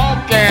out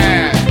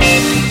walking.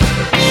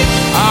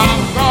 I'm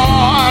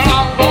going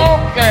out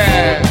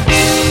walking.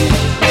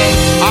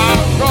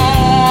 I'm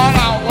going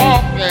out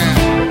walking.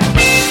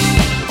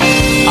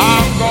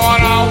 I'm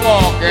going out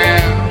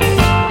walking.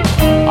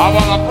 I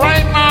wanna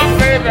bring my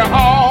baby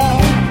home.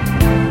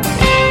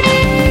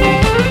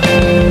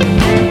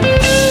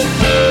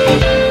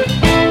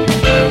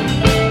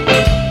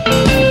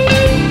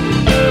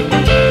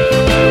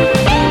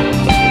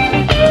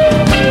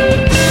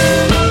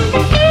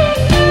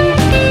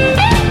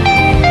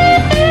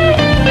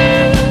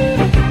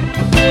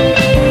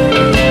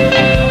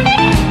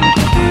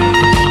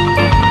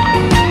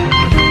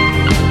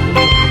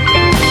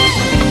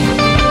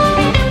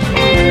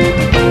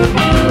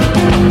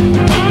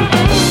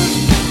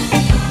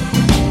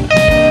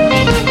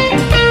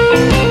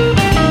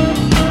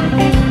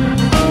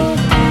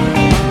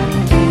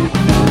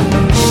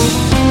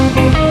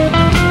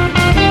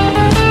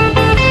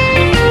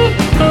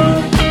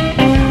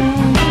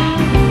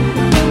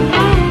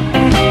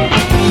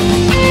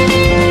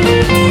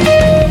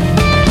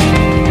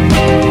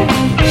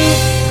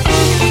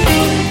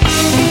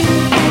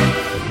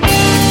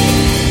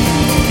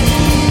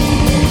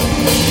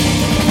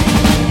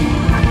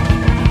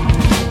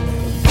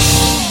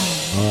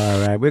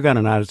 We've got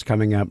an artist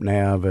coming up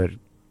now that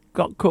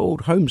got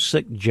called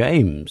Homesick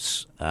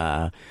James.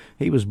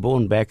 He was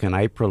born back in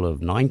April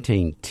of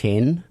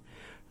 1910,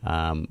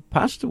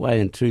 passed away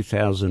in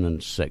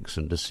 2006,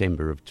 in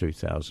December of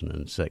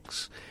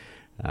 2006.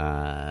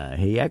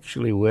 He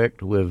actually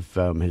worked with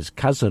his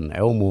cousin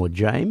Elmore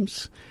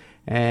James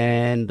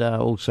and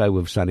also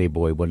with Sonny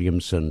Boy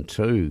Williamson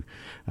too.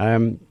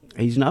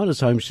 He's known as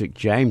Homesick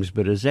James,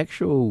 but his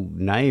actual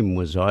name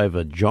was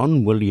either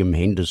John William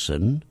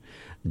Henderson,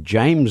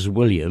 James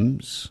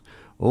Williams,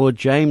 or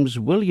James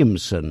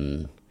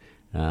Williamson.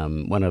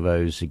 One of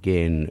those,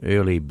 again,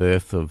 early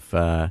birth of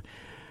a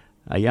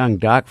young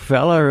dark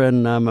fella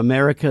in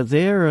America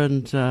there,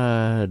 and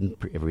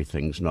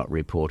everything's not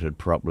reported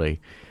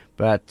properly.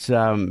 But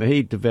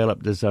he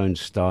developed his own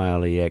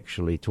style. He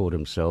actually taught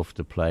himself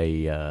to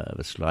play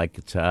the slide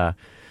guitar,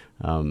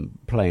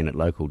 playing at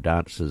local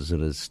dances in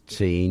his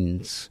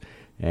teens.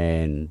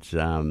 And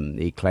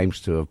he claims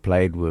to have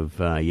played with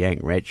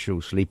Yank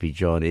Ratchell, Sleepy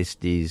John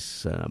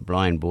Estes,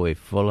 Blind Boy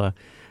Fuller,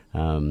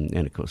 and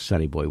of course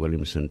Sonny Boy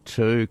Williamson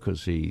too,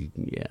 because he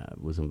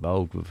was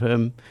involved with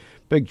him.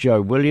 Big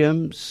Joe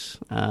Williams,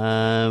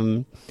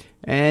 and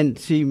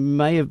he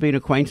may have been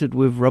acquainted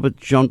with Robert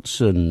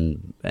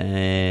Johnson,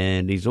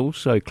 and he's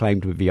also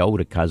claimed to be the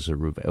older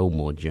cousin of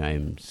Elmore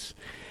James.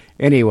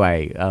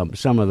 Anyway,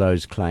 some of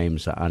those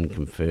claims are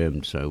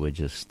unconfirmed, so we're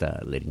just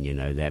letting you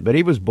know that. But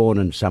he was born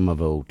in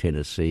Somerville,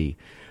 Tennessee,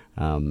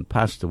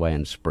 passed away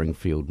in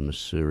Springfield,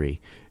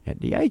 Missouri at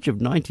the age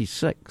of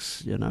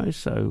 96,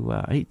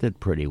 so he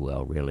did pretty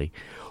well, really.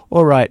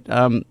 All right,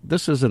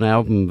 this is an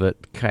album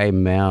that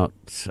came out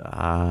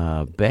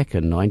back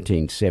in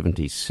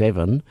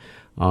 1977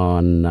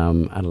 on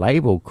a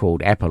label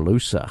called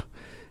Appaloosa,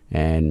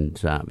 and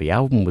the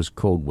album was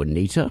called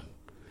Juanita,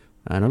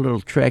 and a little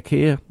track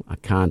here, I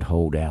Can't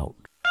Hold Out.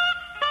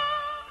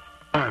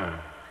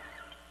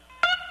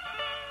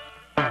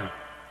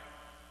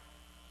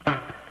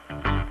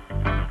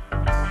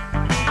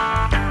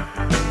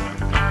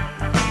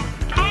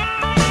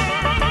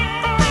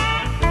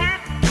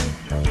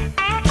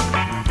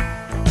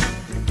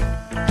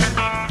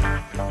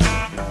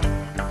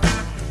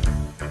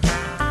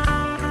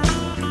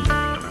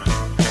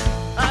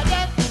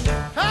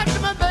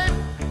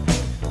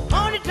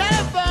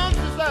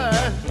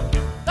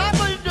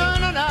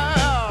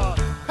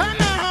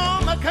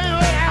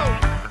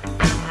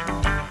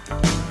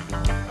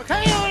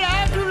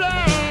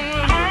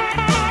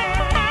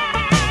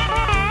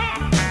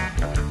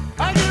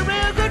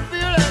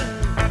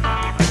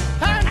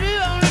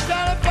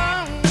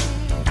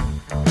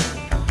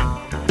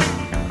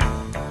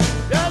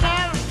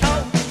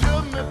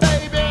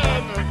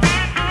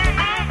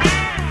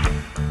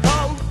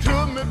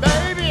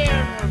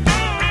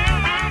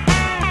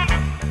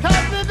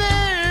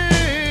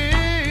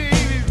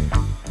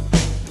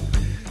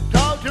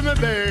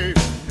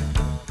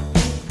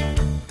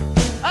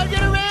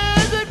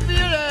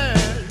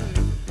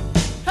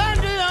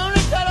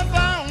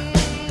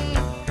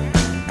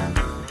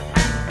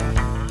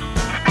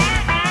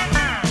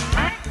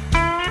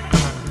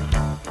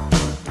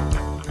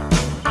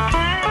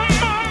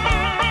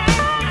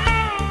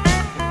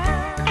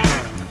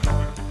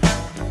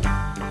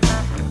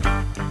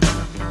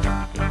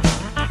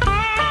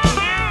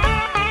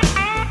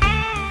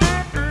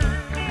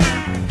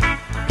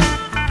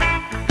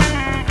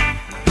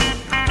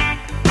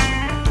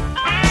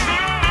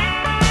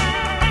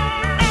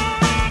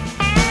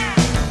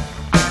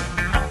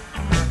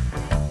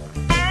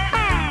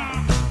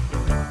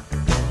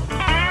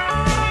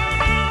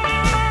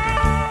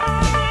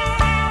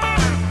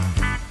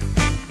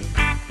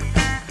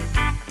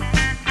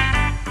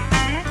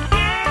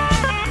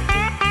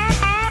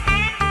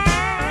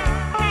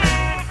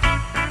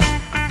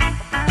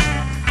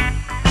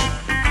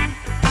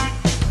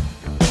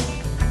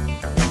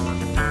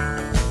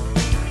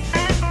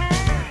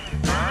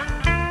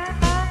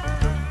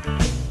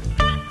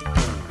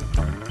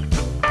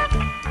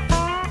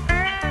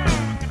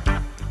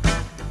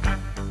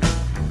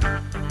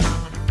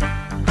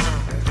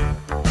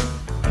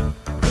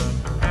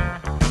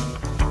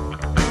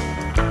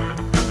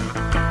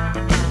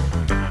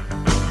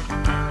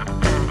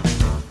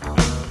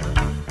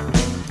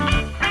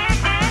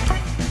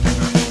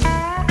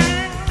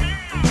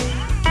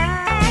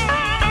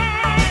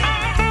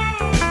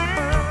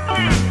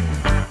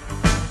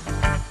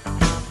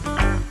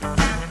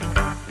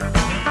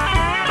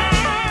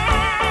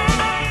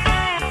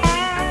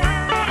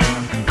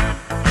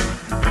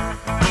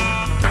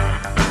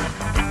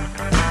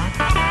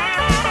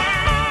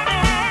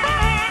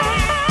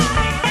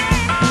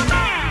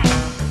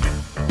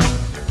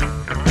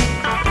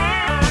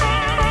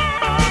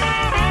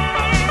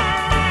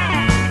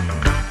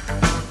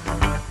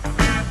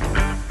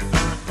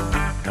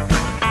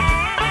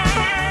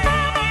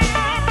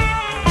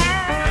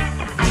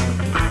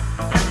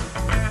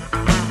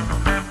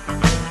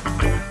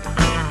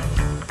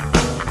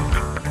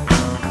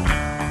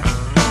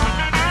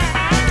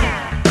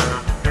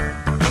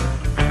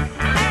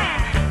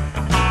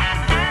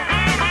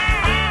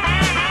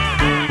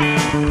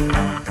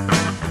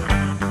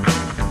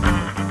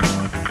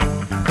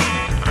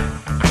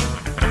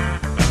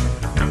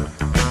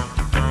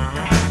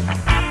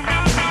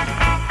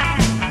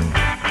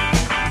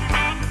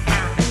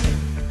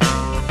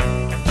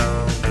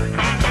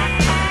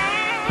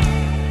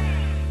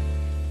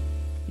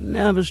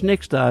 Now, this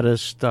next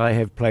artist I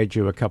have played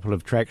you a couple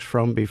of tracks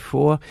from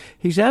before.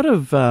 He's out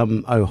of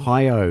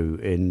Ohio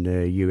in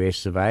the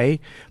US of A,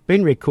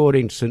 been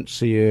recording since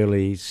the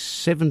early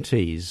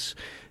 70s.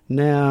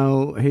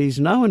 Now, he's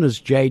known as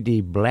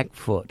J.D.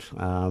 Blackfoot.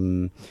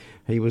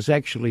 He was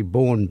actually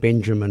born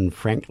Benjamin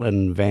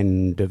Franklin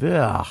Van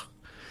Devere,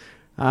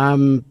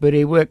 but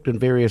he worked in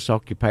various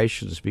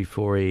occupations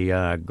before he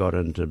got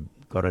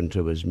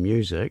into his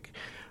music.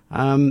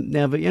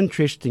 Now, the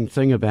interesting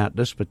thing about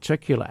this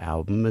particular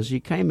album is he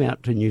came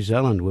out to New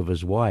Zealand with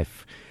his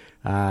wife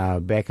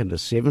back in the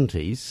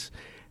 70s,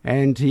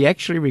 And he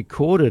actually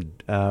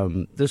recorded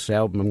this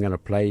album I'm going to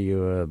play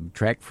you a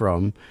track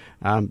from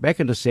back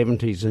in the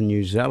 70s in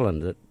New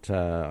Zealand.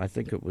 I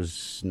think it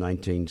was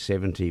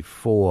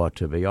 1974,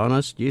 to be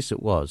honest. Yes,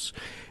 it was.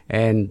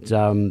 And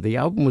the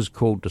album was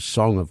called The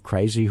Song of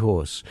Crazy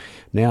Horse.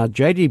 Now,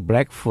 J.D.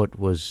 Blackfoot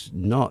was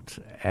not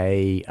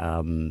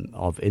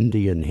of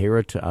Indian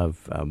heritage,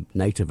 of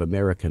Native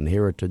American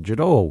heritage at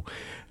all.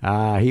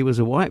 He was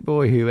a white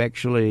boy who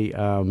actually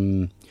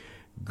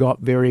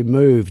got very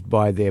moved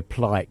by their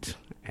plight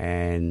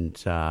and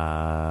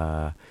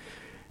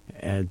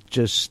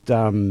just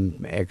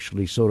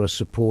actually sort of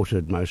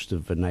supported most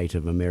of the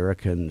Native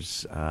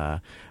Americans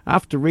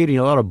after reading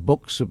a lot of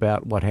books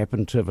about what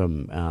happened to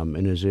them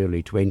in his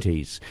early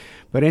 20s.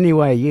 But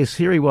anyway, yes,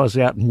 here he was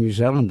out in New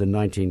Zealand in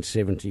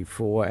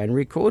 1974 and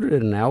recorded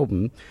an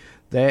album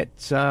that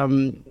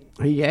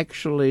he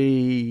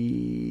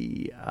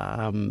actually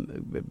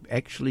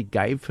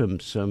gave him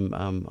some,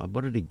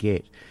 what did he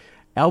get?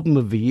 Album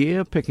of the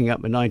Year, picking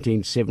up the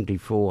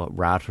 1974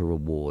 Rata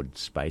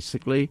Awards,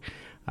 basically.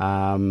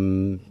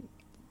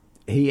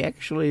 He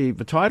actually,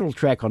 the title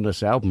track on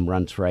this album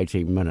runs for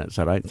 18 minutes.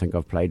 I don't think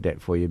I've played that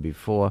for you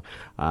before.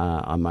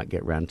 I might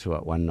get round to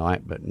it one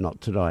night, but not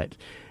tonight.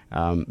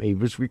 He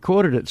was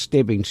recorded at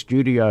Stebbing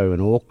Studio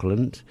in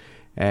Auckland,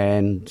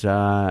 and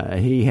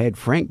he had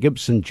Frank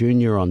Gibson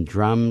Jr. on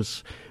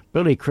drums,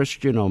 Billy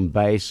Christian on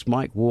bass,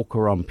 Mike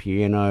Walker on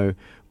piano,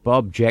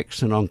 Bob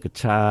Jackson on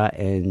guitar,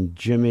 and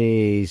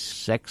Jimmy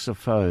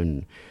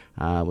saxophone.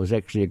 Was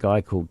actually a guy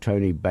called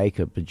Tony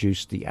Baker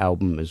produced the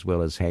album as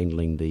well as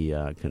handling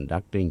the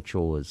conducting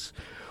chores.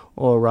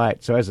 All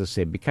right, so as I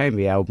said, became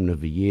the album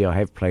of the year. I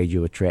have played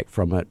you a track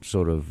from it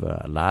sort of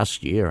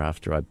last year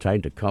after I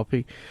obtained a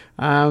copy.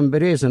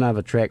 But here's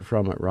another track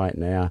from it right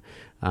now.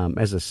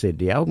 As I said,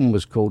 the album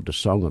was called The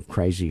Song of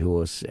Crazy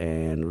Horse,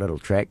 and a little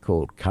track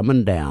called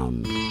Comin'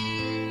 Down.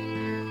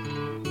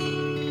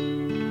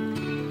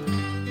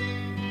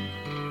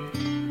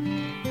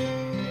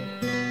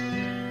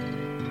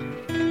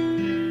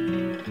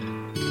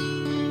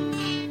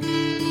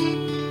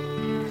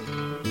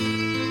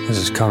 This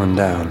is Coming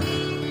Down.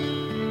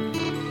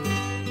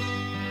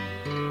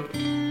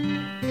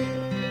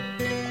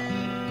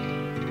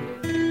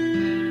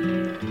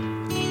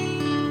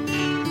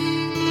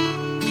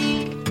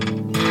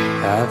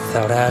 I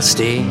thought I'd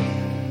stay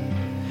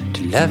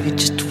to love you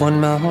just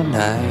one more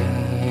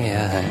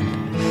night,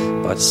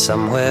 but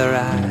somewhere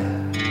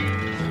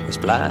I was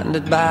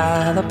blinded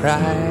by the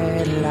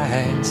bright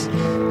lights.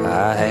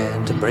 I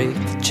had to break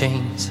the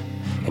chains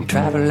and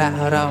travel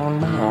out on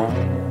my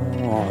own.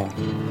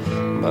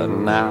 But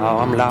now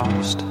I'm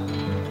lost,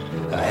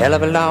 a hell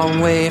of a long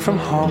way from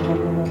home,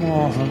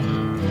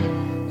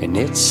 and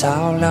it's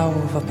all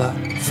over but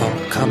for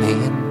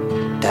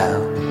coming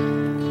down.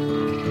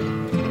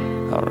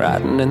 I'm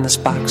riding in this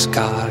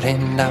boxcar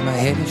and I'm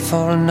headed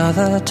for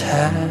another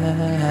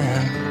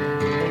town.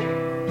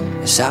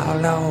 It's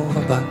all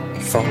over but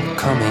for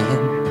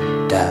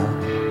coming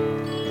down,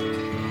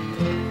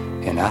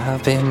 and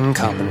I've been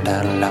coming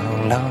down a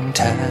long, long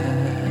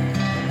time.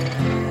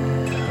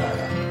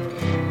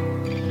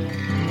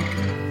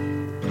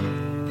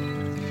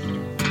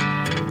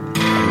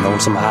 Known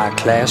some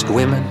high-classed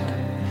women,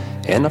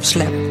 and I've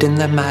slept in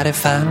their mighty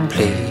fine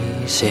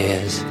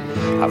places.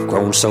 I've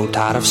grown so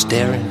tired of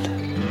staring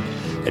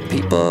at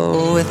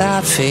people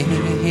without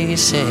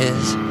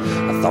faces.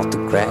 I thought the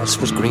grass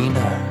was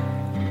greener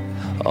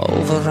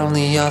over on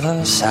the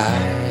other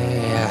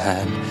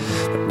side,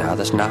 but now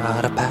there's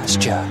not a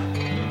pasture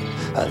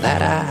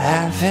that I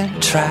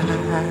haven't tried.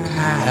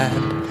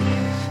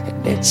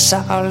 And it's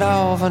all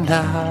over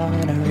now,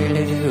 and I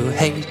really do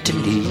hate to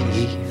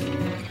leave.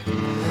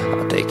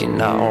 I'm taking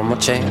all my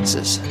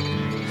chances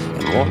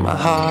and wore my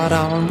heart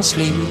on my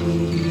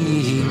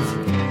sleeve.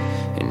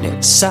 And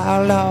it's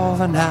all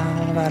over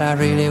now, but I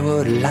really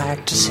would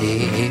like to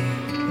see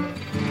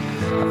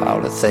all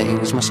the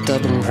things my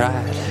stubborn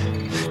pride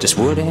just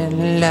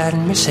wouldn't let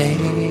me say.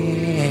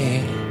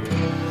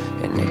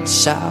 And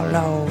it's all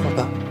over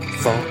but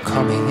for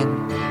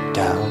coming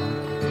down.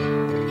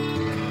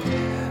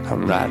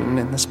 I'm riding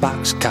in this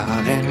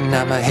boxcar and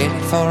I'm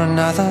headed for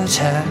another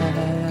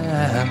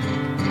town.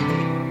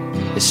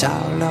 It's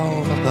all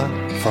over but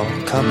for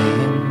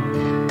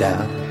coming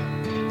down,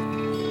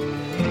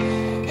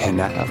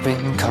 and I've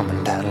been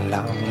coming down a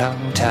long,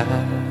 long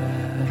time.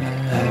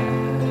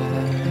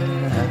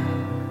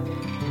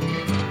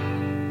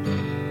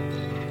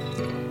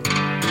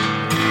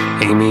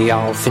 Amy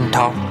often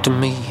talked to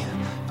me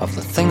of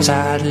the things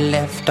I'd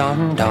left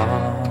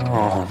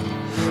undone.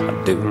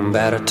 I'd do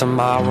better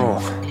tomorrow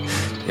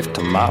if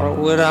tomorrow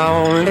would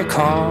only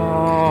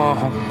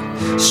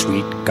come.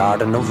 Sweet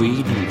Garden of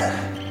Eden,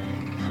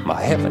 my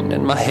heaven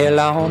and my hell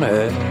on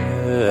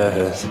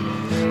earth.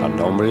 I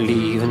don't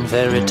believe in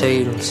fairy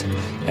tales,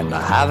 and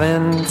I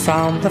haven't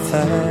from the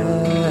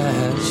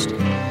first.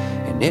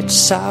 And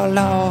it's all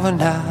over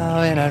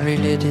now, and I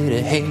really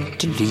did hate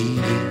to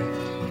leave.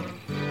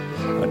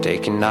 I'm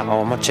taking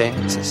all my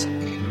chances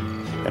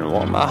and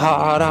wore my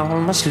heart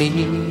on my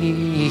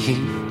sleeve.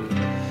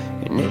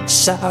 And And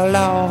it's all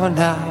over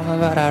now,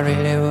 but I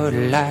really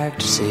would like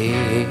to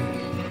see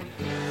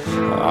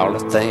all the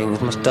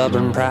things my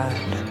stubborn pride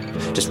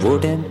just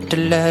wouldn't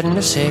let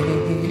me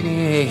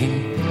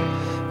see.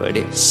 But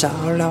it's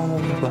all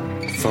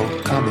over for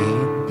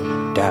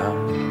coming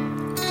down.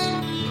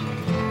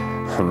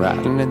 I'm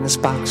riding in this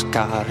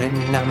boxcar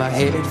and I'm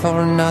headed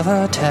for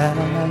another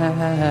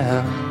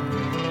town.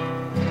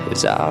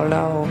 It's all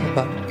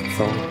over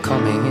for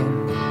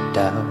coming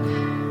down.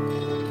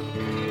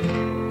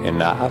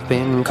 And I've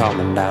been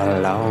coming down a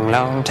long,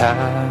 long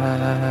time.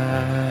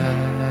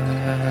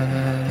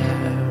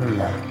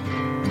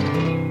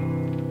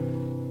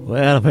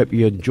 Well, I hope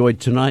you enjoyed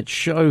tonight's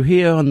show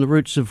here on the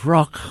Roots of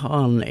Rock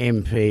on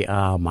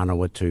MPR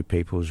Manawatu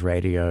People's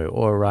Radio.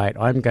 All right,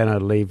 I'm going to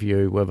leave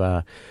you with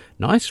a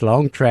nice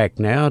long track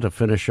now to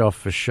finish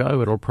off the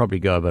show. It'll probably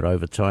go a bit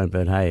over time,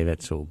 but hey,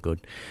 that's all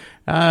good.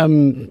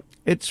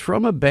 It's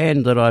from a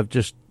band that I've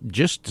just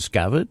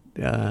discovered,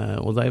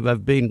 although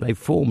they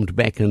formed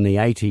back in the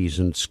 80s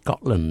in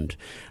Scotland.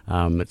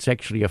 It's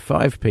actually a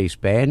 5-piece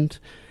band.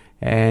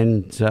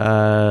 And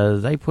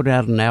they put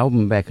out an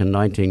album back in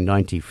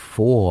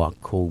 1994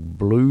 called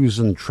Blues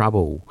and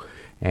Trouble.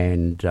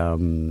 And,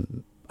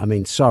 the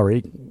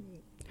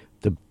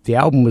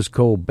album was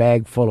called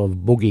Bag Full of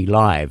Boogie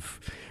Live.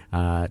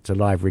 It's a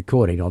live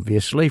recording,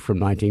 obviously, from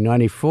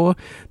 1994.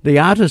 The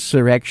artists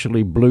are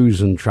actually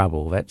Blues and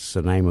Trouble. That's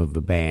the name of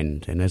the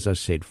band. And as I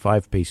said,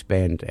 5-piece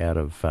band out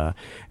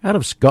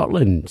of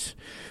Scotland.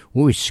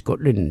 Ooh,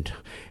 Scotland.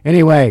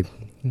 Anyway,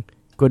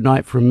 good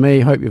night from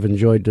me. Hope you've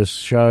enjoyed this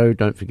show.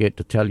 Don't forget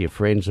to tell your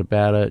friends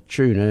about it.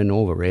 Tune in,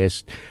 all the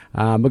rest.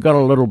 We've got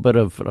a little bit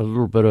of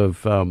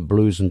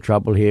Blues and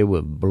Trouble here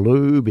with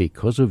Blue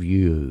Because of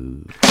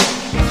You.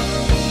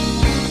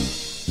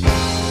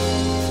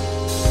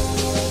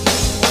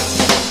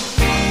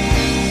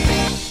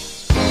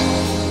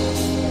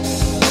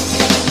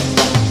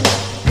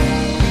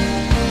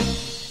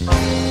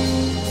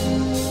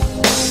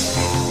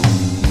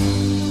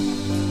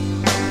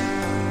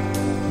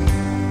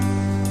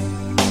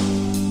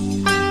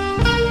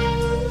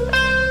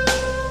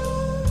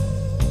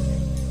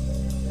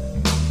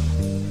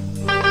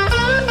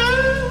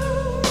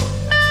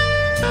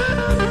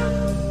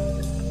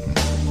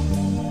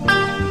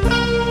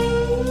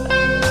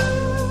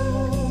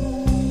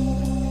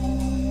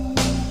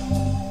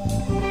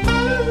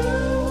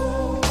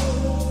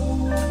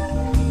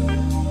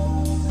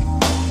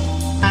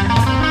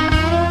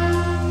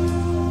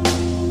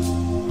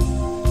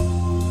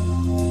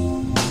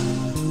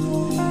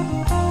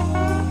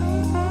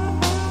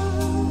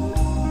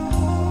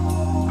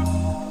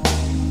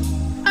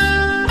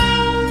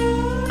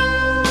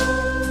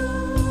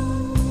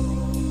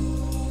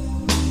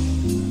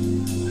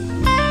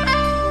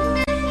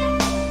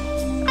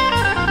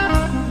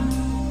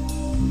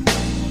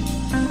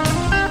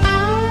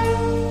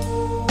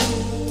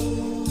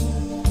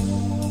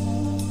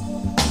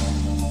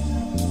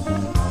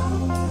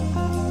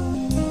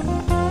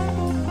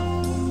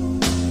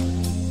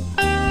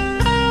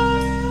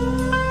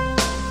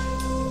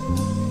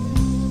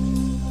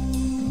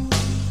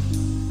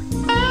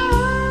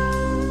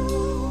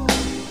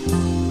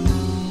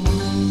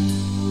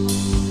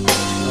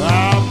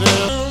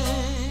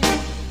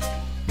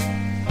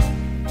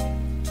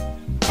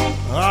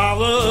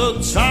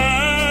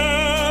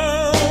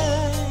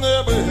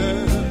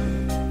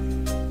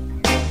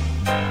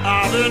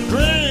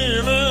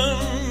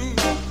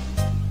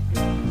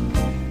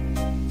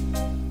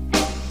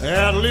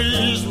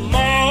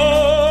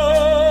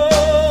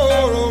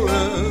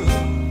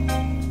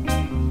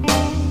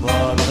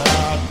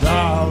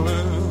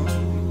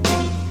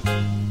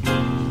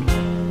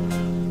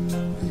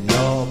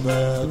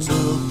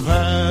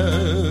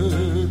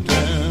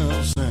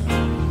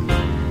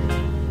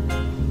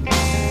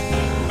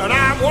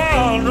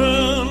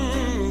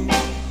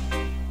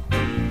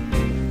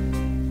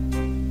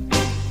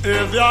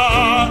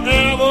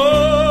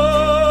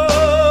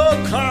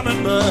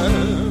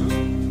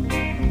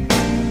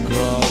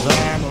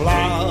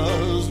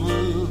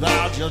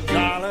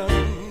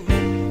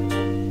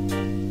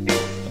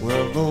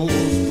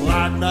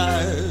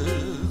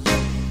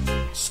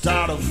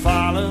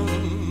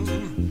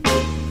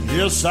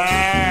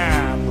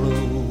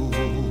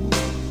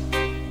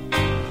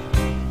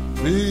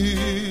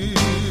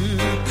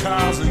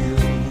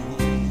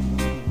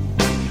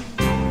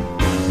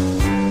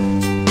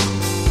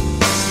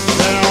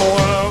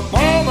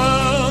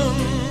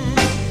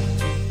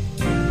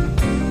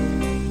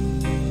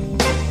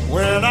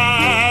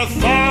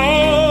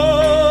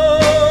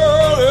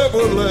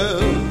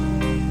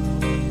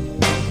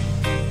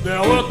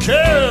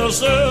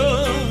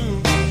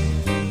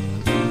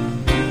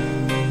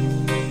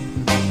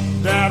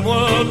 That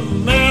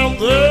would melt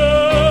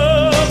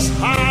this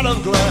heart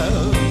of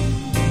glass.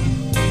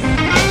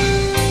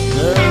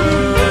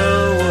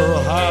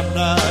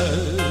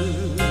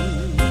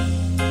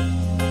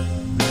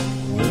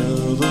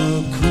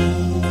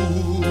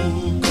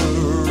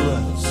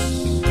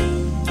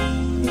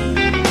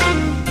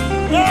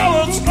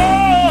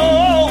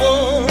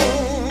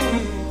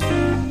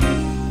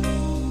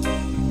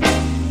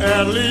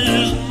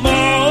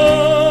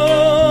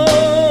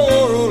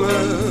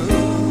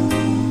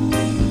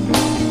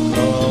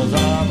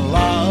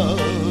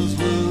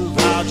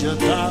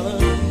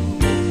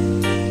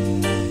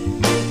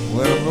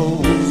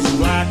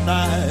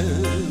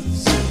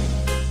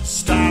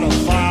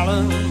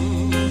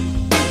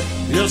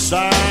 yes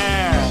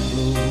I'm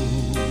blue.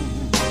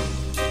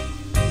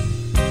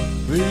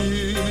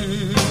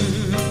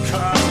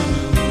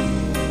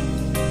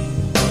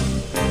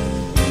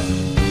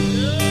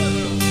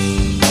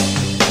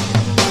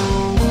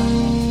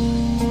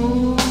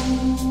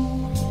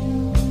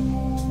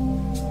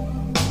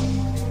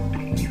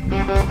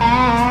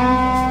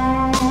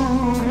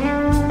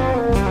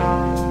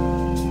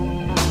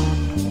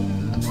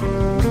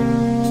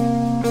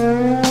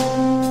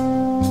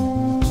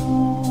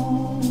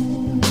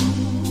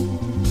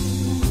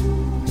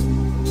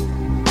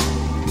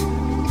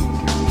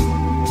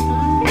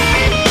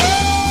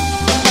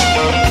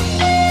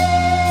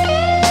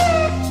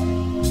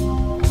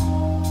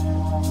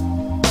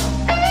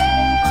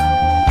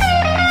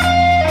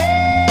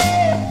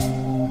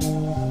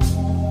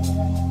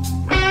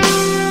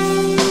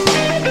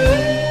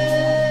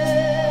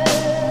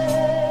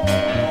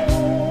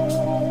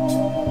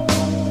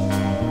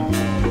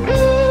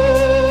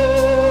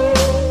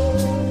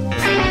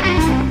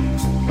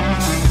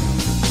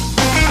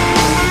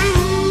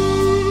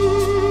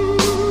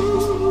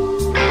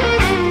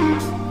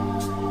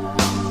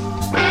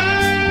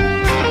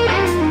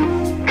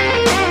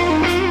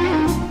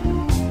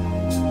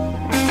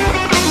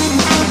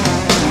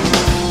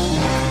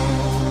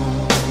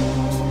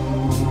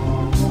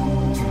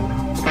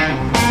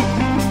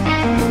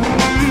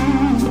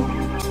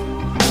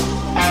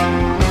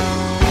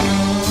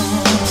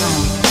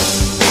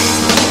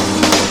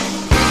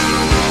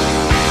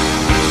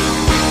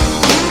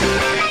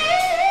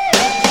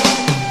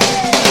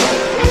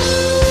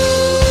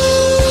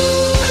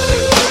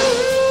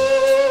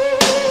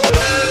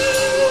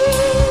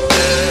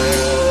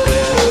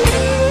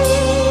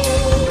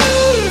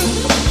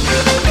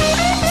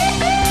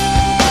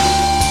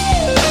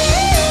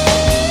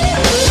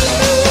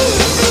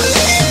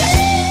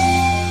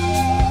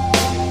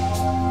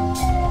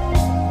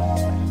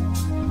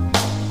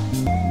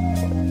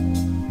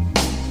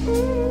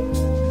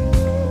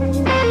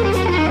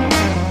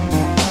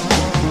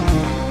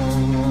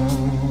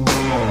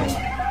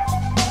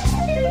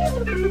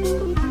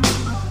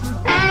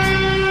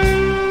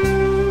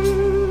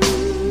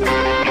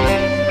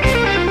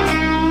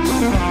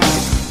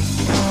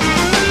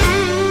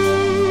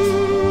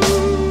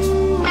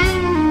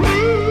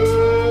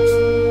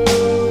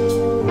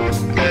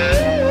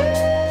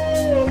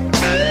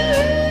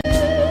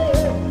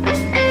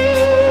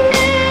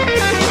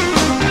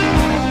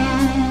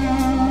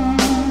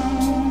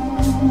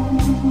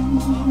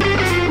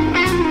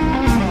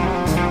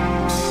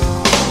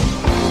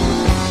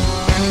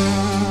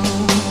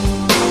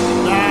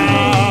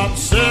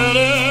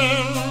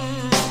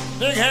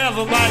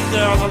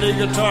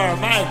 Guitar,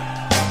 Mike.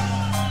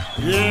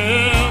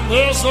 Yeah,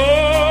 this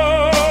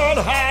old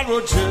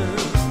hardwood chair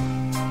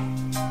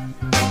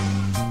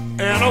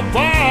and a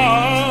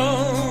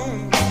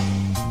barn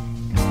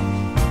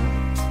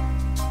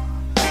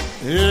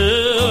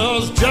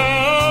is just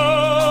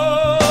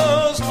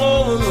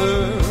over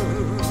there.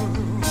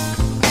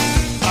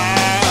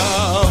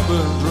 I've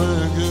been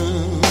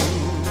drinking,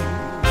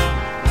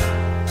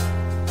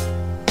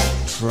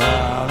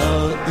 trying to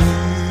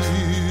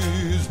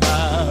ease my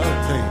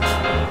pain.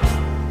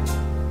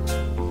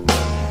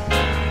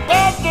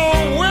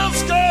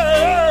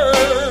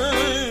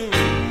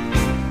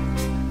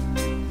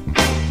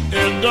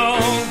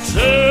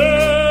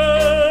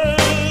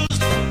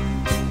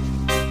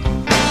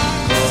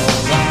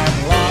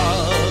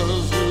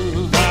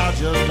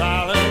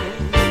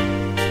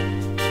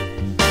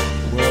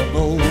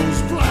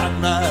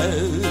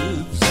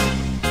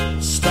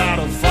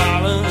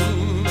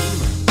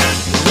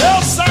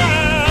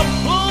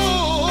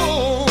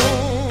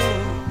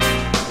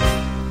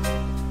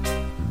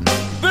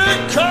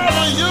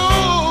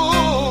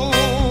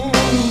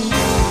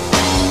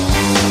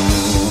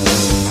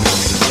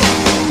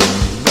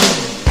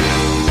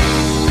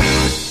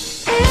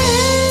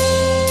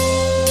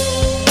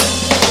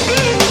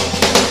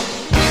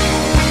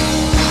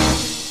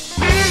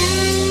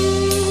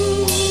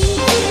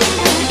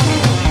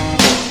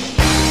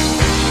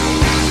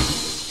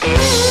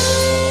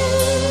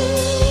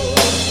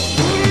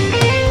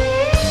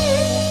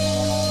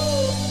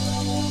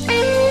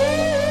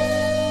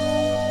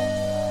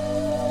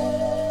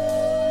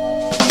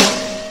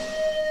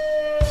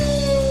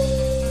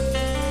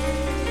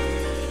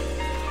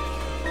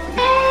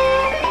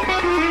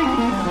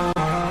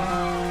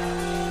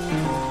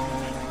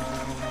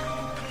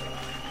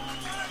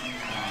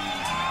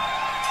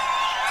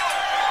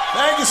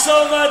 Thank you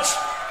so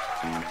much.